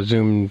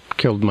Zoom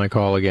killed my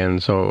call again,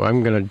 so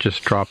I'm going to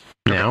just drop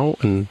now,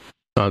 and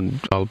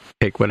I'll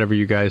take whatever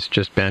you guys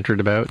just bantered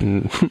about,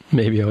 and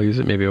maybe I'll use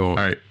it, maybe I won't.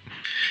 All right.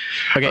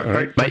 Okay. All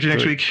right. Talk to you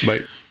next week.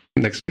 Bye.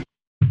 Next.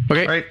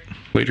 Okay. All right.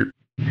 Later.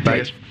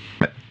 Bye.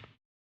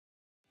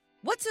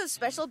 What's so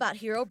special about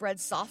Hero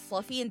Bread's soft,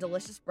 fluffy, and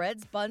delicious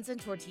breads, buns,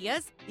 and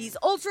tortillas? These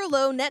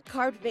ultra-low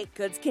net-carb baked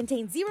goods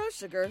contain zero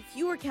sugar,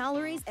 fewer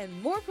calories,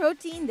 and more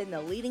protein than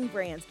the leading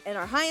brands, and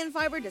are high in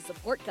fiber to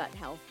support gut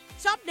health.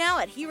 Shop now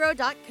at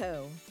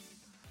Hero.co.